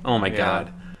hard. Oh my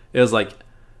god, it was like.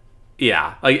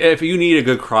 Yeah, like if you need a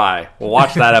good cry,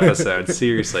 watch that episode.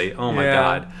 Seriously, oh my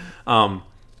god.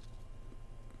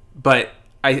 But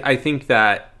I think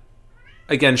that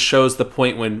again shows the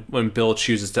point when Bill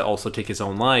chooses to also take his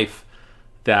own life,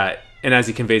 that, and as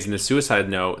he conveys in the suicide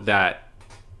note, that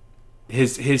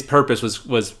his purpose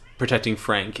was protecting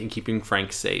Frank and keeping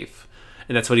Frank safe,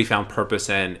 and that's what he found purpose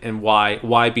in. And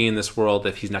why be in this world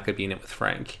if he's not going to be in it with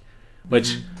Frank?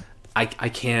 Which I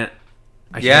can't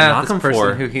knock this him person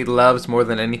for. who he loves more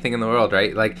than anything in the world,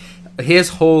 right? Like, his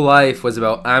whole life was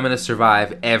about, I'm going to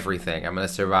survive everything. I'm going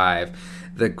to survive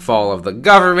the fall of the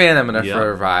government. I'm going to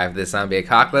survive this zombie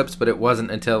apocalypse. But it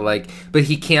wasn't until, but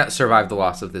he can't survive the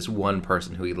loss of this one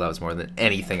person who he loves more than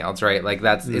anything else, right? Like,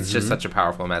 it's just such a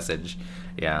powerful message.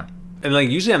 Yeah. And,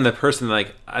 usually I'm the person,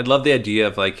 I love the idea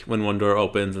of, when one door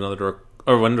opens, another door,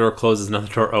 or one door closes, another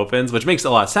door opens, which makes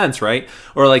a lot of sense, right?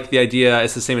 Or, the idea,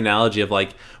 it's the same analogy of,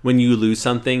 when you lose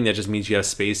something, that just means you have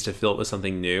space to fill it with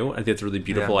something new. I think it's a really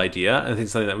beautiful idea. I think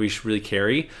it's something that we should really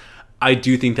carry. I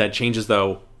do think that changes,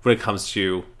 though, when it comes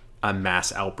to a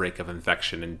mass outbreak of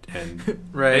infection. And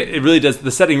right. It really does,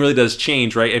 the setting really does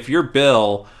change, right? If you're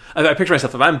Bill... I picture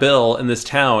myself, if I'm Bill in this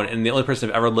town and the only person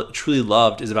I've ever truly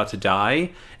loved is about to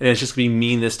die, and it's just going to be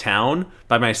me in this town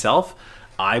by myself,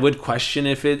 I would question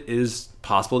if it is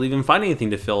possible to even find anything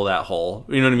to fill that hole.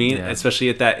 You know what I mean? Yeah. Especially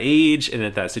at that age and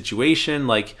at that situation.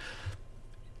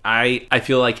 I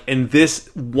feel like in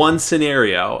this one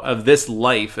scenario of this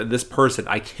life, of this person,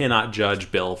 I cannot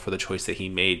judge Bill for the choice that he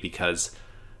made, because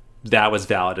that was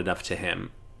valid enough to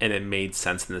him. And it made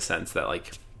sense in the sense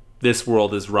that, this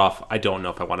world is rough. I don't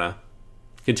know if I want to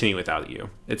continue without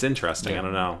you. It's interesting. Yeah. I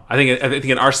don't know. I think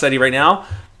in our study right now,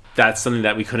 that's something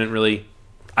that we couldn't really...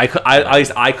 at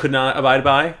least I could not abide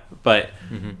by. But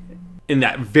in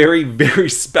that very,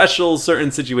 very special certain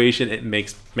situation, it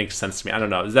makes sense to me. I don't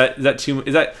know. Is that too...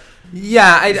 Is that...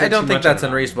 Yeah, I don't think that's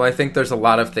unreasonable. I think there's a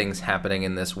lot of things happening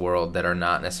in this world that are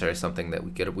not necessarily something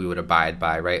that we would abide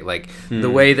by, right? The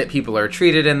way that people are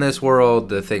treated in this world,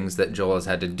 the things that Joel has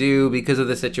had to do because of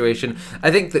the situation.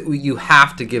 I think that you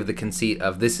have to give the conceit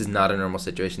of, this is not a normal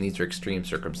situation. These are extreme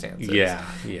circumstances. Yeah.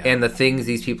 And the things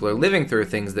these people are living through are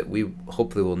things that we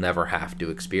hopefully will never have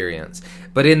to experience.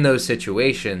 But in those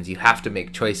situations, you have to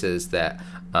make choices that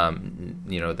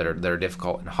that are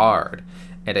difficult and hard.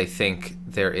 And I think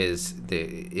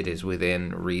it is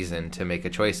within reason to make a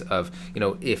choice of,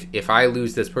 if I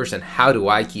lose this person, how do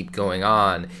I keep going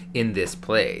on in this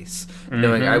place,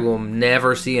 knowing I will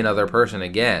never see another person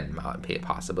again,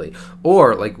 possibly,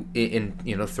 or in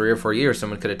 3 or 4 years,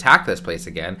 someone could attack this place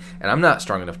again, and I'm not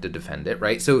strong enough to defend it,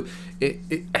 right? So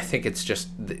I think it's just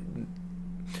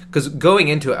because going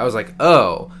into it, I was like,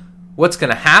 oh, what's going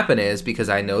to happen is, because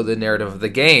I know the narrative of the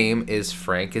game is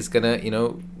Frank is going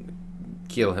to,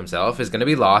 kill himself, is going to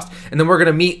be lost, and then we're going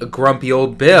to meet a grumpy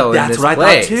old Bill in this place. That's what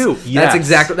I thought too. Yes.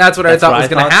 That's what I thought was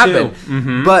going to happen.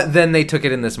 Mm-hmm. But then they took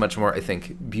it in this much more, I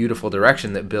think, beautiful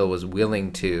direction, that Bill was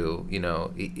willing to,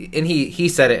 and he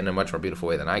said it in a much more beautiful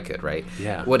way than I could, right?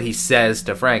 Yeah. What he says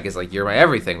to Frank is you're my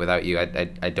everything. Without you,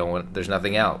 I don't want, there's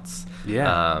nothing else.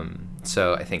 Yeah.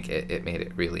 So I think it made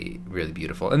it really, really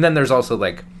beautiful. And then there's also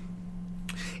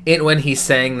when he's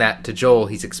saying that to Joel,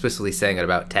 he's explicitly saying it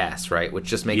about Tess, right? Which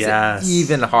just makes it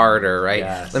even harder, right?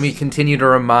 Yes. Let me continue to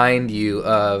remind you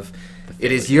of,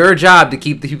 it is your job to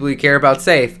keep the people you care about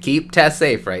safe. Keep Tess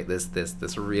safe, right?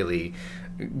 This really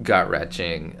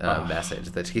gut-wrenching message.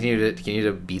 That continue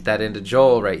to beat that into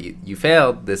Joel, right? You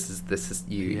failed. This is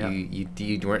you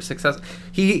weren't successful.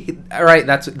 Right?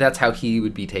 That's how he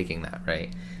would be taking that,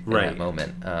 right? In that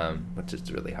moment, which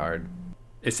is really hard.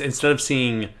 It's instead of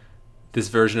seeing this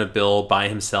version of Bill by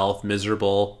himself,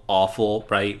 miserable, awful,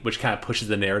 right? Which kind of pushes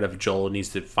the narrative. Joel needs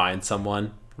to find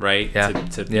someone, right? Yeah.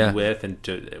 To be with, and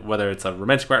to, whether it's a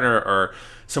romantic partner or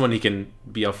someone he can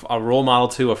be a role model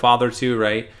to, a father to,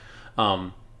 right?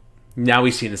 Now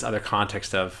we see in this other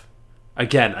context of,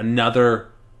 again,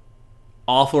 another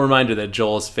awful reminder that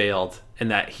Joel has failed,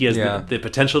 and that he has the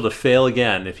potential to fail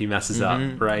again if he messes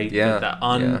up, right?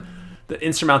 Yeah. The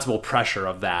insurmountable pressure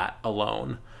of that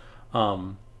alone.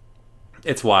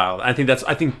 It's wild. I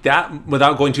think that,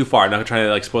 without going too far, I'm not trying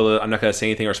to spoil it. I'm not going to say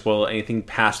anything or spoil anything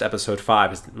past episode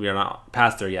 5. We are not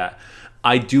past there yet.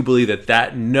 I do believe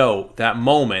that note, that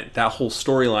moment, that whole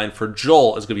storyline for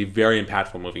Joel is going to be very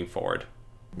impactful moving forward.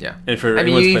 Yeah. And for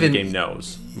anyone who's played the game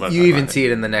knows. You even see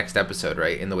it in the next episode,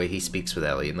 right? In the way he speaks with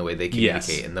Ellie, in the way they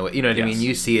communicate, in the way, you know what I mean?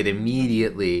 You see it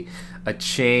immediately, a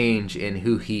change in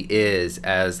who he is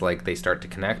as they start to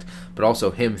connect, but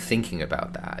also him thinking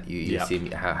about that. You see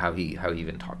how he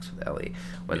even talks with Ellie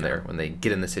when they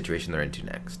get in the situation they're into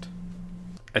next.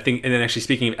 I think, and then actually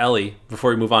speaking of Ellie,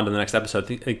 before we move on to the next episode,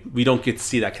 I think, we don't get to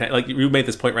see that connect. You made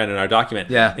this point right in our document.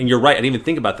 Yeah. And you're right. I didn't even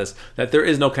think about this, that there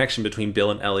is no connection between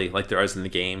Bill and Ellie like there is in the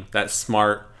game. That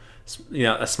smart,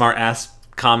 a smart ass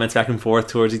comments back and forth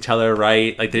towards each other,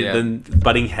 right? Like they've Yeah. been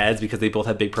butting heads because they both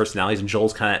have big personalities, and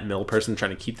Joel's kind of that middle person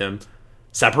trying to keep them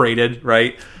separated,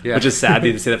 right? Yeah. Which is sad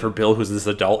to say that for Bill, who's this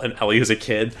adult, and Ellie, who's a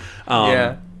kid.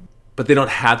 But they don't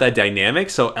have that dynamic,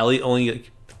 so Ellie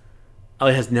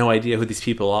has no idea who these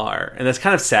people are, and that's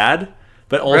kind of sad.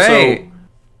 But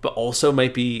also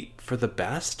might be for the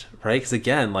best, right? Because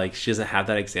again, like she doesn't have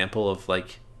that example of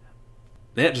like,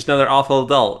 just another awful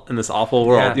adult in this awful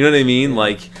world. Yeah. You know what I mean?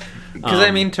 Like, because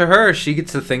I mean, to her, she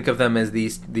gets to think of them as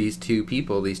these two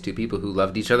people who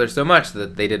loved each other so much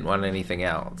that they didn't want anything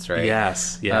else, right?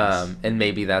 Yes. And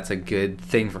maybe that's a good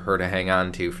thing for her to hang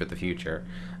on to for the future.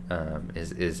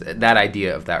 Is that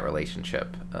idea of that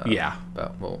relationship? Yeah.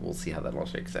 But we'll see how that all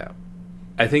shakes out.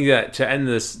 I think that to end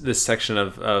this section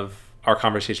of our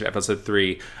conversation, episode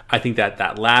 3, I think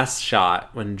that last shot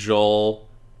when Joel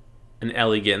and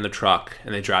Ellie get in the truck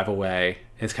and they drive away,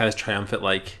 and it's kind of triumphant,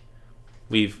 like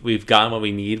we've gotten what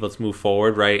we need, let's move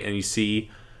forward, right? And you see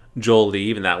Joel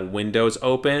leave, and that window's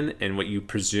open, and what you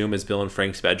presume is Bill and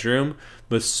Frank's bedroom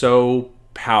was so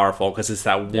powerful because it's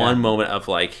that one moment of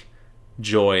like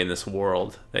joy in this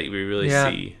world that we really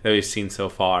see, that we've seen so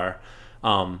far.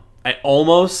 I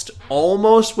almost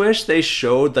wish they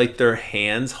showed like their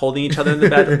hands holding each other in the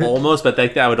bed, almost, but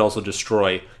like that would also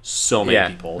destroy so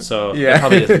many people. So that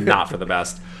probably is not for the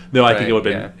best. Though I think it would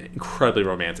have been incredibly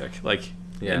romantic, like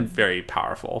and very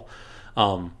powerful.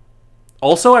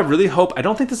 Also, I really hope, I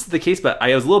don't think this is the case, but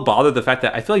I was a little bothered the fact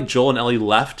that I feel like Joel and Ellie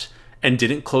left and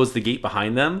didn't close the gate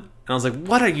behind them. And I was like,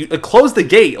 what are you, close the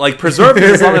gate, like preserve it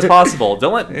as long as possible.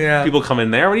 Don't let people come in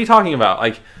there. What are you talking about?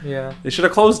 Like, they should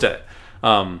have closed it.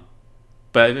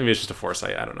 But maybe it's just a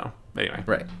foresight. I don't know. Anyway.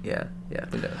 Right. Yeah.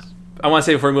 Who knows? I want to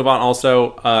say before we move on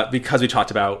also, because we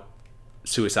talked about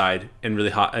suicide and really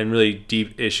hot and really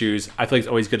deep issues, I feel like it's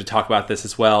always good to talk about this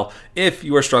as well. If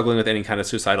you are struggling with any kind of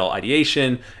suicidal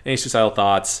ideation, any suicidal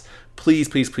thoughts,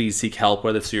 please seek help,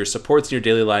 whether it's through your supports in your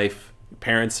daily life,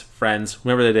 parents, friends,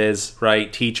 whoever it is,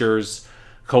 right? Teachers,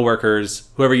 coworkers,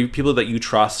 people that you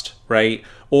trust, right?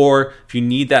 Or if you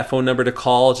need that phone number to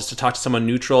call just to talk to someone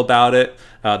neutral about it,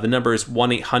 the number is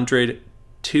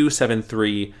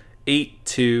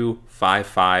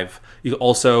 1-800-273-8255. You can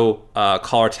also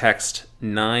call or text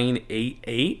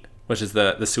 988, which is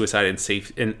the suicide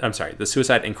the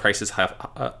suicide and crisis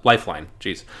lifeline.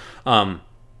 Jeez.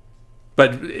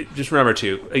 But just remember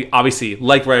too, obviously,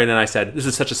 like Ryan and I said, this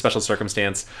is such a special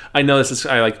circumstance. I know this is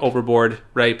overboard,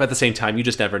 right? But at the same time, you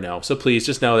just never know. So please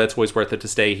just know that it's always worth it to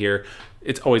stay here.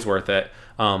 It's always worth it.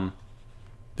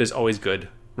 There's always good,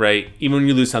 right? Even when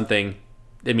you lose something,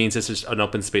 it means it's just an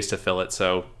open space to fill it.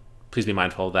 So please be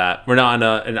mindful of that. We're not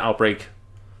on an outbreak,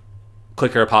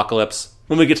 clicker apocalypse.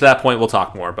 When we get to that point, we'll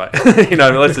talk more. But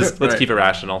let's keep it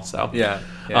rational. So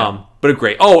but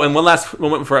great. Oh, and one last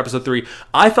moment for episode 3.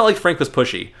 I felt like Frank was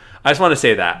pushy. I just want to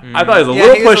say that. I thought he was a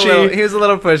little pushy. He was a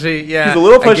little pushy. Yeah, he's a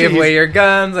little pushy. I gave away your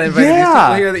guns. I invited these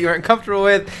people here that you weren't comfortable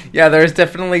with. Yeah, there's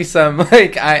definitely some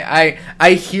like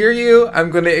I hear you.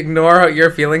 I'm going to ignore your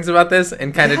feelings about this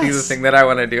and kind of do the thing that I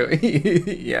want to do.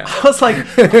 Yeah, I was like,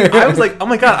 oh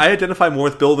my god, I identify more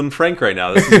with Bill than Frank right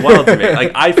now. This is wild to me.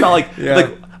 Like I felt like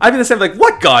I've been the same. Like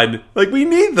what gun? Like we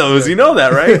need those. You know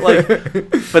that, right? Like,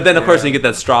 but then of course when you get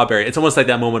that strawberry, it's almost like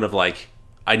that moment of like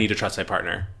I need to trust my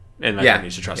partner. And my partner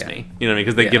needs to trust me. You know what I mean?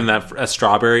 Because they give them that a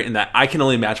strawberry, and that I can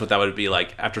only imagine what that would be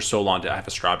like after so long to have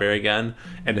a strawberry again,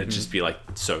 and it'd just be like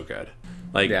so good.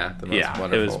 Like the most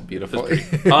wonderful, beautiful.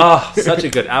 Such a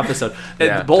good episode.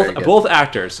 Both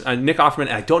actors, Nick Offerman, and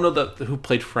I don't know who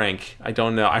played Frank. I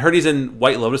don't know. I heard he's in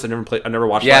White Lotus. I never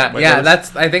watched. White Lotus.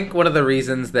 That's I think one of the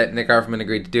reasons that Nick Offerman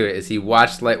agreed to do it is he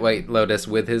watched White Lotus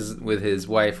with his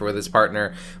wife or with his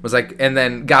partner, was like, and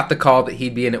then got the call that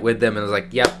he'd be in it with them, and was like,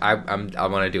 "Yep, I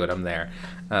want to do it. I'm there,"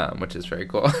 which is very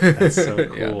cool. That's so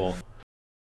cool.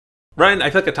 Ryan, I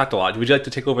feel like I talked a lot. Would you like to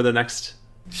take over the next?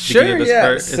 Sure,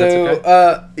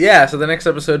 yeah. So the next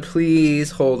episode,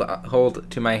 please hold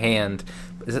to my hand.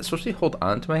 Is it supposed to be hold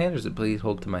on to my hand, or is it please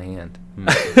hold to my hand?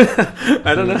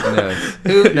 I don't know.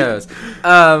 Who knows?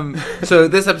 So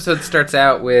this episode starts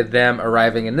out with them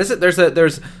arriving, and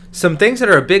there's some things that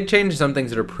are a big change, and some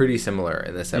things that are pretty similar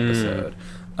in this episode.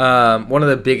 One of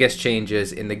the biggest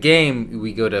changes in the game,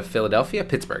 we go to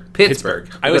Pittsburgh.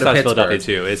 I always thought Philadelphia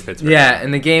too. It's Pittsburgh. Yeah, in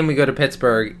the game we go to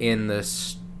Pittsburgh. In the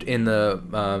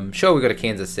show we go to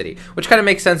Kansas City, which kind of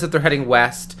makes sense that they're heading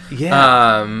west.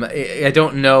 I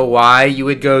don't know why you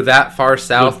would go that far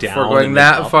south for going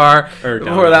that far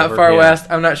west.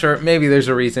 I'm not sure. Maybe there's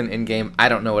a reason in game. I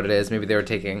don't know what it is. Maybe they were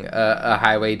taking a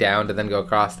highway down to then go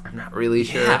across. I'm not really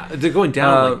sure. Yeah, they're going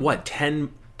down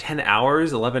 10 10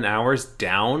 hours, 11 hours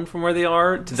down from where they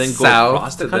are to then go South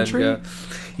across the country.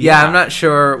 Yeah, I'm not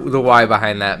sure the why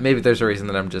behind that. Maybe there's a reason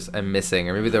that I'm missing,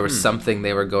 or maybe there was something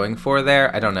they were going for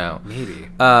there. I don't know. Maybe.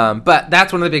 But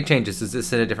that's one of the big changes. Is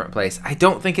it's in a different place. I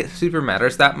don't think it super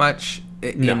matters that much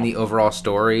in the overall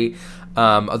story,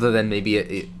 other than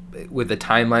maybe with the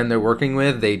timeline they're working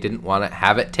with, they didn't want to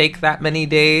have it take that many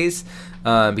days.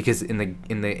 Because in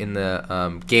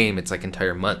the game it's like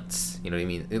entire months, you know what I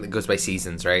mean? It goes by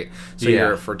seasons, right? So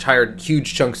you're for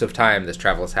huge chunks of time this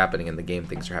travel is happening. In the game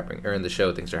things are happening, or in the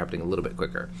show things are happening a little bit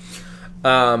quicker.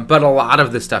 But a lot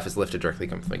of this stuff is lifted directly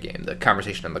from the game. The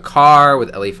conversation in the car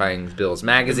with Ellie finding Bill's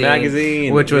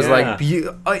magazine, which was like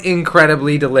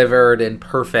incredibly delivered and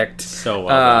perfect. So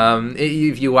well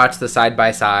if you watch the side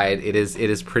by side, it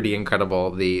is pretty incredible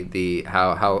the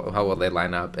how well they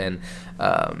line up, and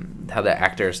how the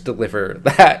actors deliver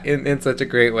that in such a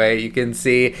great way. You can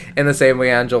see in the same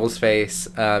way on Joel's face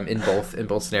in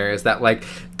both scenarios that like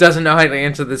doesn't know how to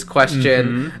answer this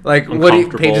question. Like,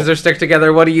 pages are stuck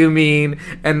together? What do you mean?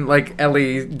 And like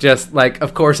Ellie just like,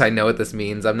 of course I know what this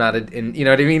means. I'm not you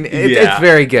know what I mean? It's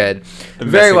very good,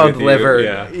 very well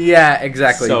delivered. Yeah,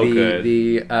 exactly. So good.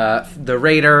 The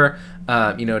Raider.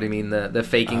 You know what I mean? The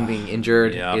faking being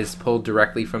injured is pulled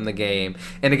directly from the game.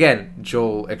 And again,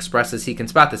 Joel expresses he can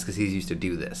spot this because he's used to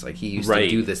do this. Like, he used to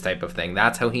do this type of thing.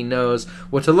 That's how he knows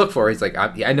what to look for. He's like,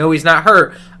 I know he's not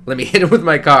hurt. Let me hit him with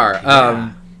my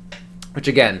car. Which,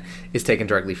 again, is taken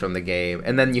directly from the game.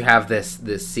 And then you have this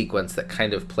sequence that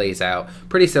kind of plays out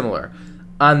pretty similar.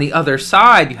 On the other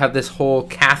side, you have this whole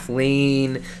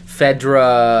Kathleen,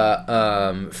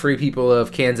 Fedra, Free People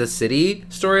of Kansas City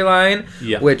storyline,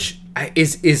 which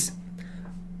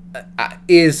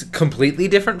is completely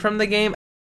different from the game.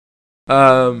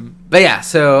 But yeah,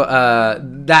 so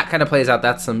that kind of plays out.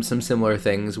 That's some similar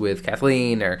things with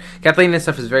Kathleen and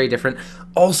stuff is very different.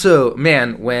 Also,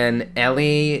 man, when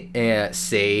Ellie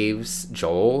saves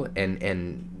Joel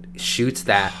and shoots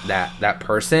that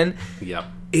person,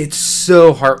 it's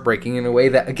so heartbreaking in a way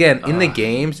that, again, in the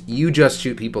games, you just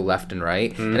shoot people left and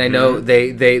right. Mm-hmm. And I know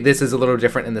they this is a little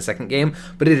different in the second game,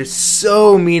 but it is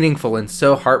so meaningful and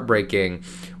so heartbreaking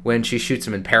when she shoots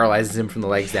him and paralyzes him from the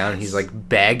legs down, and he's like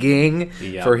begging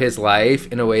for his life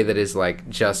in a way that is like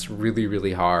just really,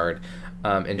 really hard.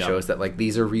 And shows that like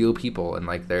these are real people, and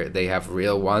like they have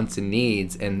real wants and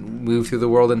needs and move through the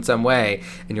world in some way,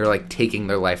 and you're like taking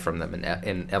their life from them,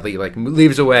 and Ellie like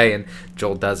leaves away and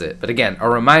Joel does it. But again, a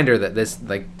reminder that this,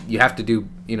 like, you have to do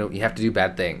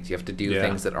bad things, you have to do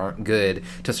things that aren't good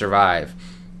to survive.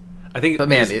 I think, but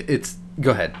man, it's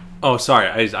go ahead. Oh, sorry.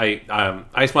 I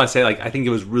just want to say, like, I think it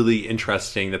was really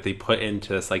interesting that they put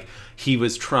into this, like,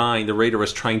 the Raider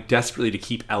was trying desperately to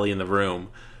keep Ellie in the room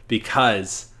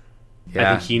because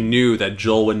I think he knew that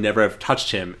Joel would never have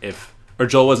touched him or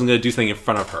Joel wasn't going to do something in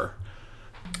front of her.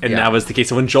 And that was the case.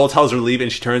 So when Joel tells her to leave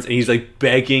and she turns and he's like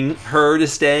begging her to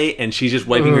stay and she's just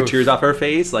wiping her tears off her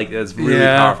face, like, it's really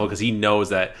powerful because he knows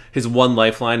that his one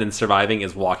lifeline in surviving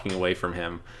is walking away from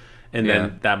him. And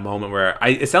then that moment where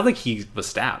it sounds like he was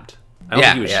stabbed. I don't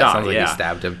think he was shot. It sounds like he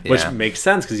stabbed him. Which makes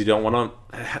sense because you don't want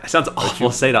to. It sounds awful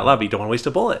to say it out loud, but you don't want to waste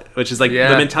a bullet. Which is like the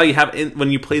mentality you have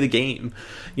when you play the game.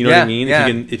 You know what I mean? Yeah.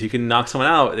 If you can knock someone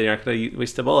out, then you're not going to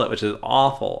waste a bullet, which is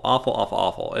awful, awful, awful,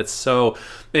 awful. It's so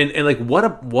and like what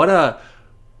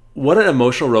an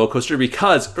emotional roller coaster,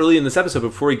 because early in this episode,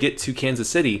 before we get to Kansas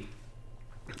City,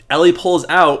 Ellie pulls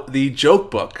out the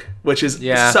joke book, which is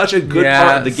such a good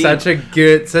part of the game.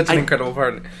 Such an incredible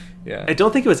part. Yeah. I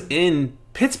don't think it was in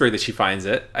Pittsburgh that she finds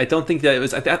it. I don't think that it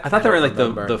was. I thought they were in like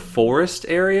the forest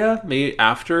area, maybe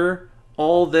after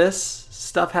all this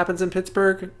stuff happens in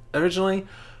Pittsburgh originally.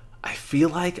 I feel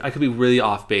like I could be really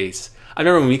off base. I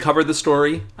remember when we covered the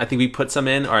story, I think we put some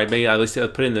in, or I may at least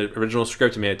put in the original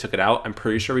script and maybe I took it out. I'm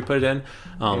pretty sure we put it in.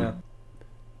 Or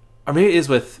maybe it is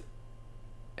with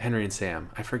Henry and Sam.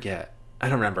 I forget. I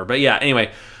don't remember. But yeah,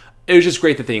 anyway, it was just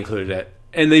great that they included it.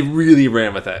 And they really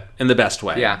ran with it in the best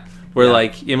way. Yeah.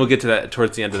 Like, and we'll get to that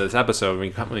towards the end of this episode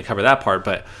when we cover that part,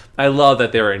 but I love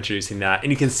that they were introducing that.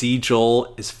 And you can see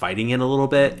Joel is fighting it a little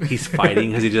bit. He's fighting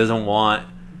because he doesn't want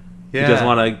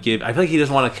to give, I feel like he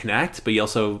doesn't want to connect, but he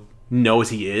also knows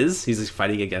he is. He's like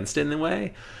fighting against it in a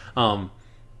way. And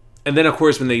then, of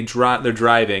course, when they're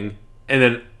driving, and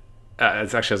then,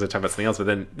 it's actually as I talk about something else, but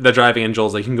then they're driving and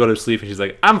Joel's like, you can go to sleep, and she's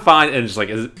like, I'm fine, and just like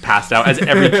is passed out, as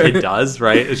every kid does,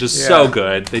 right? It's just so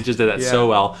good. They just did that so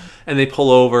well. And they pull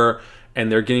over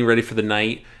and they're getting ready for the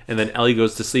night, and then Ellie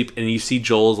goes to sleep, and you see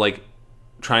Joel's like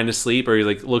trying to sleep, or he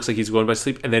like looks like he's going by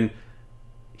sleep, and then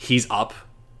he's up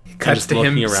Cuts to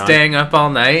him staying up all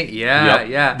night.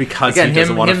 Yeah. Because again, he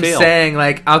doesn't want to fail. Him saying,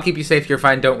 like, I'll keep you safe, you're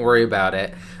fine, don't worry about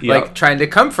it. Yep. Like, trying to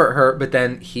comfort her, but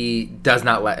then he does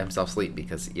not let himself sleep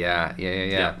because,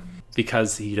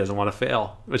 because he doesn't want to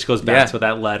fail, which goes back to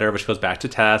that letter, which goes back to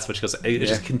Tess, which goes, it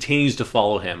just continues to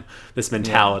follow him, this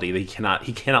mentality that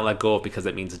he cannot let go of because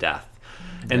it means death.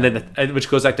 And then, which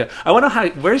goes back to, I wonder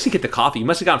where does he get the coffee? He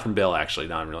must have gotten from Bill, actually,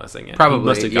 now I'm realizing it. Probably, he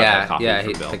must have got that coffee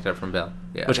from Bill. He picked it up from Bill.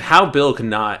 Yeah. Which, how Bill could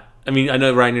not, I mean, I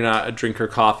know, Ryan, you're not a drinker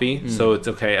of coffee, so it's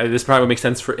okay. This probably makes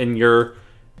sense in your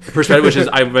perspective, which is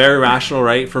very rational,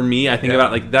 right? For me, I think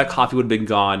about, like, that coffee would have been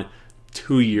gone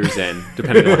 2 years in,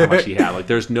 depending on how much he had. Like,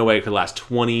 there's no way it could last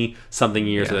 20-something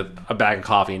years with a bag of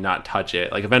coffee and not touch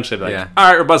it. Like, eventually, I'd be like,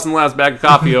 all right, we're busting the last bag of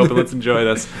coffee open. Let's enjoy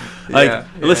this. Like,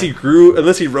 unless he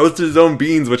roasted his own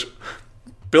beans, which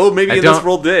Bill maybe in this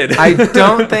world did. I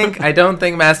don't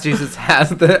think Massachusetts has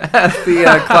the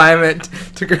climate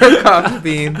to grow coffee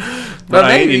beans. But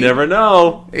maybe. You never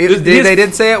know. They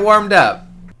did say it warmed up.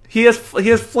 He has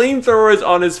flamethrowers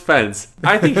on his fence.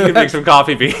 I think he can make some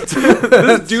coffee beans.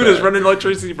 This dude has run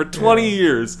electricity for 20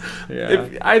 years. Yeah.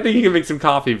 I think he can make some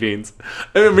coffee beans.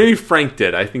 I mean, maybe Frank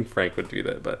did. I think Frank would do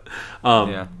that. But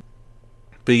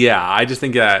But yeah, I just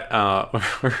think that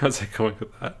where was I going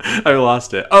with that? I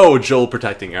lost it. Oh, Joel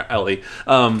protecting Ellie.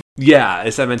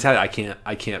 It's that mentality.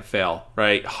 I can't fail.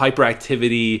 Right?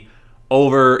 Hyperactivity,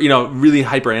 really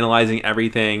hyper analyzing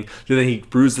everything. So then he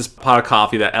brews this pot of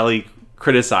coffee that Ellie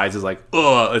criticizes, like,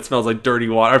 ugh, it smells like dirty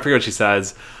water. I forget what she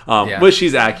says, which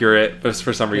she's accurate, but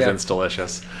for some reason it's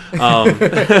delicious. But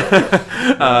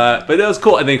it was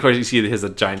cool. And then of course you see his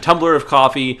giant tumbler of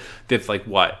coffee. They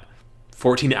have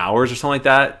 14 hours or something like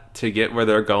that to get where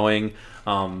they're going.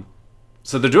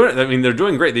 So they're doing. I mean, they're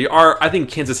doing great. They are. I think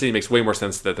Kansas City makes way more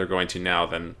sense that they're going to now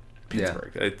than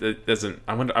Pittsburgh. It doesn't.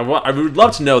 I wonder. I would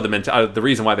love to know the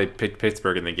reason why they picked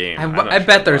Pittsburgh in the game. I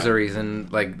bet there's a reason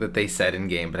that they said in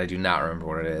game, but I do not remember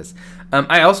what it is.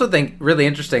 I also think really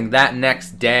interesting that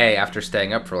next day after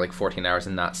staying up for 14 hours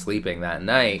and not sleeping that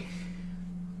night.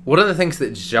 One of the things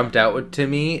that jumped out to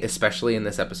me, especially in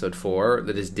this episode 4,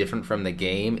 that is different from the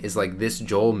game, is this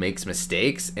Joel makes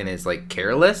mistakes and is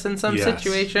careless in some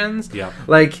situations. Yeah.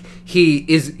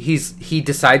 He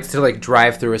decides to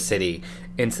drive through a city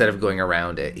instead of going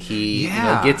around it. He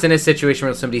gets in a situation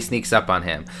where somebody sneaks up on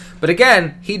him. But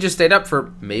again, he just stayed up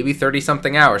for maybe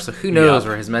 30-something hours, so who knows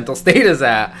where his mental state is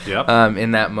at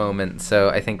in that moment. So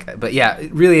I think, but yeah,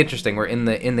 really interesting. We're in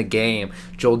the game.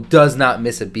 Joel does not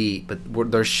miss a beat,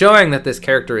 but they're showing that this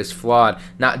character is flawed,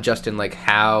 not just in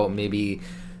how maybe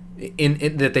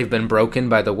in that they've been broken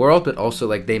by the world, but also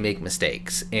they make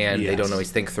mistakes and they don't always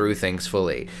think through things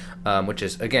fully, which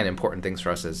is again important things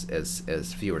for us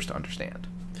as viewers to understand.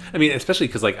 I mean, especially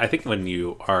because I think when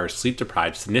you are sleep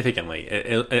deprived significantly,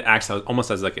 it acts almost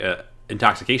as a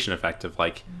intoxication effect of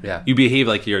you behave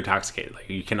like you're intoxicated,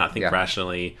 you cannot think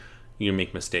rationally, you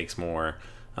make mistakes more,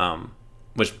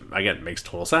 which again makes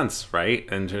total sense, right?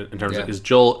 In terms of, because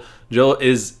Joel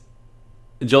is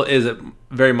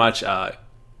very much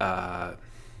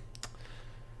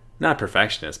not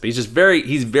perfectionist, but he's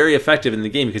very effective in the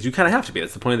game because you kind of have to be.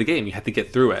 That's the point of the game. You have to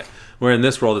get through it. Where in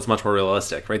this world, it's much more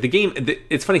realistic, right? The game,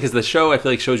 it's funny because the show, I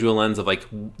feel shows you a lens of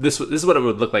this is what it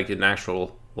would look like in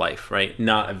actual life, right?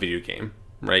 Not a video game,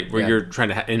 right? Where you're trying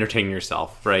to entertain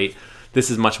yourself, right? This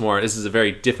is a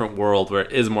very different world where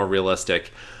it is more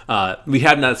realistic. We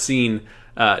have not seen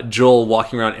Joel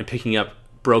walking around and picking up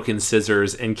broken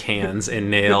scissors and cans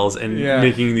and nails and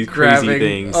making these crazy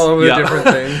things. All the different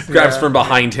things. Grabs from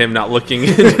behind him, not looking.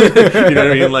 You know what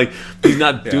I mean? He's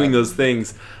not doing those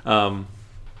things.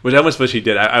 Which I almost wish he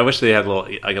did. I wish they had a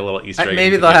little Easter egg.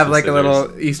 Maybe they'll have a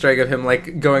little Easter egg of him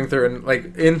going through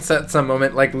and in some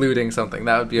moment looting something.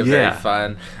 That would be a very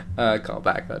fun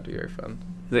callback. That'd be very fun.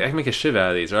 I can make a shiv out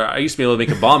of these, or I used to be able to make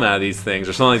a bomb out of these things,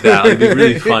 or something like that. It'd be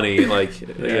really funny.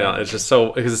 It's just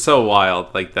because it's so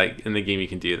wild. That in the game you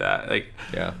can do that.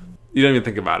 You don't even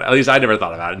think about it. At least I never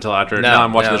thought about it until after. Now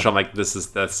I'm watching the show. I'm like,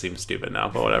 that seems stupid now,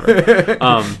 but whatever.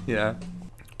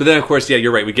 But then of course,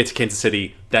 you're right. We get to Kansas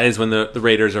City. That is when the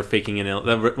Raiders are faking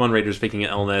one Raider's faking an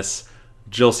illness.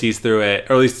 Jill sees through it,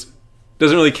 or at least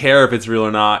doesn't really care if it's real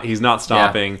or not. He's not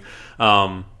stopping.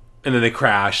 And then they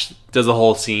crash. Does a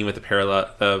whole scene with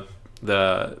the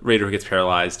Raider who gets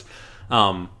paralyzed.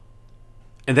 And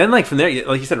then from there,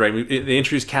 like you said, right? They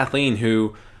introduce Kathleen,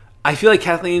 who I feel like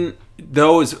Kathleen,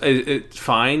 though, is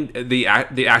fine. The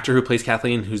actor who plays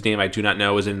Kathleen, whose name I do not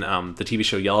know, is in the TV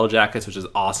show Yellow Jackets, which is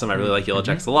awesome. I really like Yellow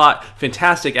Jackets a lot.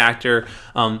 Fantastic actor.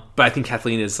 But I think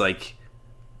Kathleen is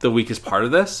the weakest part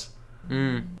of this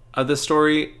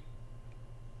story.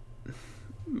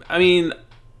 I mean,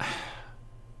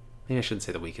 maybe I shouldn't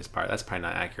say the weakest part. That's probably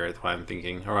not accurate to what I'm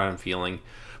thinking or what I'm feeling.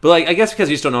 But like, I guess because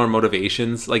you just don't know her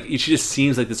motivations. Like, she just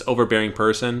seems like this overbearing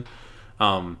person.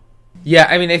 Yeah,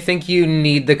 I mean, I think you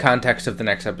need the context of the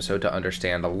next episode to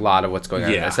understand a lot of what's going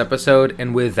on in this episode,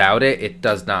 and without it, it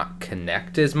does not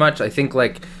connect as much. I think,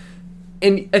 like,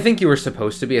 and I think you were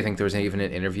supposed to be. I think there was even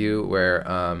an interview where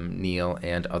Neil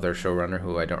and other showrunner,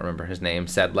 who I don't remember his name,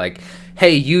 said, like,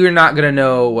 hey, you're not going to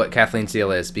know what Kathleen's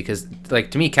deal is, because, like,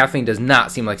 to me, Kathleen does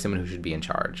not seem like someone who should be in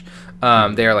charge.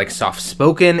 They are, like,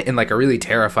 soft-spoken in, like, a really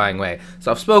terrifying way.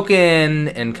 Soft-spoken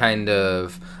and kind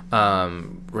of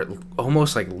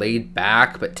almost, like, laid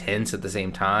back but tense at the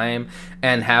same time,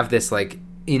 and have this, like,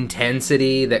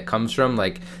 intensity that comes from,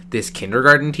 like, this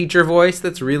kindergarten teacher voice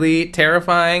that's really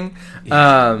terrifying.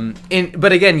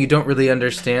 But again, you don't really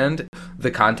understand the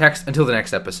context until the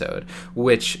next episode,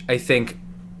 which I think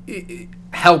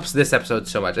helps this episode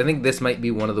so much. I think this might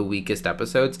be one of the weakest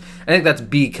episodes. I think that's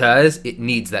because it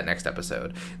needs that next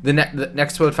episode. The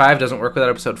next episode 5 doesn't work without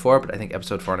episode 4, but I think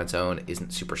episode 4 on its own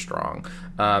isn't super strong.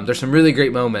 There's some really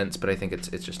great moments, but I think it's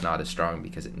just not as strong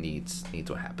because it needs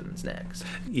what happens next.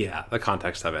 Yeah, the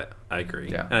context of it. I agree.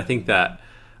 Yeah. And I think that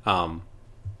I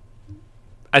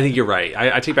think you're right.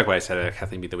 I take back what I said.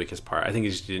 Kathleen being the weakest part. I think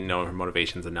you just didn't know her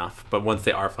motivations enough. But once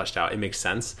they are fleshed out, it makes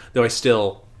sense. Though I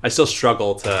still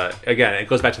struggle to. Again, it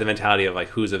goes back to the mentality of like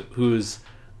who's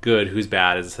good, who's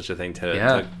bad is such a thing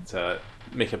to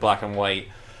make it black and white.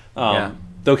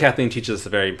 Though Kathleen teaches us a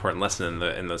very important lesson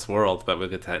in this world, but we'll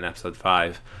get to that in episode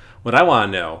 5. What I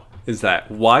want to know is that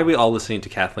why are we all listening to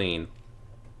Kathleen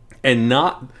and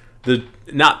not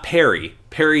Perry?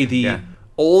 Perry, the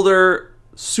older,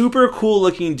 super cool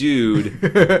looking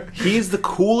dude. He's the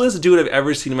coolest dude I've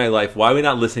ever seen in my life. Why are we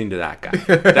not listening to that guy?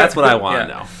 That's what I want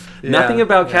to know. Nothing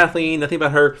about Kathleen, nothing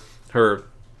about her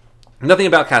nothing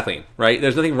about Kathleen, right?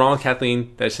 There's nothing wrong with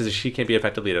Kathleen that says she can't be an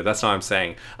effective leader. That's not what I'm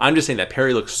saying. I'm just saying that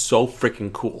Perry looks so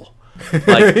freaking cool.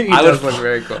 Like, he does look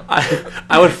very cool.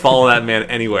 I would follow that man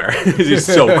anywhere. He's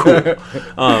so cool.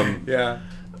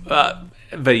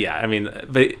 But yeah, I mean,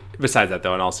 but besides that,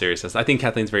 though, in all seriousness, I think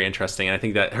Kathleen's very interesting, and I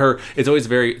think that it's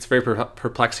very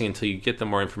perplexing until you get the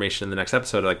more information in the next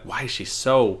episode. Like, why is she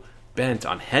so bent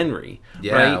on Henry?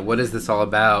 Yeah, right? What is this all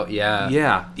about?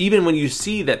 Yeah. Even when you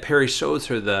see that Perry shows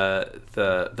her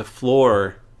the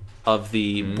floor of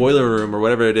the boiler room or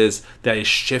whatever it is that is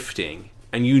shifting,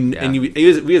 and we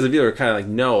as a viewer are kind of like,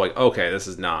 no, like, okay, this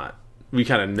is not. We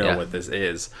kind of know what this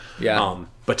is. Yeah.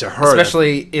 But to her,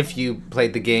 especially if you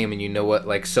played the game and you know what,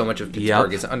 like, so much of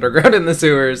Pittsburgh is underground in the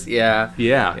sewers. Yeah.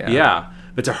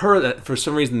 But to her, that for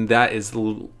some reason that is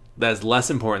less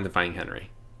important than finding Henry,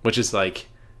 which is like,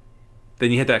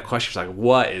 then you hit that question, it's like,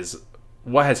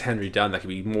 what has Henry done that could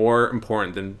be more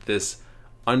important than this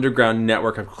underground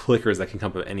network of clickers that can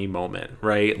come up at any moment,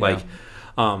 right? Yeah. Like,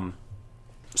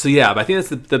 so yeah, but I think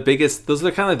that's the biggest. Those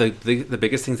are kind of like the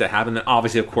biggest things that happen. And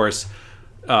obviously, of course,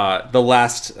 the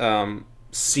last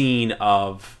scene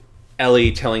of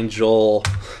Ellie telling Joel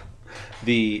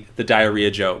the diarrhea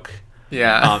joke.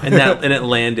 Yeah. And it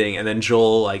landing, and then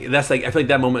Joel, like, that's like, I feel like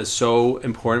that moment is so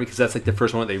important because that's like the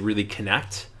first moment they really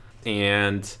connect,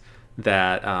 and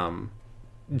that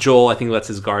Joel, I think, lets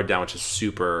his guard down, which is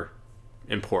super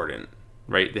important,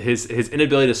 right? His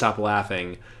inability to stop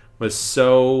laughing was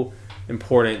so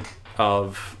important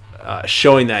of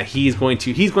showing that he's going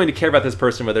to care about this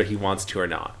person whether he wants to or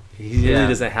not. He really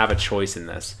doesn't have a choice in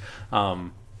this,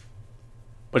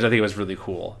 which I think was really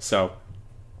cool. So,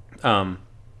 but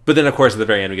then of course at the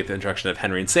very end we get the introduction of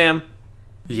Henry and Sam.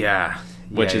 Yeah.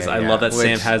 Which is I love that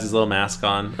Sam has his little mask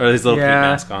on, or his little pink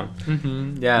mask on.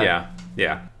 Mm-hmm. Yeah.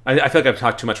 I feel like I've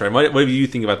talked too much. Right? What do you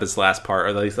think about this last part, or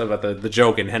at least about the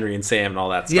joke and Henry and Sam and all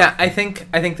that stuff? Yeah, I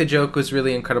think the joke was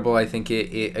really incredible. I think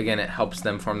it helps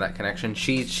them form that connection.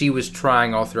 She was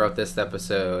trying all throughout this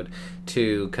episode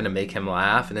to kind of make him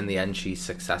laugh, and in the end, she's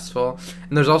successful.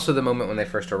 And there's also the moment when they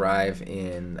first arrive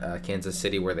in Kansas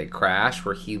City where they crash,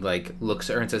 where he like looks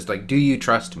at her and says like, "Do you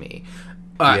trust me?"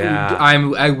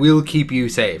 I will keep you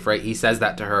safe, right? He says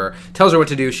that to her, tells her what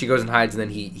to do. She goes and hides, and then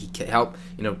he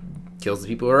kills the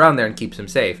people around there and keeps him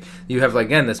safe. You have, like,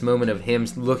 again, this moment of him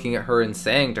looking at her and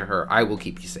saying to her, "I will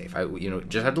keep you safe.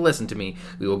 Just have to listen to me.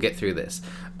 We will get through this."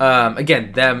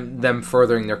 Again, them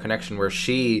furthering their connection, where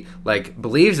she like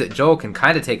believes that Joel can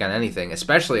kind of take on anything,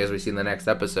 especially as we see in the next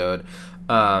episode.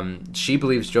 She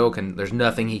believes Joel can. There's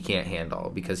nothing he can't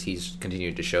handle because he's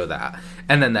continued to show that.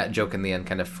 And then that joke in the end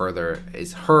kind of further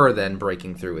is her then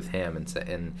breaking through with him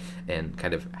and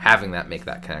kind of having that make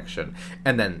that connection.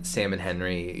 And then Sam and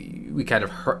Henry, we kind of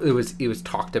heard, it was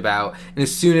talked about, and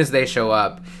as soon as they show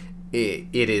up,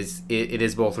 it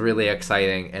is both really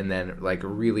exciting and then like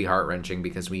really heart-wrenching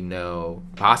because we know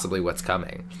possibly what's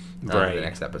coming in the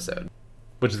next episode,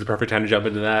 which is the perfect time to jump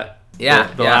into that.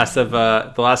 The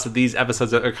last of these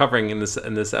episodes that are covering in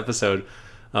this episode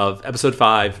of episode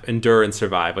 5, Endure and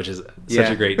Survive, which is such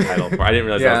a great title for. I didn't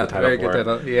realize that was the title very for good it.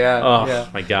 title. Yeah. Oh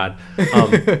my god.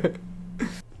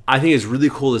 I think it's really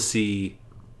cool to see,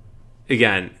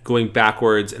 again, going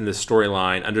backwards in the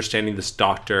storyline, understanding this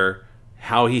doctor,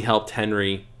 how he helped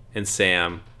Henry and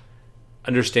Sam,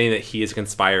 understanding that he is a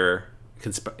conspirator,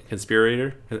 or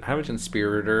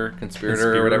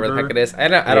whatever the heck it is. I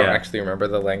don't actually remember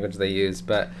the language they use,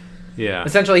 but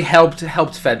essentially helped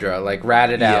Fedra, like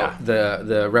ratted out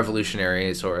the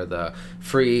revolutionaries, or the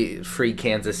free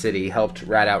Kansas City, helped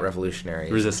rat out revolutionaries.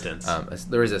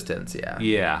 The resistance,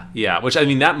 yeah. Which, I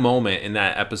mean, that moment in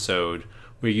that episode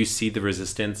where you see the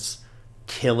resistance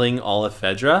killing all of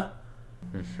Fedra.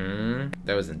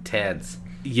 That was intense.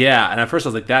 Yeah, and at first I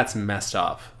was like, that's messed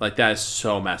up. Like, that is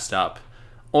so messed up.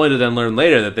 Only to then learn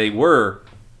later that they were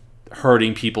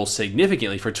hurting people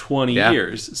significantly for 20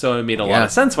 years. So it made a lot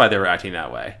of sense why they were acting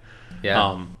that way.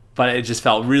 Yeah. But it just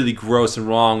felt really gross and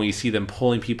wrong when you see them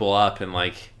pulling people up and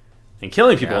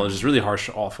killing people in just really harsh,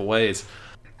 awful ways.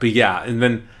 But yeah, and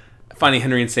then finding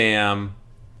Henry and Sam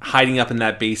hiding up in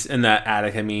that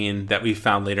attic, that we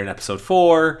found later in episode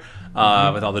 4,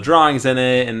 with all the drawings in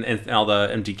it and all the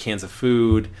empty cans of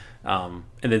food, and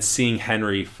then seeing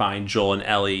Henry find Joel and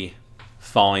Ellie,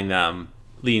 following them,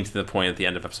 leading to the point at the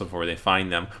end of episode 4 where they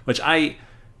find them, which I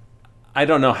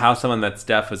don't know how someone that's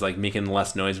deaf is like making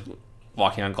less noise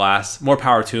walking on glass. More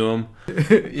power to him.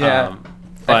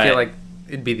 But I feel like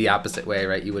it'd be the opposite way,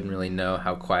 right? You wouldn't really know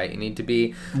how quiet you need to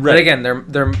be. Right. But again, they're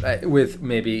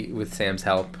with Sam's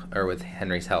help or with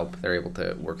Henry's help, they're able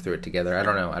to work through it together. I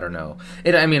don't know.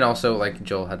 Also, like,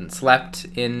 Joel hadn't slept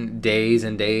in days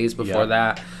and days before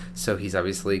that, so he's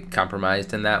obviously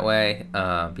compromised in that way.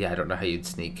 I don't know how you'd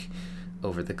sneak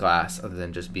over the glass other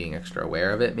than just being extra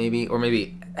aware of it, maybe. Or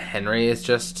maybe Henry is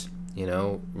just,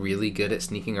 really good at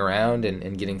sneaking around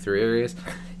and getting through areas.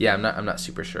 I'm not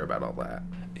super sure about all that.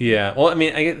 Yeah, well, I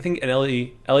mean, I think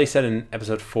Ellie said in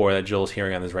episode 4 that Joel's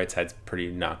hearing on his right side's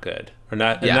pretty not good, or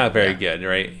not very good,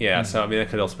 right? Yeah, so I mean that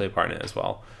could also play a part in it as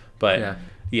well. But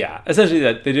essentially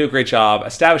that they do a great job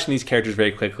establishing these characters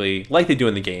very quickly, like they do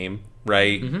in the game,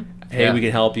 right? Hey, we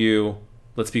can help you.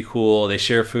 Let's be cool. They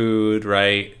share food,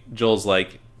 right? Joel's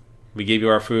like, we gave you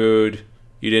our food.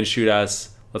 You didn't shoot us.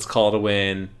 Let's call it a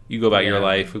win. You go about your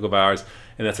life. We go about ours.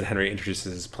 And that's when Henry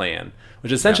introduces his plan,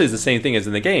 which essentially is the same thing as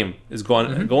in the game, is go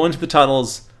into the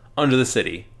tunnels under the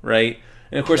city, right?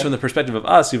 And of course, from the perspective of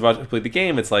us who've played the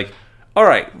game, it's like, all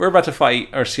right, we're about to fight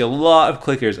or see a lot of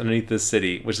clickers underneath this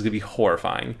city, which is going to be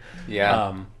horrifying.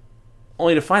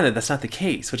 Only to find that that's not the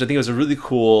case, which I think was a really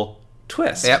cool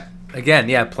twist. Yep.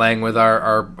 Again, playing with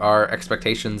our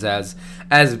expectations as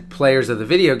players of the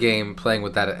video game, playing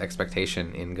with that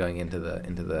expectation in going into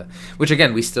the which,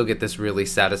 again, we still get this really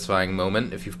satisfying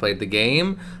moment if you've played the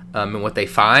game, and what they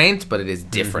find, but it is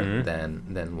different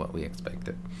than what we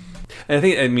expected. And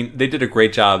I mean they did a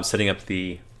great job setting up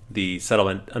the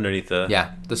settlement underneath the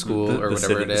school or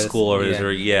whatever it is. The school or whatever,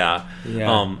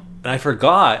 and I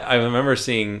forgot. I remember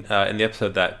seeing in the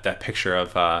episode that picture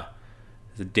of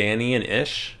is it Danny and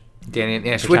Ish.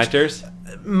 Protectors.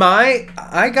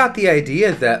 I got the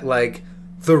idea that, like,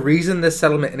 the reason this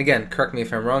settlement, and again, correct me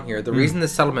if I'm wrong here, the reason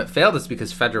this settlement failed is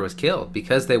because Fedra was killed.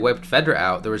 Because they wiped Fedra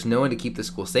out, there was no one to keep the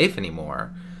school safe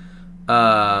anymore.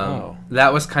 That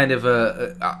was kind of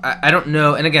I don't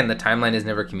know, and again, the timeline is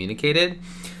never communicated,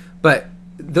 but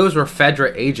those were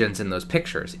Fedra agents in those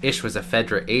pictures. Ish was a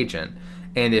Fedra agent,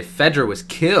 and if Fedra was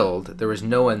killed, there was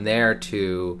no one there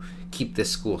to keep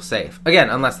this school safe. Again,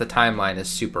 unless the timeline is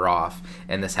super off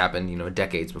and this happened,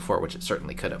 decades before, which it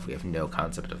certainly could have. We have no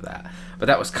concept of that. But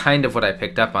that was kind of what I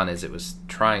picked up on, is it was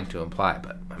trying to imply,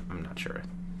 but I'm not sure.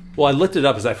 Well, I looked it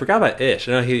up because I forgot about Ish.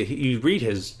 I know you read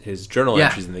his journal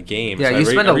entries in the game. Yeah, so you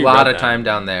spend a lot of time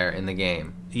down there in the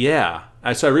game. Yeah.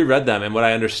 So I reread them, and what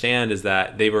I understand is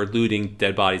that they were looting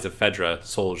dead bodies of Fedra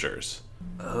soldiers.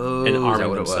 And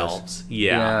arming themselves.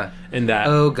 Yeah. And that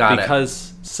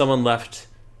because someone left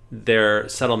their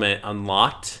settlement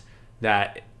unlocked,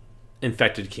 that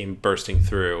infected came bursting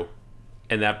through,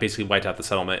 and that basically wiped out the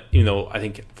settlement. Even though I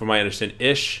think, from my understanding,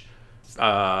 Ish,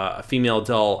 a female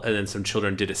adult, and then some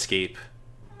children did escape.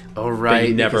 Oh,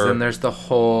 right. Because then there's the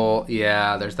whole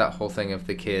there's that whole thing of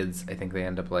the kids. I think they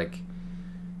end up like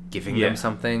giving them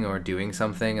something or doing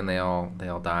something, and they all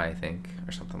die, I think,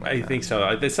 or something like that. I think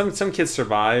so. Some kids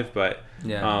survive, but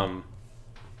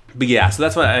But yeah, so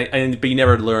that's what but you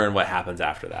never learn what happens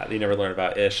after that. You never learn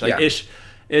about Ish. Ish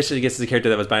Ish, I guess, is a character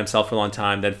that was by himself for a long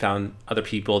time, then found other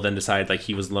people, then decided like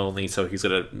he was lonely, so he's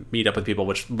gonna meet up with people,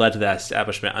 which led to that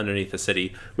establishment underneath the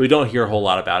city. We don't hear a whole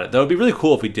lot about it, though. It'd be really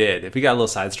cool if we did. If we got a little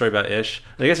side story about Ish.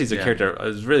 I guess he's a character that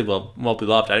was really well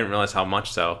beloved. I didn't realize how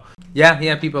much so.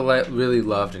 Yeah, people really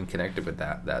loved and connected with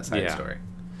that side story.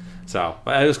 So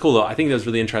it was cool though. I think it was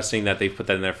really interesting that they put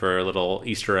that in there for a little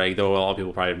Easter egg. Though a lot of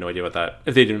people probably have no idea what that.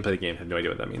 If they didn't play the game, have no idea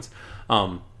what that means.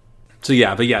 So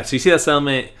you see that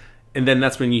settlement, and then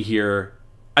that's when you hear.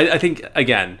 I think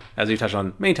again, as we've touched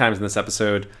on many times in this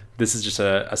episode, this is just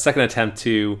a second attempt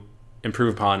to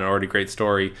improve upon an already great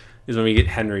story. Is when we get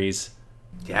Henry's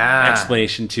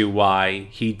explanation to why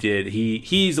he did.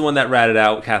 He's the one that ratted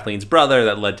out Kathleen's brother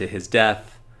that led to his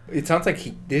death. It sounds like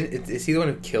he did. Is he the one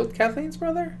who killed Kathleen's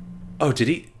brother? Oh, did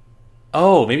he?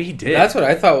 Oh, maybe he did. That's what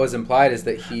I thought was implied, is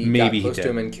that he got close to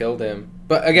him and killed him.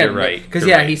 But again, you're right. Because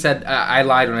he said, I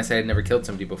lied when I said I'd never killed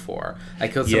somebody before. I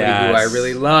killed somebody who I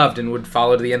really loved and would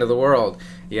follow to the end of the world.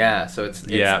 Yeah, so it's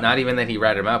not even that he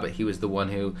ratted him out, but he was the one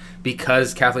who,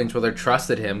 because Kathleen's brother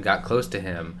trusted him, got close to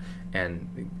him,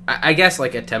 and I guess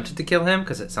like attempted to kill him,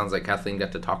 because it sounds like Kathleen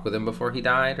got to talk with him before he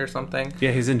died or something.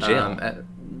 Yeah, he's in jail.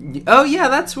 Oh yeah,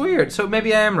 that's weird. So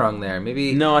maybe I am wrong there.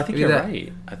 No, I think you're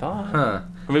right. I thought.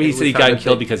 Or maybe he said he got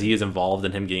killed because he is involved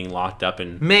in him getting locked up.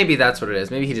 And maybe that's what it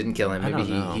is. Maybe he didn't kill him. Maybe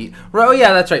he. Oh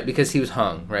yeah, that's right. Because he was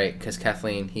hung, right? Because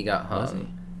Kathleen, he got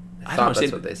hung. I thought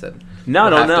that's what they said.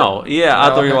 No. Yeah,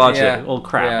 I'll have to rewatch it. Well,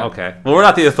 crap. Yeah. Okay. Well, we're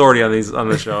not the authority on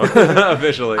the show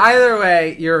officially. Either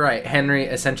way, you're right. Henry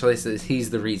essentially says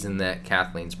he's the reason that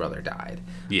Kathleen's brother died.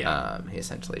 Yeah. He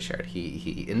essentially shared.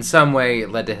 He in some way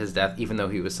it led to his death, even though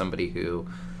he was somebody who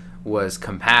was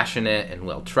compassionate and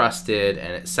well trusted.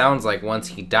 And it sounds like once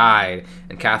he died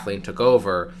and Kathleen took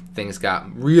over, things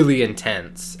got really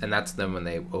intense, and that's then when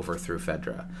they overthrew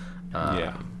Fedra.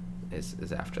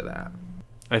 Is after that.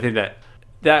 I think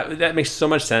that makes so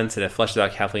much sense, and it fleshes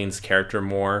out Kathleen's character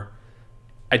more.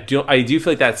 I do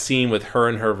feel like that scene with her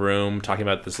in her room talking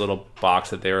about this little box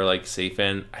that they were like safe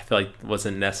in, I feel like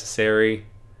wasn't necessary.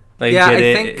 Like,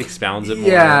 it expounds it more.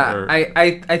 Yeah,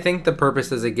 I think the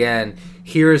purpose is, again,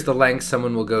 here is the length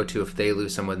someone will go to if they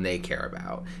lose someone they care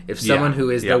about. If someone who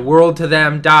is the world to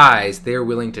them dies, they're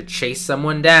willing to chase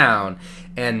someone down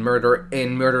and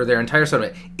murder their entire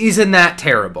settlement. Isn't that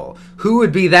terrible? Who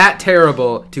would be that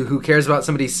terrible to who cares about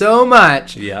somebody so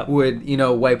much would,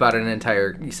 wipe out an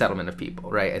entire settlement of people,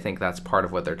 right? I think that's part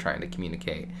of what they're trying to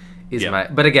communicate.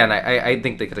 But again, I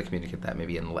think they could have communicated that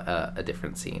maybe in a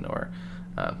different scene, or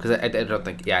because I don't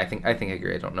think. Yeah, I think I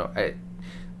agree. I don't know.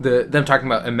 Them talking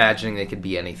about imagining they could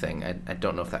be anything. I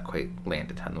don't know if that quite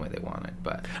landed on the way they wanted,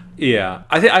 but yeah,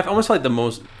 I almost felt like the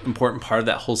most important part of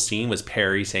that whole scene was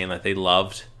Perry saying that they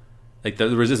loved, like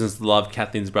the Resistance loved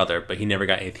Kathleen's brother, but he never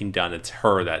got anything done. It's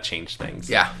her that changed things.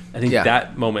 Yeah, I think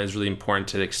that moment is really important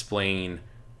to explain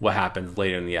what happens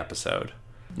later in the episode.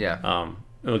 Yeah, and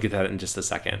we'll get to that in just a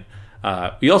second.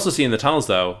 We also see in the tunnels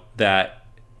though that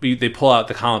they pull out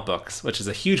the comic books, which is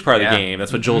a huge part of the game.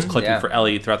 That's what Joel's collecting for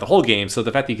Ellie throughout the whole game. So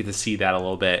the fact that you get to see that a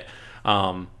little bit,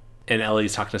 and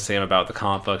Ellie's talking to Sam about the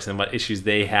comic books and what issues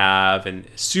they have, and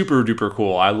super duper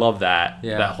cool. I love that.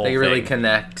 Yeah, that whole they really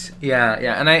connect. Yeah,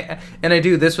 and I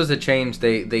do. This was a change.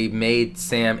 They made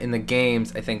Sam in the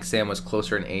games. I think Sam was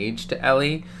closer in age to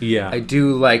Ellie. Yeah, I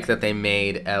do like that they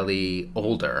made Ellie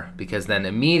older, because then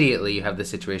immediately you have the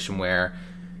situation where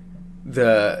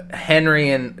the Henry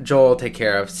and Joel take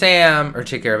care of Sam, or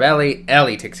take care of Ellie.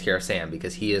 Ellie takes care of Sam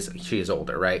because she is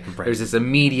older, right? There's this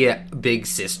immediate big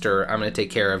sister. I'm going to take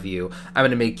care of you. I'm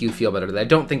going to make you feel better. That I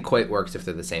don't think quite works if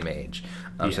they're the same age.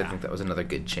 So I think that was another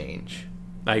good change.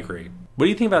 I agree. What do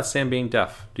you think about Sam being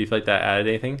deaf? Do you feel like that added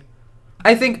anything?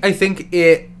 I think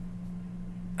it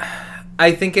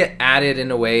added in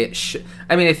a way.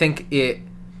 I think it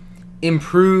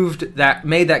improved that,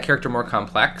 made that character more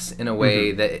complex in a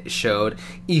way that it showed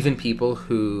even people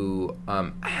who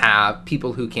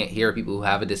can't hear, people who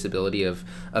have a disability of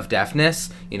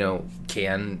deafness,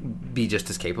 can be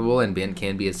just as capable and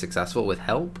can be as successful with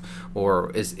help,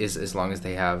 or as long as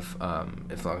they have,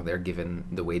 as long as they're given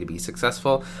the way to be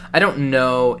successful. I don't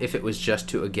know if it was just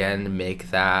to, again,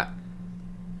 make that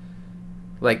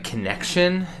like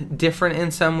connection different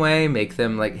in some way, make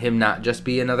them like him not just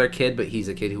be another kid, but he's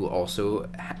a kid who also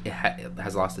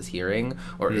has lost his hearing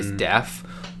or is deaf,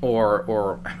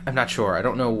 or I'm not sure. I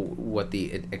don't know what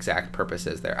the exact purpose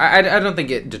is there. I don't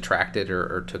think it detracted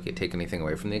or take anything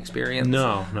away from the experience.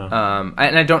 No.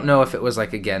 And I don't know if it was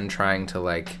like, again, trying to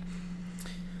like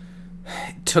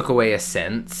took away a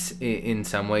sense in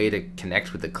some way to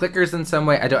connect with the clickers in some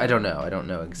way. I don't know. I don't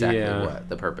know exactly what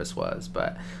the purpose was,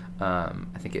 but I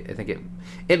think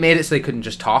it made it so they couldn't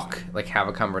just talk, like have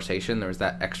a conversation. There was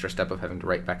that extra step of having to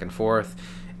write back and forth,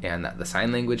 and the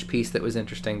sign language piece that was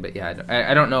interesting. But yeah,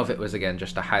 I don't know if it was, again,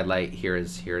 just a highlight.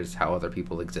 Here's how other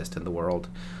people exist in the world,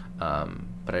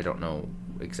 but I don't know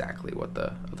exactly what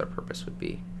the other purpose would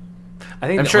be.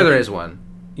 I'm sure there is one.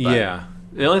 But. Yeah.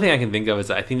 The only thing I can think of is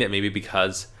that I think that maybe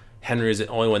because Henry is the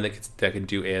only one that can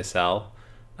do ASL,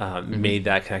 made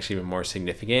that connection even more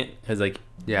significant. Because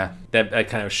that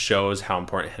kind of shows how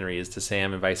important Henry is to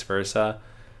Sam and vice versa.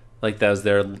 Like that was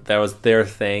their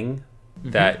thing.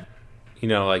 That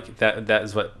like that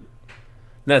is what.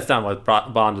 That's not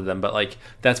what bonded them, but like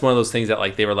that's one of those things that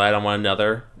like they relied on one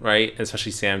another, right?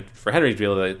 Especially Sam, for Henry to be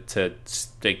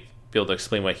able to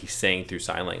explain what he's saying through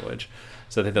sign language.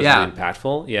 So I think that's really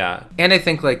impactful. Yeah. And I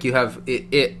think like you have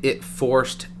it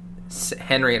forced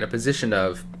Henry in a position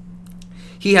of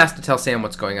he has to tell Sam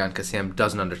what's going on because Sam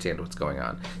doesn't understand what's going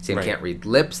on. Sam can't read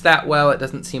lips that well, it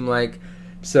doesn't seem like.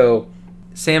 So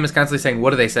Sam is constantly saying,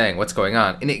 what are they saying? What's going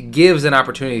on? And it gives an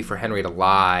opportunity for Henry to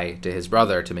lie to his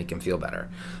brother to make him feel better.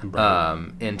 Right.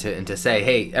 And to say,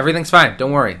 hey, everything's fine.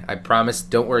 Don't worry. I promise.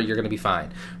 Don't worry. You're going to be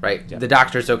fine. Right? Yeah. The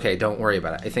doctor's okay. Don't worry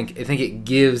about it. I think it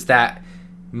gives that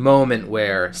moment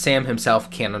where Sam himself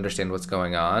can't understand what's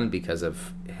going on because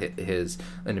of his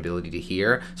inability to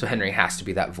hear. So Henry has to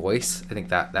be that voice. I think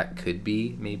that could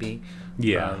be maybe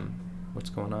what's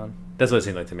going on. That's what it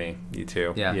seemed like to me. You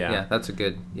too. Yeah. That's a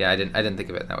good. Yeah, I didn't think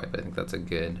of it that way, but I think that's a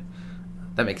good.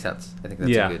 That makes sense. I think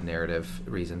that's a good narrative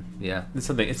reason. Yeah. It's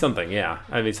something. Yeah.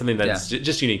 I mean, something that's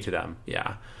just unique to them.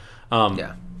 Yeah.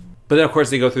 Yeah. But then of course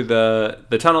they go through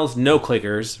the tunnels. No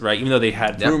clickers, right? Even though they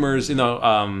had rumors.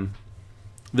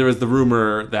 There was the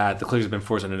rumor that the clickers had been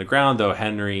forced under the ground, though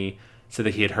Henry said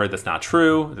that he had heard that's not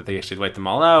true, that they actually wiped them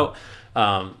all out.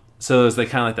 So it was like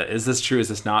kind of like that. Is this true? Is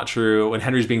this not true? When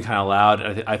Henry's being kind of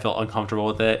loud, I felt uncomfortable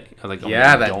with it. I was like,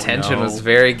 that tension was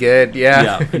very good.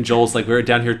 Yeah. And Joel's like, we're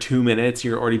down here 2 minutes.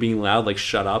 You're already being loud. Like,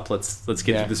 shut up. Let's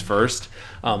get through this first.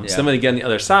 So then when they get on the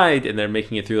other side and they're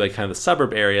making it through like kind of the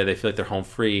suburb area, they feel like they're home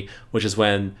free, which is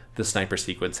when the sniper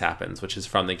sequence happens, which is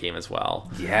from the game as well.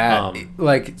 Yeah.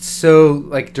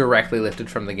 Directly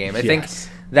lifted from the game. I think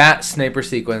that sniper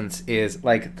sequence is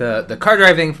like the car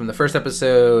driving from the first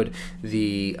episode,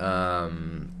 the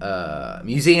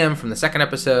museum from the second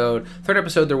episode. Third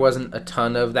episode, there wasn't a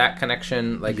ton of that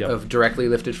connection, of directly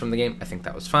lifted from the game. I think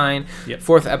that was fine.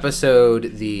 Fourth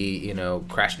episode, the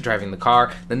crash driving the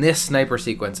car. Then this sniper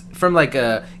sequence, from like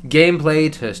a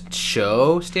gameplay to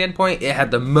show standpoint, it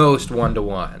had the most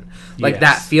 1-to-1.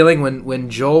 That feeling when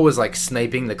Joel was like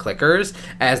sniping the clickers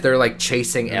as they're like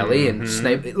chasing Ellie and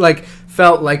snipe, like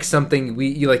felt like something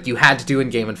you had to do in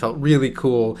game and felt really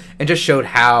cool and just showed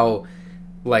how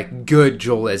like good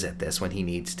Joel is at this when he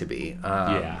needs to be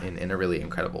in a really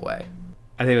incredible way.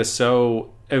 I think it was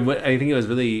I think it was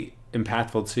really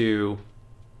impactful too,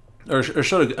 or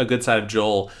showed a good side of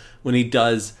Joel when he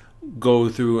does go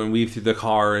through and weave through the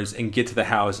cars and get to the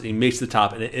house and he makes the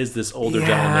top and it is this older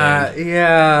gentleman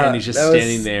and he's just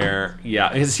standing there.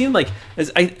 It seemed like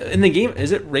in the game,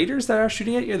 is it Raiders that are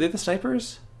shooting at you? Are they the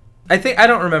snipers? I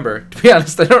don't remember, to be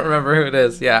honest. I don't remember who it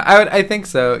is. I think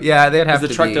so. They'd have to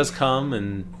the truck does come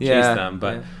and chase them,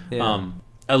 but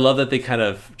I love that they kind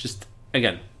of just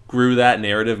again grew that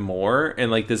narrative more,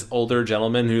 and like this older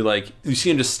gentleman who like you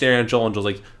see him just staring at Joel and Joel's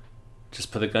like,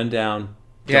 just put the gun down,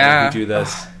 don't make me do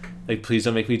this. Like, please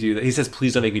don't make me do that. He says,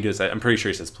 please don't make me do this. I'm pretty sure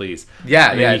he says, please.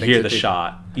 Yeah, and you hear the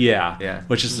shot. Yeah.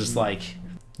 Which is just like,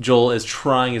 Joel is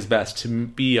trying his best to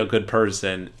be a good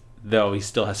person, though he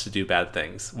still has to do bad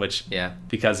things,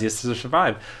 because he has to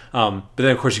survive. But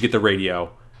then, of course, you get the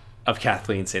radio of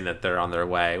Kathleen saying that they're on their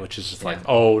way, which is just like,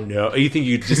 oh, no. You think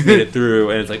you just made it through,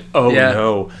 and it's like, oh,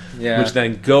 no. Yeah. Which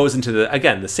then goes into,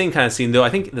 the same kind of scene, though I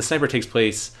think the sniper takes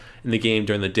place in the game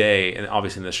during the day, and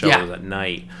obviously in the show it was at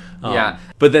night.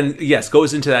 But then,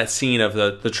 goes into that scene of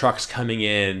the trucks coming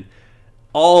in,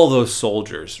 all those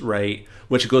soldiers, right?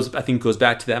 Which goes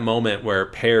back to that moment where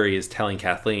Perry is telling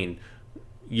Kathleen,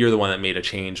 you're the one that made a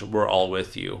change. We're all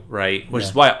with you, right? Which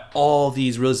is why all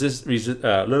these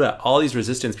all these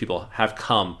resistance people have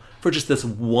come for just this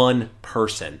one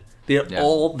person. They're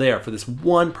all there for this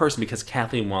one person because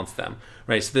Kathleen wants them,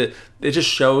 right? So it just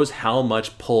shows how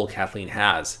much pull Kathleen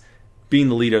has. Being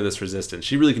the leader of this resistance,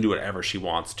 she really can do whatever she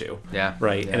wants to.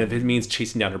 Right? Yeah. And if it means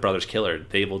chasing down her brother's killer,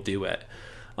 they will do it.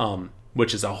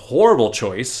 Which is a horrible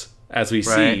choice, as we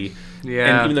see.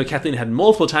 Yeah. And even though Kathleen had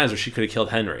multiple times where she could have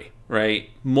killed Henry, right?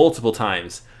 Multiple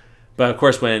times. But of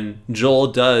course, when Joel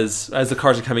does, as the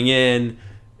cars are coming in,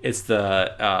 it's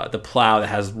the plow that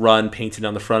has run painted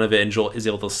on the front of it, and Joel is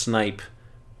able to snipe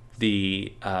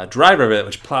the driver of it,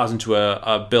 which plows into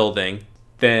a building.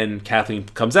 Then Kathleen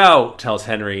comes out, tells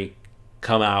Henry,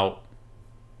 come out,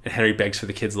 and Henry begs for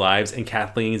the kids' lives, and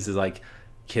Kathleen's is like,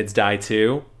 kids die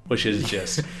too, which is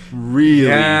just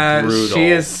really brutal. She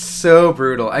is so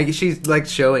brutal. She's like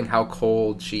showing how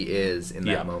cold she is in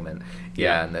that moment.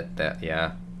 Yeah, and that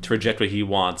to reject what he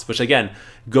wants, which again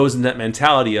goes in that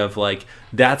mentality of like,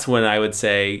 that's when I would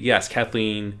say, yes,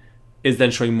 Kathleen is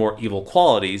then showing more evil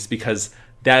qualities, because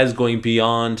that is going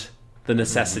beyond the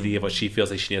necessity of what she feels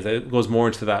like she needs. It goes more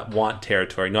into that want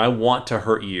territory. No, I want to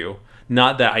hurt you.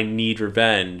 Not that I need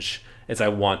revenge. It's I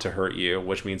want to hurt you,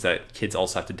 which means that kids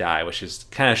also have to die, which is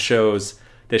kind of shows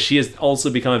that she has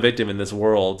also become a victim in this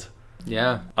world.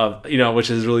 Yeah. Of, which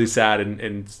is really sad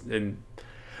and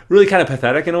really kind of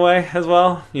pathetic in a way as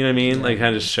well. You know what I mean? Yeah. Like,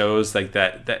 kind of just shows like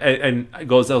that and it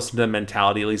goes also to the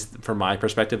mentality, at least from my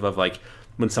perspective, of like,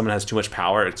 when someone has too much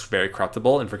power, it's very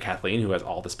corruptible. And for Kathleen, who has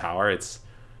all this power, it's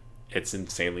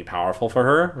insanely powerful for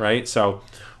her, right? So,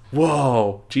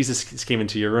 whoa, Jesus came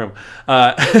into your room.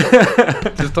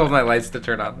 Just told my lights to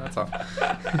turn on, that's all.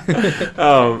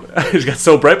 I just got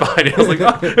so bright behind you. I was like,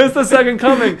 oh, it's the second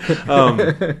coming.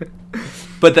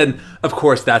 But then, of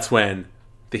course, that's when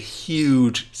the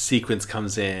huge sequence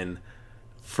comes in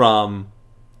from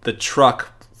the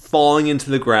truck falling into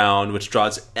the ground, which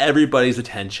draws everybody's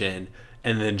attention.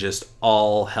 And then just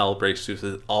all hell breaks loose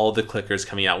with all the clickers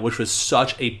coming out, which was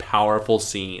such a powerful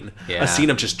scene. Yeah. A scene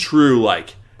of just true,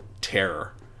 like,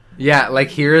 terror. Yeah,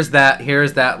 like, here's that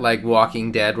like,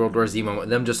 Walking Dead, World War Z moment.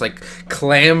 Them just, like,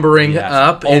 clambering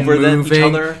up over and moving. Each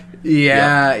other.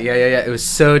 Yeah. It was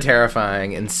so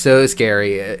terrifying and so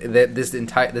scary. That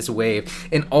this wave.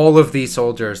 And all of these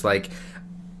soldiers, like...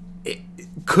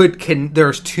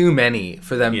 there's too many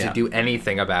for them to do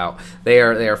anything about. They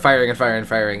are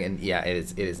firing and yeah,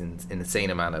 it is an insane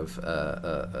amount of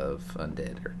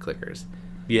undead or clickers.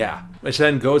 Yeah, which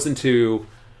then goes into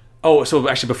so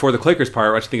actually before the clickers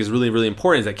part, which I think is really, really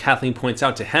important, is that Kathleen points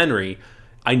out to Henry,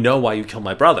 I know why you killed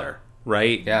my brother,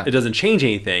 right? Yeah. It doesn't change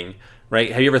anything,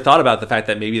 right? Have you ever thought about the fact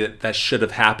that maybe that should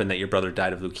have happened, that your brother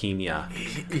died of leukemia,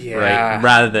 right?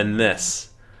 Rather than this,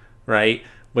 right?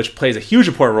 Which plays a huge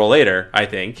important role later, I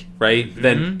think, right? Mm-hmm.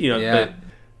 Then,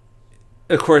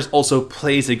 but of course, also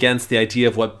plays against the idea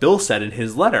of what Bill said in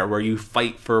his letter, where you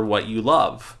fight for what you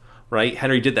love, right?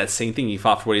 Henry did that same thing. He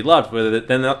fought for what he loved. But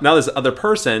then now there's the other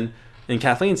person, and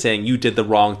Kathleen saying, you did the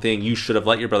wrong thing. You should have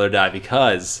let your brother die,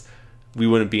 because we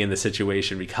wouldn't be in this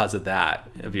situation because of that,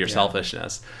 of your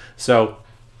selfishness. So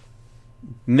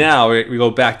now we go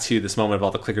back to this moment of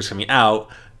all the clickers coming out.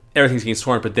 Everything's getting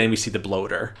swarmed, but then we see the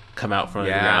bloater come out from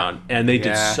the ground. And they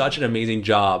did such an amazing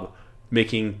job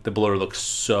making the bloater look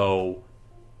so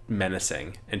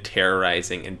menacing and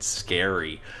terrorizing and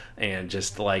scary. And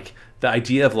just like the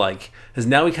idea of like, because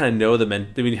now we kind of know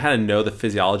the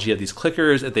physiology of these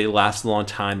clickers, that they last a long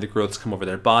time, the growths come over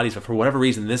their bodies. But for whatever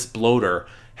reason, this bloater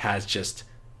has just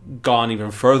gone even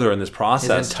further in this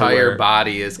process. His entire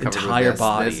body is covered with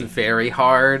this very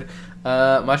hard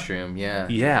mushroom.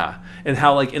 Yeah. And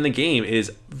how, like, in the game, it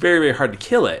is very, very hard to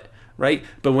kill it, right?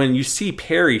 But when you see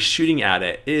Perry shooting at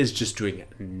it, it is just doing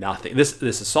nothing. This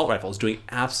assault rifle is doing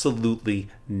absolutely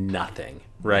nothing,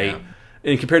 right? Yeah.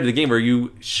 And compared to the game where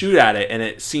you shoot at it and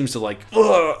it seems to, like,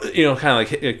 kind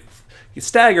of like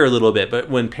stagger a little bit. But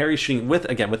when Perry's shooting with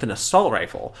an assault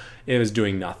rifle, it was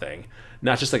doing nothing.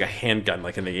 Not just like a handgun,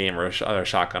 like in the game, or a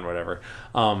shotgun, or whatever.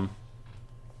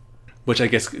 Which I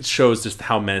guess shows just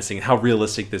how menacing, how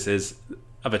realistic this is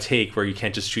of a take, where you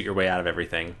can't just shoot your way out of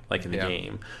everything like in the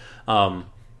game. And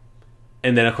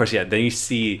then of course, then you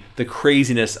see the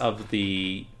craziness of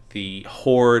the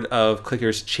horde of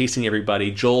clickers chasing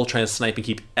everybody. Joel trying to snipe and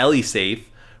keep Ellie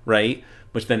safe, right?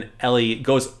 Which then Ellie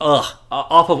goes,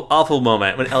 awful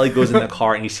moment when Ellie goes in the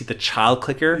car and you see the child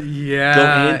clicker go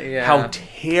in. How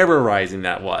terrorizing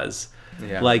that was.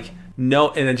 Yeah. Like, no,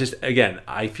 and then just again,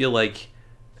 I feel like.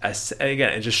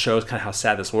 Again, it just shows kind of how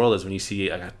sad this world is when you see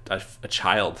a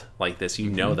child like this.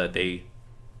 You know that they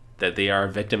are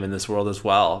a victim in this world as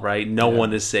well, right? No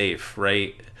one is safe,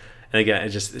 right? And again,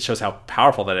 it shows how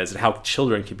powerful that is, and how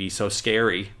children can be so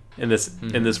scary in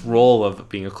this role of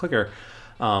being a clicker.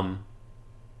 Sorry,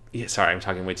 I'm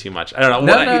talking way too much. I don't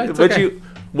know.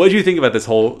 What did you think about this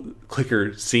whole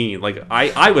clicker scene? Like,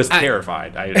 I was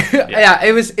terrified.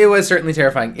 It was certainly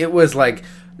terrifying. It was like.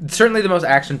 Certainly the most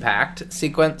action-packed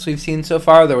sequence we've seen so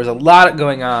far. There was a lot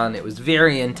going on. It was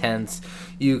very intense.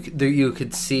 you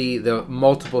could see the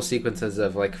multiple sequences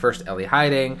of like first Ellie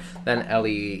hiding, then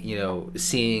Ellie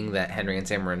seeing that Henry and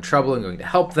Sam are in trouble and going to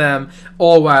help them,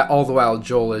 all the while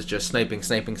Joel is just sniping,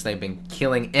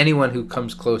 killing anyone who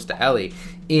comes close to Ellie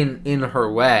in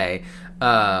her way.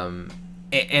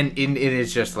 And it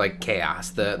is just like chaos.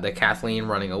 The Kathleen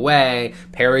running away,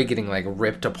 Perry getting like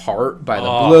ripped apart by the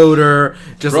bloater,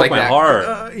 just broke like my that.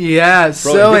 heart.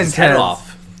 So intense. His head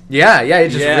off. Yeah,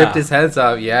 it just ripped his head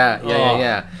off.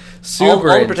 Yeah. Super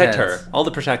all intense.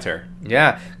 to protect her.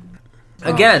 Yeah.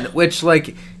 Again, which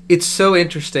like it's so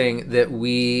interesting that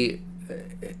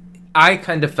I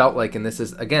kind of felt like, and this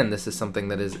is something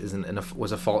that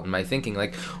was a fault in my thinking.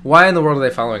 Like, why in the world are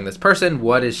they following this person?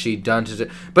 What has she done to?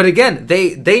 But again,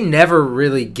 they never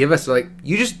really give us like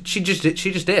she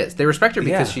just is. They respect her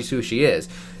because she's who she is.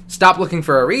 Stop looking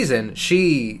for a reason.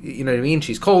 You know what I mean?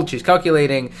 She's cold. She's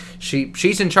calculating.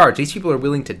 She's in charge. These people are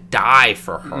willing to die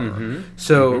for her. Mm-hmm.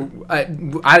 So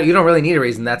you don't really need a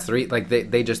reason. That's the like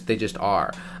they just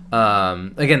are.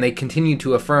 Again, they continue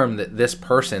to affirm that this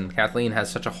person, Kathleen,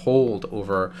 has such a hold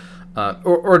over,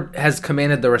 or has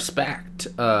commanded the respect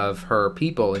of her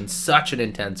people in such an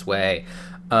intense way,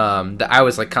 that I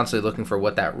was like constantly looking for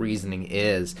what that reasoning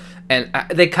is, and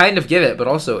they kind of give it, but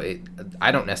also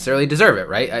I don't necessarily deserve it,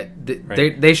 right?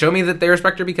 They show me that they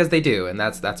respect her because they do, and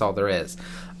that's all there is,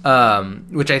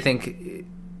 which I think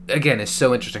again is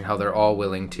so interesting how they're all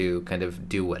willing to kind of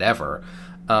do whatever.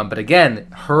 But again,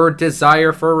 her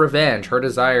desire for revenge, her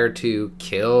desire to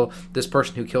kill this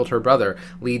person who killed her brother,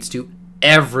 leads to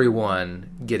everyone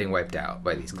getting wiped out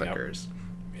by these clickers.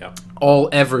 Yep.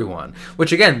 Everyone.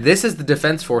 Which again, this is the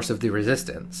defense force of the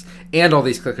resistance and all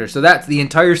these clickers. So that's the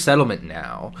entire settlement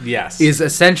now. Yes. Is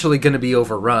essentially going to be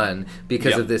overrun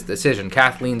because of this decision.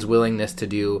 Kathleen's willingness to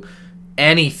do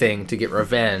anything to get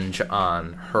revenge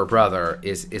on her brother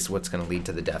is what's going to lead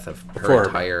to the death of her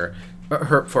entire.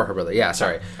 For her brother,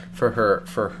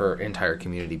 for her entire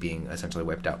community being essentially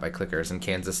wiped out by clickers, and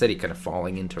Kansas City kind of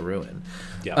falling into ruin.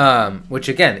 Which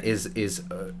again is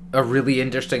a really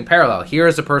interesting parallel. Here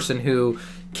is a person who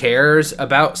cared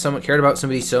about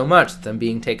somebody so much that them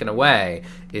being taken away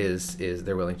is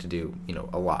they're willing to do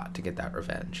a lot to get that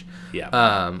revenge.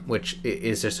 Which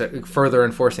is just further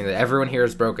enforcing that everyone here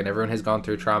is broken, everyone has gone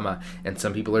through trauma, and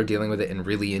some people are dealing with it in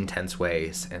really intense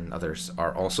ways, and others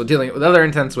are also dealing with other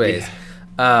intense ways.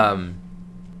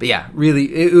 But yeah,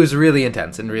 really, it was really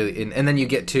intense, and then you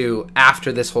get to,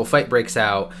 after this whole fight breaks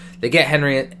out, they get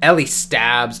Henry, Ellie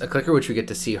stabs a clicker, which we get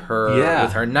to see her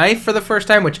with her knife for the first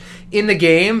time, which in the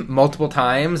game, multiple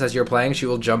times as you're playing, she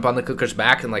will jump on the clicker's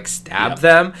back and like stab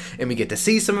them, and we get to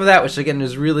see some of that, which again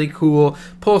is really cool.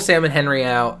 Pull Sam and Henry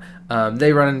out,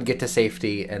 they run and get to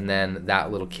safety, and then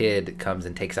that little kid comes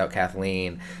and takes out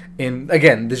Kathleen. And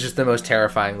again, this is just the most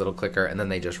terrifying little clicker, and then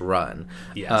they just run.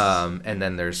 And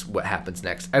then there's what happens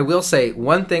next. I will say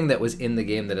one thing that was in the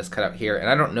game that is cut out here, and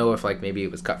I don't know if like maybe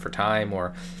it was cut for time,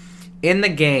 or in the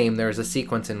game there's a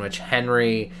sequence in which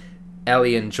Henry,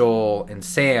 Ellie, and Joel and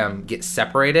Sam get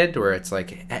separated, where it's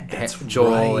like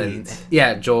Joel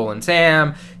and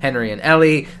Sam, Henry and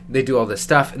Ellie, they do all this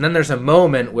stuff, and then there's a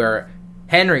moment where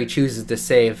Henry chooses to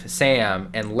save Sam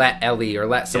and let Ellie or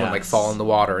let someone like fall in the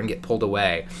water and get pulled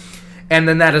away. And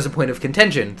then that is a point of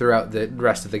contention throughout the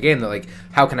rest of the game. That like,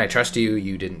 how can I trust you?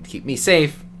 You didn't keep me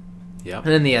safe. And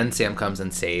in the end, Sam comes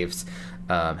and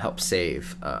helps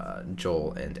save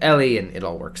Joel and Ellie, and it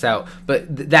all works out.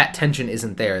 But that tension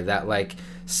isn't there. That like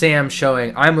Sam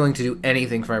showing, I'm willing to do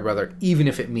anything for my brother, even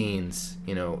if it means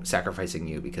sacrificing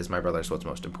you, because my brother is what's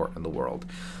most important in the world.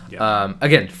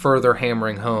 Again, further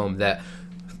hammering home that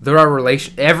there are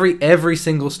every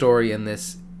single story in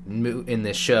this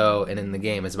show and in the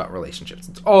game is about relationships.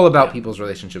 It's all about people's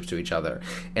relationships to each other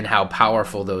and how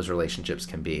powerful those relationships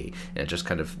can be. And it just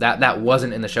kind of that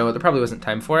wasn't in the show. There probably wasn't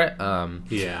time for it.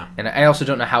 And I also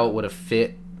don't know how it would have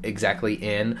fit exactly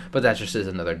in, but that just is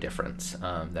another difference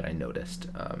that I noticed.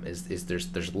 Is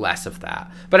there's less of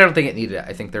that, but I don't think it needed it.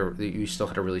 I think you still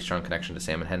had a really strong connection to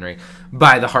Sam and Henry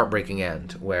by the heartbreaking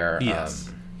end, where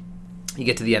you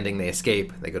get to the ending, they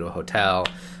escape, they go to a hotel,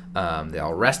 they're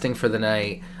all resting for the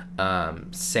night.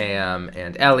 Sam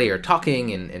and Ellie are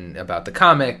talking and about the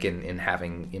comic and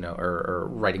having, or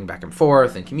writing back and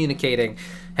forth and communicating.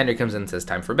 Henry comes in and says,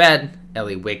 time for bed.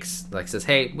 Ellie wakes, says,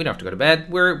 hey, we don't have to go to bed.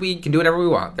 We can do whatever we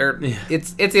want.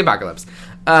 It's the apocalypse.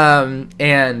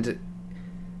 And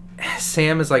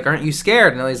Sam is like, aren't you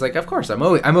scared? And Ellie's like, of course, I'm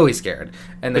always scared.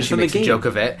 And then she makes a joke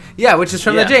of it. Yeah, which is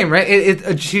from the game,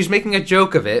 right? She's making a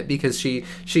joke of it because she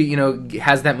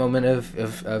has that moment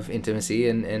of intimacy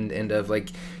and of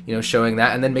showing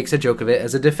that, and then makes a joke of it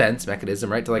as a defense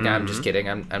mechanism, right? To I'm just kidding.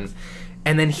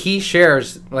 And then he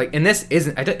shares, like, and this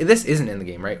isn't in the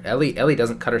game, right? Ellie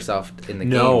doesn't cut herself in the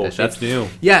game. No, that's new.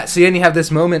 Yeah, so then you have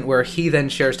this moment where he then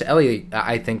shares to Ellie,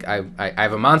 I think I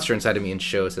have a monster inside of me, and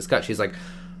shows this cut. She's like,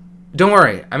 don't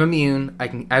worry, I'm immune.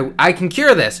 I can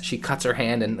cure this. She cuts her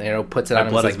hand and puts it on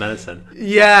him. Blood is like, medicine.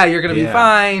 Yeah, you're gonna be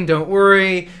fine. Don't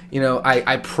worry.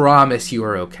 I promise you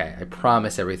are okay. I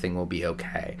promise everything will be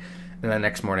okay. And the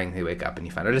next morning they wake up and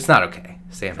you find out it's not okay.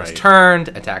 Sam has turned,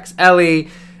 attacks Ellie.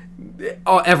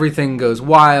 Everything goes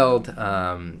wild.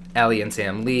 Ellie and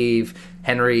Sam leave.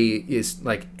 Henry is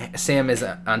like, Sam is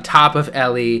on top of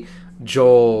Ellie.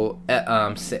 Joel,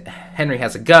 Henry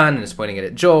has a gun and is pointing it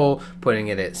at Joel, pointing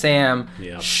it at Sam,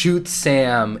 shoots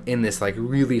Sam in this like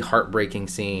really heartbreaking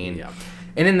scene. Yep.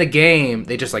 And in the game,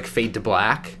 they just like fade to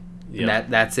black. Yep.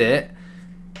 And that's it.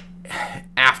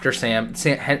 After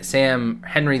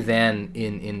Henry then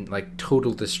in like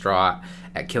total distraught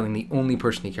at killing the only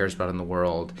person he cares about in the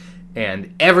world,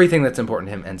 and everything that's important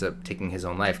to him ends up taking his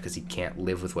own life because he can't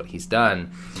live with what he's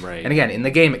done. Right. And again, in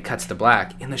the game, it cuts to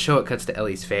black. In the show, it cuts to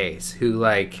Ellie's face, who,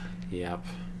 like... Yep.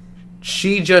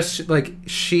 She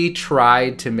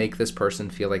tried to make this person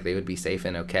feel like they would be safe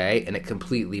and okay, and it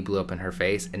completely blew up in her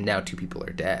face, and now 2 people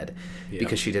are dead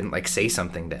because she didn't, like, say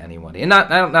something to anyone. And not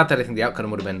that I think the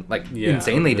outcome would have been, like,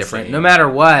 insanely different. No matter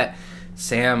what,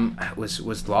 Sam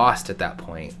was lost at that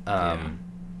point.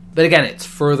 But again, it's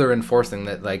further enforcing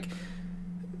that, like,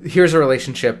 here's a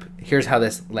relationship, here's how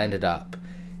this landed up.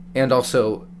 And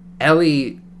also,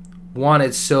 Ellie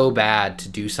wanted so bad to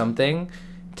do something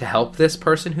to help this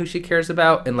person who she cares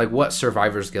about, and, like, what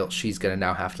survivor's guilt she's going to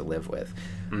now have to live with.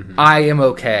 Mm-hmm. I am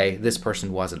okay, this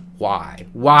person wasn't. Why?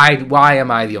 Why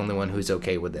am I the only one who's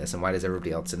okay with this? And why does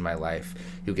everybody else in my life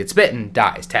who gets bitten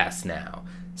dies? Tess now.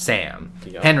 Sam.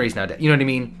 Yep. Henry's now dead. You know what I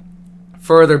mean?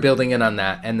 Further building in on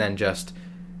that, and then just...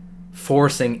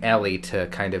 forcing Ellie to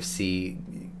kind of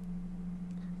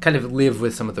live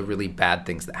with some of the really bad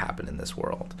things that happen in this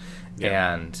world,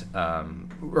 and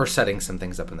or setting some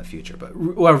things up in the future. But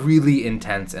a really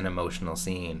intense and emotional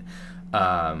scene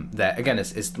that again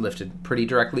is lifted pretty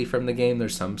directly from the game.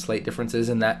 There's some slight differences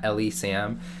in that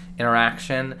Ellie-Sam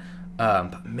interaction,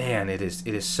 but man, it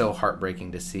is so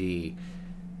heartbreaking to see.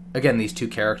 Again, these 2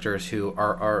 characters who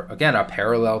are again, a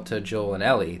parallel to Joel and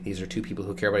Ellie. These are 2 people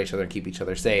who care about each other and keep each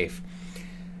other safe.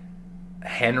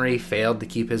 Henry failed to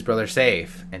keep his brother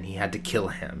safe, and he had to kill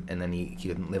him, and then he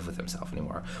couldn't live with himself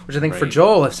anymore. Which I think for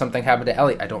Joel, if something happened to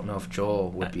Ellie, I don't know if Joel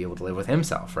would be able to live with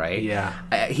himself, right? Yeah.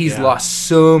 He's lost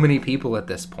so many people at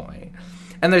this point.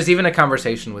 And there's even a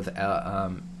conversation with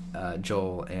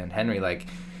Joel and Henry, like,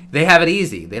 they have it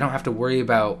easy. They don't have to worry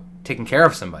about taking care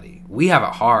of somebody. We have it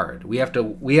hard. We have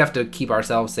to keep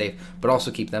ourselves safe, but also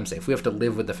keep them safe. We have to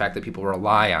live with the fact that people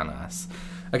rely on us.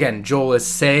 Again, Joel is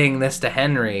saying this to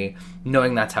Henry,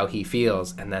 knowing that's how he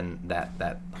feels, and then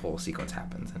that whole sequence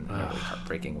happens in a really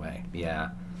heartbreaking way.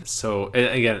 Yeah. So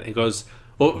again, it goes.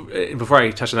 Well, before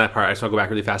I touch on that part, I just want to go back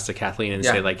really fast to Kathleen and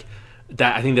say, like,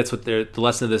 that I think that's what the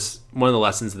lesson of this, one of the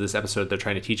lessons of this episode they're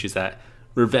trying to teach you is that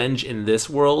revenge in this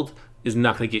world is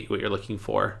not going to get you what you're looking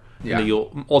for. Yeah. And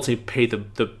you'll ultimately pay the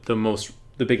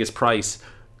biggest price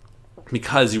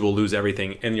because you will lose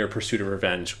everything in your pursuit of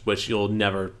revenge, which you'll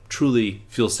never truly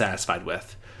feel satisfied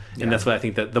with. Yeah. And that's what I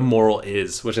think that the moral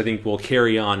is, which I think will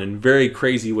carry on in very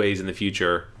crazy ways in the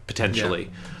future,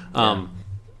 potentially.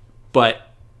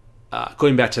 But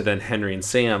going back to then Henry and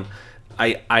Sam,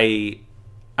 I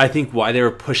think why they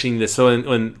were pushing this. So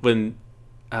when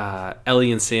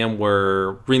Ellie and Sam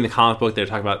were reading the comic book, they were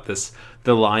talking about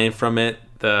the line from it,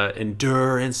 the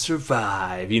endure and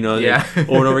survive, over and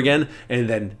over again. And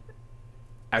then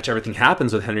after everything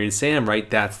happens with Henry and Sam, right,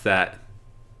 that's the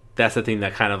thing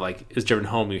that kind of like is driven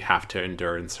home. You have to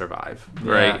endure and survive,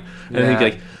 right? And I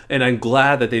think and I'm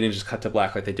glad that they didn't just cut to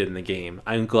black like they did in the game.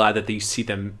 I'm glad that you see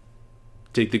them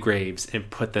dig the graves and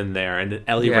put them there. And then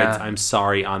Ellie writes "I'm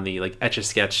sorry" on the like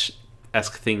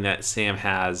Etch-a-Sketch-esque thing that Sam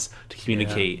has to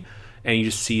communicate, and you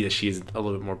just see that she's a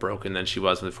little bit more broken than she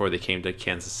was before they came to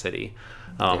Kansas City.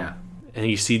 And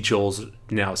you see Joel's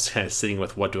now kind of sitting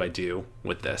with, what do I do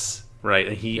with this? Right.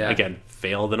 And he, again,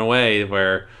 failed in a way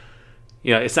where,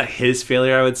 it's not his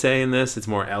failure, I would say, in this. It's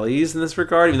more Ellie's in this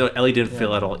regard, even though Ellie didn't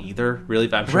fail at all either, really.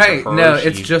 But I'm sure for her, no,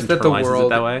 it's just that the world.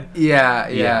 It that way.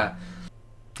 Yeah.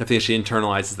 I think she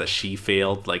internalizes that she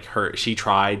failed. Like, she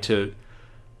tried to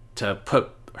put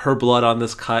her blood on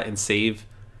this cut and save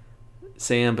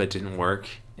Sam, but it didn't work.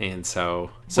 And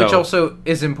so which also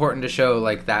is important to show,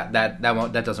 like, that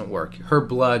doesn't work. Her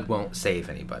blood won't save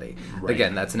anybody. Right.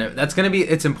 Again, that's going to be,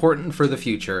 it's important for the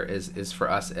future is for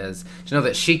us as to know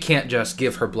that she can't just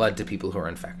give her blood to people who are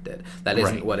infected. That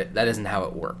isn't that isn't how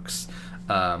it works.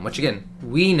 Which, again,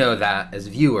 we know that as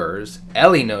viewers.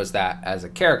 Ellie knows that as a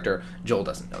character. Joel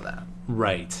doesn't know that.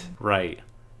 Right.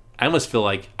 I almost feel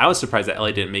like I was surprised that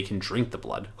Ellie didn't make him drink the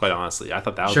blood, quite honestly. I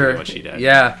thought that was gonna be what she did.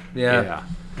 Yeah.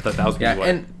 I thought that was gonna be what...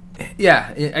 And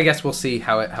I guess we'll see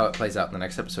how it plays out in the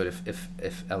next episode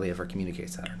if Ellie ever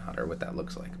communicates that or not, or what that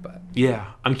looks like. But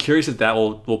yeah, I'm curious if that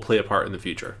will play a part in the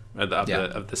future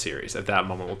of the series. If that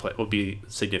moment will be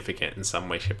significant in some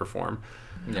way, shape, or form.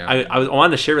 Yeah. I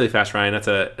wanted to share really fast, Ryan. And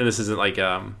this isn't like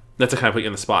that's to kind of put you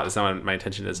on the spot. That's not what my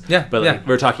intention is. Yeah. But like,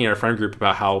 we were talking in our friend group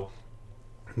about how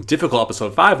difficult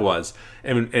episode 5 was,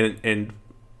 and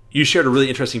you shared a really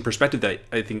interesting perspective that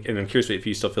I think, and I'm curious if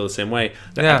you still feel the same way,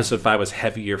 that episode 5 was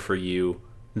heavier for you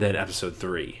than episode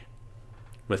 3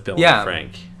 with Bill and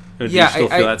Frank. Do you still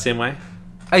feel that same way?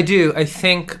 I do. I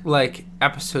think, like,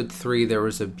 episode 3, there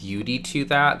was a beauty to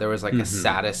that. There was, like, a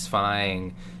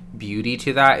satisfying beauty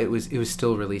to that. It was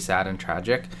still really sad and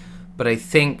tragic. But I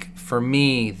think, for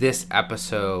me, this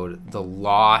episode, the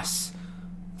loss,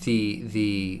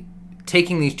 the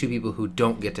taking these two people who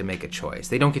don't get to make a choice.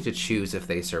 They don't get to choose if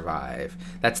they survive.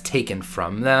 That's taken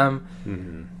from them.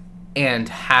 Mm-hmm.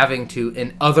 And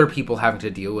other people having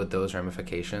to deal with those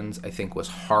ramifications, I think was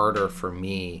harder for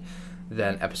me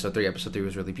than episode 3. Episode 3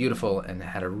 was really beautiful and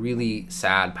had a really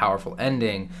sad, powerful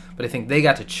ending, but I think they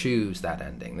got to choose that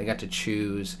ending. They got to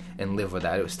choose and live with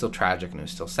that. It was still tragic and it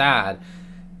was still sad.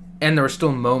 And there were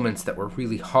still moments that were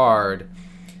really hard,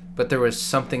 but there was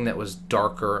something that was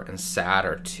darker and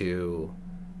sadder to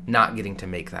not getting to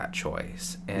make that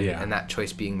choice and that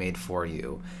choice being made for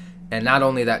you. And not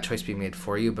only that choice being made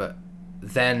for you, but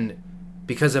then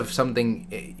because of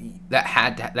something that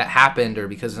happened, or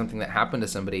because of something that happened to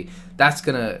somebody, that's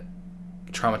going to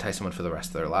traumatize someone for the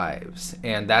rest of their lives.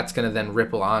 And that's going to then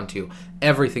ripple onto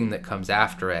everything that comes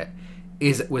after it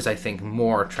was, I think,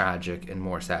 more tragic and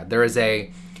more sad. There is a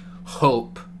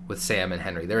hope with Sam and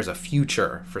Henry. There's a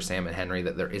future for Sam and Henry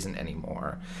that there isn't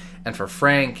anymore. And for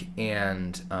Frank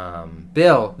and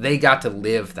Bill, they got to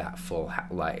live that full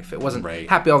life. It wasn't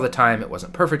happy all the time. It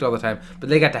wasn't perfect all the time. But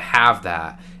they got to have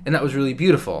that. And that was really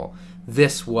beautiful. They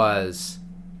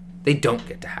don't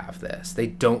get to have this. They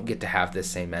don't get to have this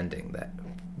same ending that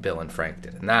Bill and Frank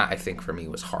did. And that, I think, for me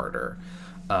was harder.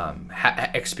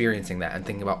 Experiencing that and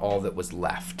thinking about all that was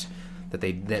left that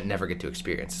they never get to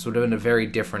experience. This would have been a very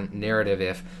different narrative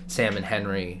if Sam and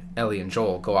Henry, Ellie and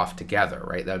Joel go off together,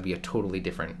 right? That would be a totally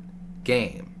different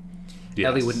game. Yes.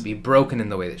 Ellie wouldn't be broken in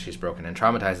the way that she's broken and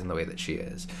traumatized in the way that she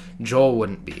is. Joel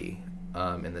wouldn't be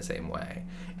in the same way.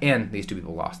 And these two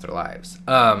people lost their lives.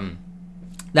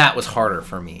 That was harder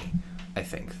for me, I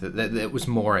think. That it was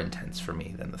more intense for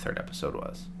me than the third episode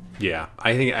was. Yeah,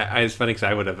 I think it's funny because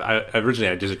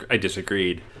I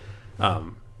disagreed.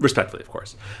 Respectfully, of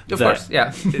course. Of course,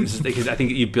 yeah. Because I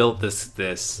think you built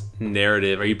this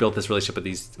narrative, or you built this relationship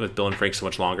with Bill and Frank so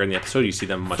much longer in the episode. You see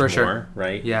them much more,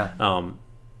 right? Yeah.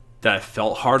 That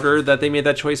felt harder that they made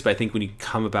that choice, but I think when you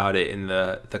come about it in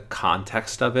the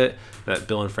context of it, that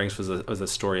Bill and Frank's was a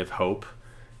story of hope,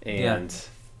 and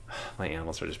my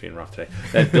animals are just being rough today.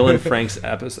 That Bill and Frank's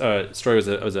story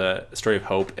was a story of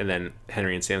hope, and then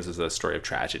Henry and Sam's was a story of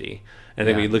tragedy. And I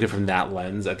think when you look at it from that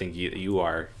lens, I think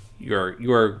you're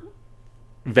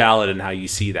valid in how you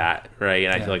see that, right?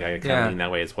 And I feel like I kind of lean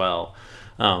that way as well.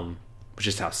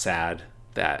 Just how sad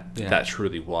that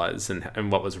truly was,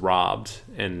 and what was robbed,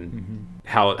 and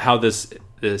how this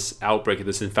outbreak,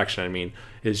 this infection, I mean,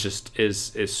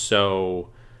 is so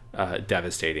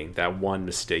devastating that one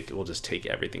mistake will just take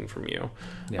everything from you.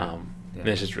 And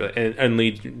it's just really and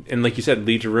lead, and like you said,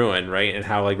 lead to ruin, right? And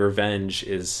how like revenge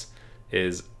is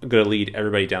going to lead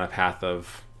everybody down a path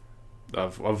of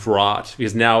rot,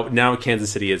 because now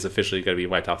Kansas City is officially going to be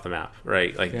wiped off the map,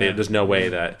 right? Like there's no way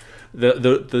that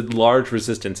the large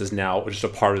resistance is now just a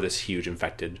part of this huge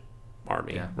infected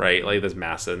army, right? Like this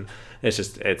massive.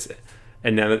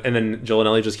 And then Joel and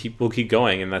Ellie will keep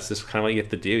going, and that's just kind of what you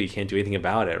have to do. You can't do anything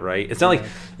about it, right? It's not like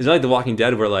The Walking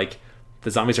Dead where like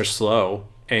the zombies are slow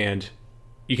and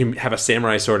you can have a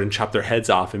samurai sword and chop their heads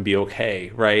off and be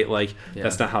okay, right? Like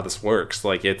that's not how this works.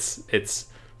 Like it's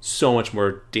so much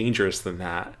more dangerous than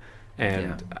that,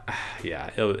 and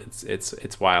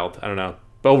it's wild. I don't know,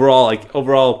 but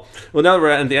overall, well, now that we're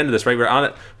at the end of this, right? We're on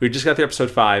it. We just got through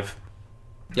episode 5.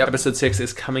 Yep. Episode 6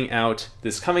 is coming out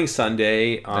this coming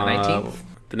Sunday. The 19th.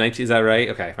 The 19th, is that right?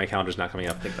 Okay, my calendar's not coming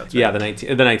up. I think that's right. Yeah, the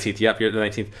 19th. Yep, you're the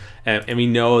 19th, and we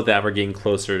know that we're getting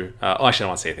closer. Actually, I don't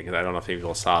want to say anything because I don't know if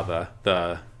people saw the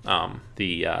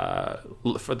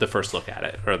first look at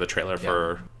it or the trailer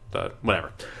for the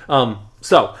whatever.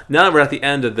 So now that we're at the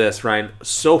end of this, Ryan,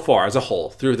 so far as a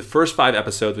whole through the first 5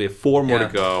 episodes, we have 4 more to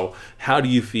go. How do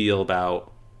you feel about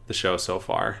the show so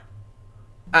far.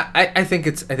 I think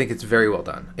it's very well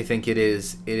done. I think it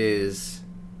is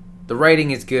the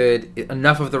writing is good.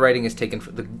 Enough of the writing is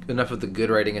taken enough of the good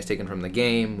writing is taken from the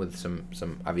game, with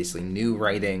some obviously new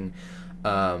writing.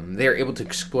 They are able to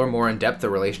explore more in depth the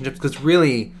relationships, because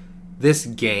really this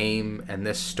game and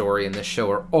this story and this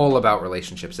show are all about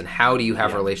relationships, and how do you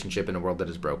have a relationship in a world that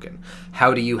is broken?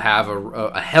 How do you have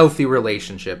a healthy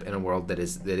relationship in a world that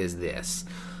is this?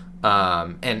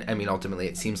 And I mean, ultimately,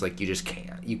 it seems like you just can't.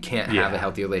 You can't have a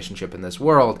healthy relationship in this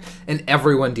world, and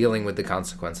everyone dealing with the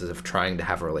consequences of trying to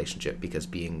have a relationship, because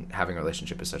having a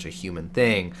relationship is such a human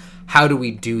thing. How do we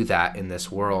do that in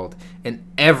this world? And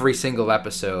every single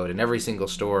episode and every single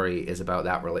story is about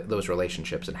those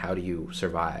relationships, and how do you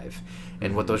survive,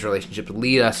 and what those relationships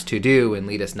lead us to do and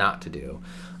lead us not to do.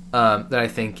 That I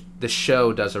think the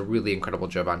show does a really incredible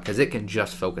job on, because it can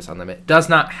just focus on them. It does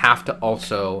not have to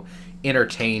also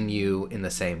entertain you in the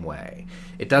same way.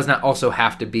 It does not also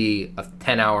have to be a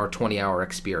 10-hour, 20-hour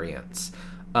experience,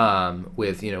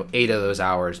 with 8 of those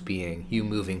hours being you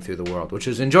moving through the world, which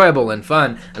is enjoyable and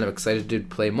fun, and I'm excited to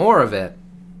play more of it.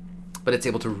 But it's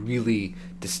able to really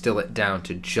distill it down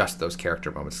to just those character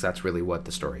moments. That's really what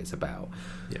the story is about.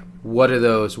 Yeah. What are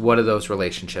those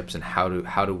relationships, and how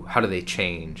do they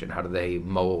change, and how do they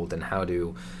mold, and how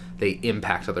do they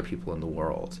impact other people in the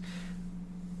world?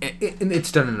 And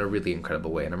it's done in a really incredible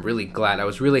way, and I'm really glad. I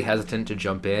was really hesitant to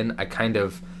jump in. I kind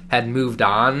of had moved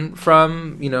on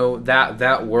from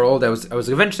that world. I was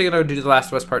eventually going to do The Last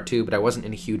of Us Part 2, but I wasn't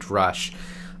in a huge rush.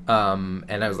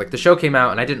 And I was like, the show came out,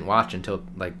 and I didn't watch until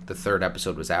like the 3rd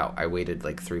episode was out. I waited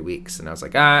like 3 weeks, and I was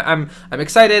like, I'm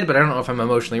excited, but I don't know if I'm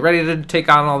emotionally ready to take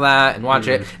on all that and watch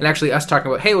it. And actually, us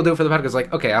talking about, hey, we'll do it for the podcast,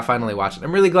 like, okay, I'll finally watch it.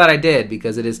 I'm really glad I did,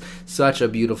 because it is such a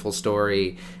beautiful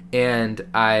story, and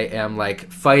I am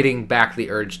like fighting back the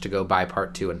urge to go buy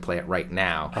Part 2 and play it right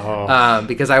now,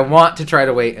 because I want to try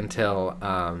to wait until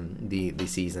the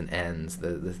season ends,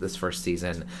 this first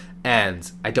season,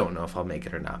 and I don't know if I'll make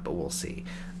it or not, but we'll see.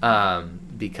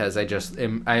 Because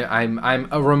I'm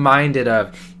reminded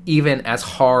of, even as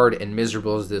hard and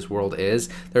miserable as this world is,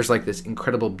 there's like this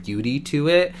incredible beauty to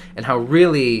it, and how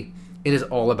really it is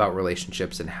all about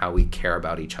relationships, and how we care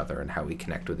about each other, and how we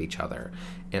connect with each other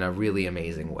in a really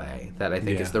amazing way. That I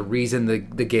think is the reason the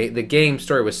game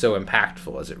story was so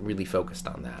impactful, as it really focused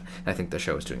on that. And I think the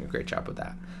show is doing a great job with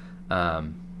that.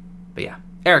 But yeah,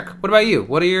 Eric, what about you?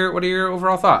 What are your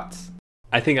overall thoughts?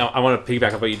 I think I want to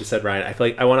piggyback on what you just said, Ryan. I feel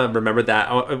like I want to remember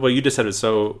that. What you just said was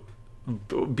so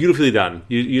beautifully done.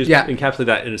 You just encapsulated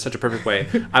that in such a perfect way.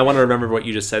 I want to remember what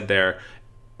you just said there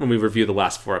when we review the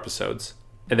last 4 episodes.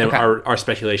 And then our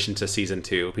speculation to Season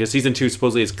 2. Because Season 2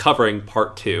 supposedly is covering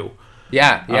Part 2.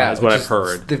 Yeah. Is what I've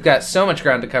heard. They've got so much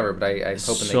ground to cover, but I hope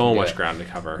so much ground to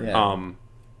cover. Yeah.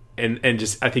 And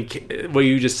just, I think what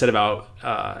you just said about...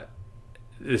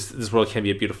 This world can be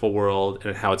a beautiful world,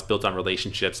 and how it's built on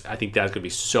relationships. I think that's going to be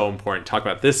so important. Talk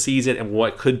about this season and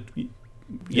what could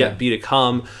yet be to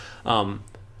come.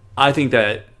 I think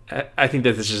that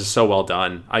this is just so well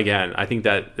done. Again, I think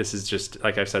that this is just,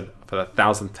 like I've said for the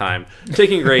 1,000th time,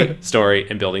 taking a great story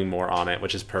and building more on it,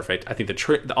 which is perfect. I think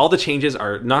all the changes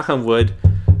are, knock on wood,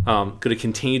 going to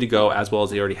continue to go as well as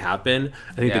they already have been.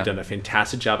 I think they've done a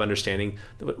fantastic job understanding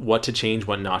what to change,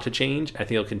 what not to change. I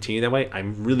think it'll continue that way.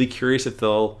 I'm really curious if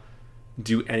they'll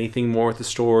do anything more with the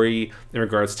story in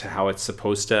regards to how it's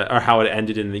supposed to, or how it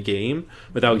ended in the game,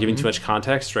 without giving too much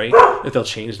context, right? If they'll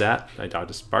change that. My dog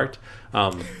just barked.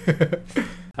 But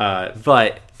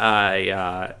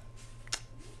I,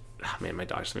 my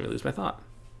dog just made me lose my thought.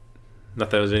 Not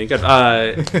that it was any good.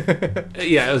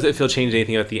 If he'll change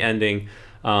anything about the ending.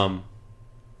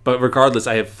 But regardless,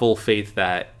 I have full faith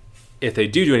that if they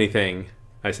do anything,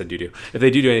 I said if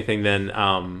they do anything, then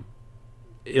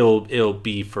it'll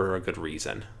be for a good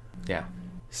reason. Yeah.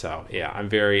 So I'm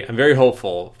very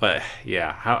hopeful, but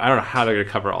I don't know how they're gonna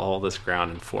cover all this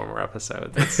ground in 4 more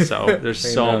episodes. There's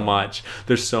so much.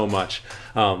 There's so much.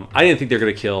 I didn't think they're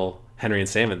gonna kill Henry and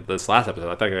Sam in this last episode. I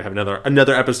thought they were going to have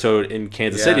another episode in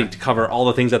Kansas City to cover all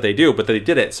the things that they do, but they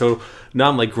did it. So now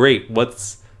I'm like, great,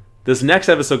 what's this next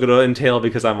episode going to entail,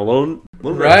 because I'm alone?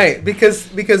 Right, because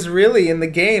really in the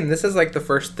game, this is like the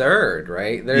first third,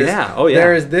 right?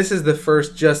 This is the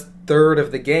first just third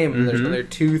of the game, and there's another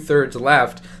 2/3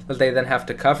 left that they then have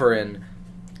to cover in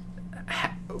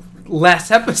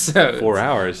less episodes. 4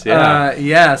 hours, so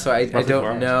I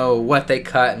don't know what they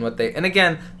cut and what they... And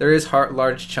again, there is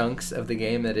large chunks of the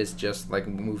game that is just like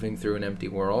moving through an empty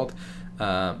world.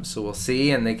 So we'll see,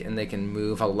 and they can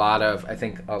move a lot of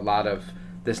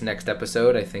this next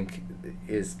episode. I think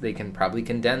they can probably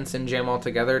condense and jam all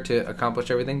together to accomplish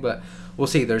everything, but we'll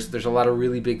see. There's a lot of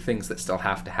really big things that still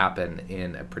have to happen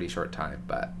in a pretty short time,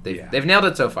 but they've nailed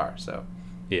it so far. So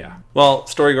yeah. Well,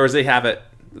 Storygoers, they have it.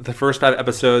 The first 5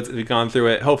 episodes, we've gone through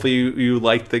it. Hopefully you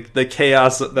liked the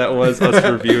chaos that was us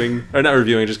reviewing, or not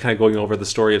reviewing, just kind of going over the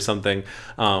story of something.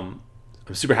 I'm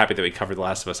super happy that we covered The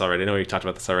Last of Us already. I know we talked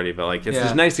about this already, but like it's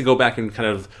just nice to go back and kind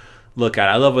of look at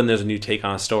it. I love when there's a new take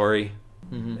on a story.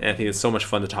 Mm-hmm. And I think it's so much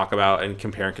fun to talk about and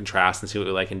compare and contrast and see what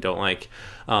we like and don't like.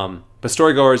 But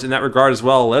Storygoers, in that regard as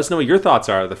well, let us know what your thoughts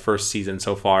are of the first season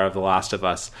so far of The Last of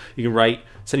Us. You can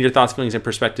send your thoughts, feelings, and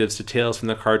perspectives to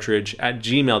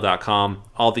talesfromthecartridge@gmail.com.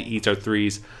 All the eats are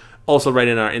 3s. Also write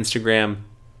in our Instagram.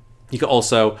 You can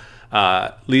also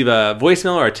leave a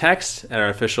voicemail or a text at our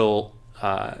official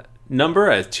number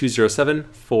at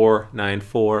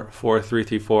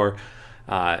 207-494-4334.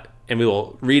 And we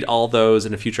will read all those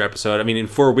in a future episode. I mean, in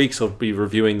 4 weeks, we'll be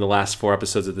reviewing the last 4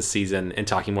 episodes of the season and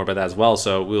talking more about that as well.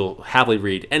 So we'll happily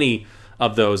read any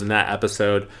of those in that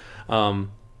episode. And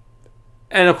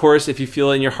of course, if you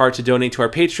feel in your heart to donate to our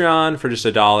Patreon for just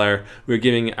 $1, we're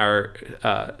giving our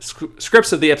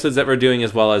scripts of the episodes that we're doing,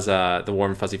 as well as the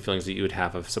warm, fuzzy feelings that you would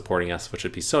have of supporting us, which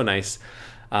would be so nice.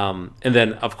 And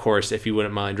then, of course, if you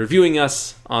wouldn't mind reviewing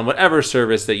us on whatever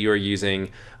service that you are using,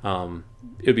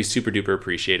 it would be super duper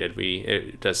appreciated.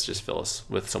 It does just fill us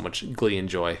with so much glee and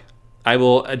joy. I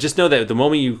will just know that the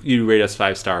moment you rate us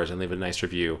 5 stars and leave a nice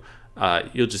review,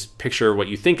 you'll just picture what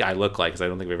you think I look like, because I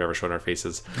don't think we've ever shown our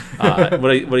faces. What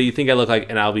do you think I look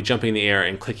like? And I'll be jumping in the air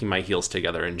and clicking my heels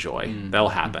together in joy. That'll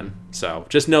happen. So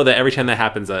just know that every time that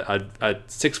happens, a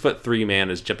 6'3" man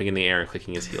is jumping in the air and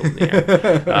clicking his heels in the air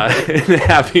in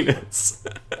happiness.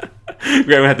 We're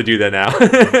gonna have to do that now. I'm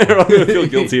gonna feel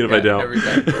guilty if I don't. Every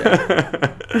time,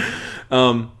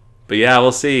 but yeah,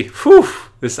 we'll see. Whew,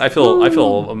 I feel a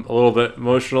little bit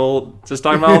emotional just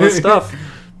talking about all this stuff.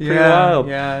 Pretty wild.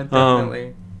 Yeah,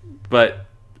 definitely. But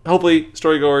hopefully,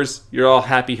 Storygoers, you're all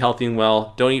happy, healthy, and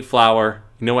well. Don't eat flour.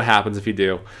 You know what happens if you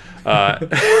do. Ryan,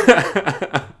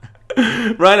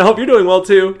 I hope you're doing well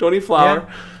too. Don't eat flour.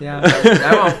 Yeah.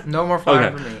 I won't. No more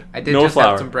flour for me. I did have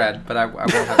some bread, but I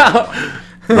won't have that.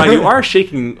 Ryan, you are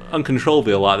shaking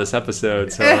uncontrollably a lot this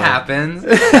episode. So, it happens.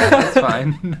 It's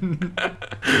fine.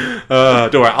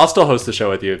 Don't worry. I'll still host the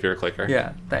show with you if you're a clicker.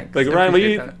 Yeah, thanks. Like,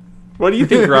 Ryan, what do you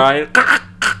think, Ryan? I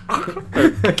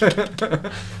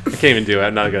can't even do it.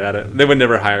 I'm not good at it. They would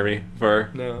never hire me for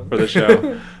the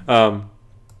show.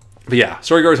 But yeah,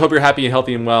 Storygoers, hope you're happy and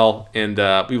healthy and well, and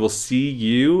we will see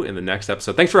you in the next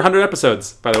episode. Thanks for 100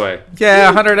 episodes, by the way. Yeah,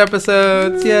 100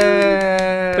 episodes.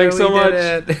 Yay! Thanks so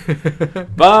much.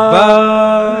 Bye.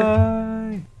 Bye.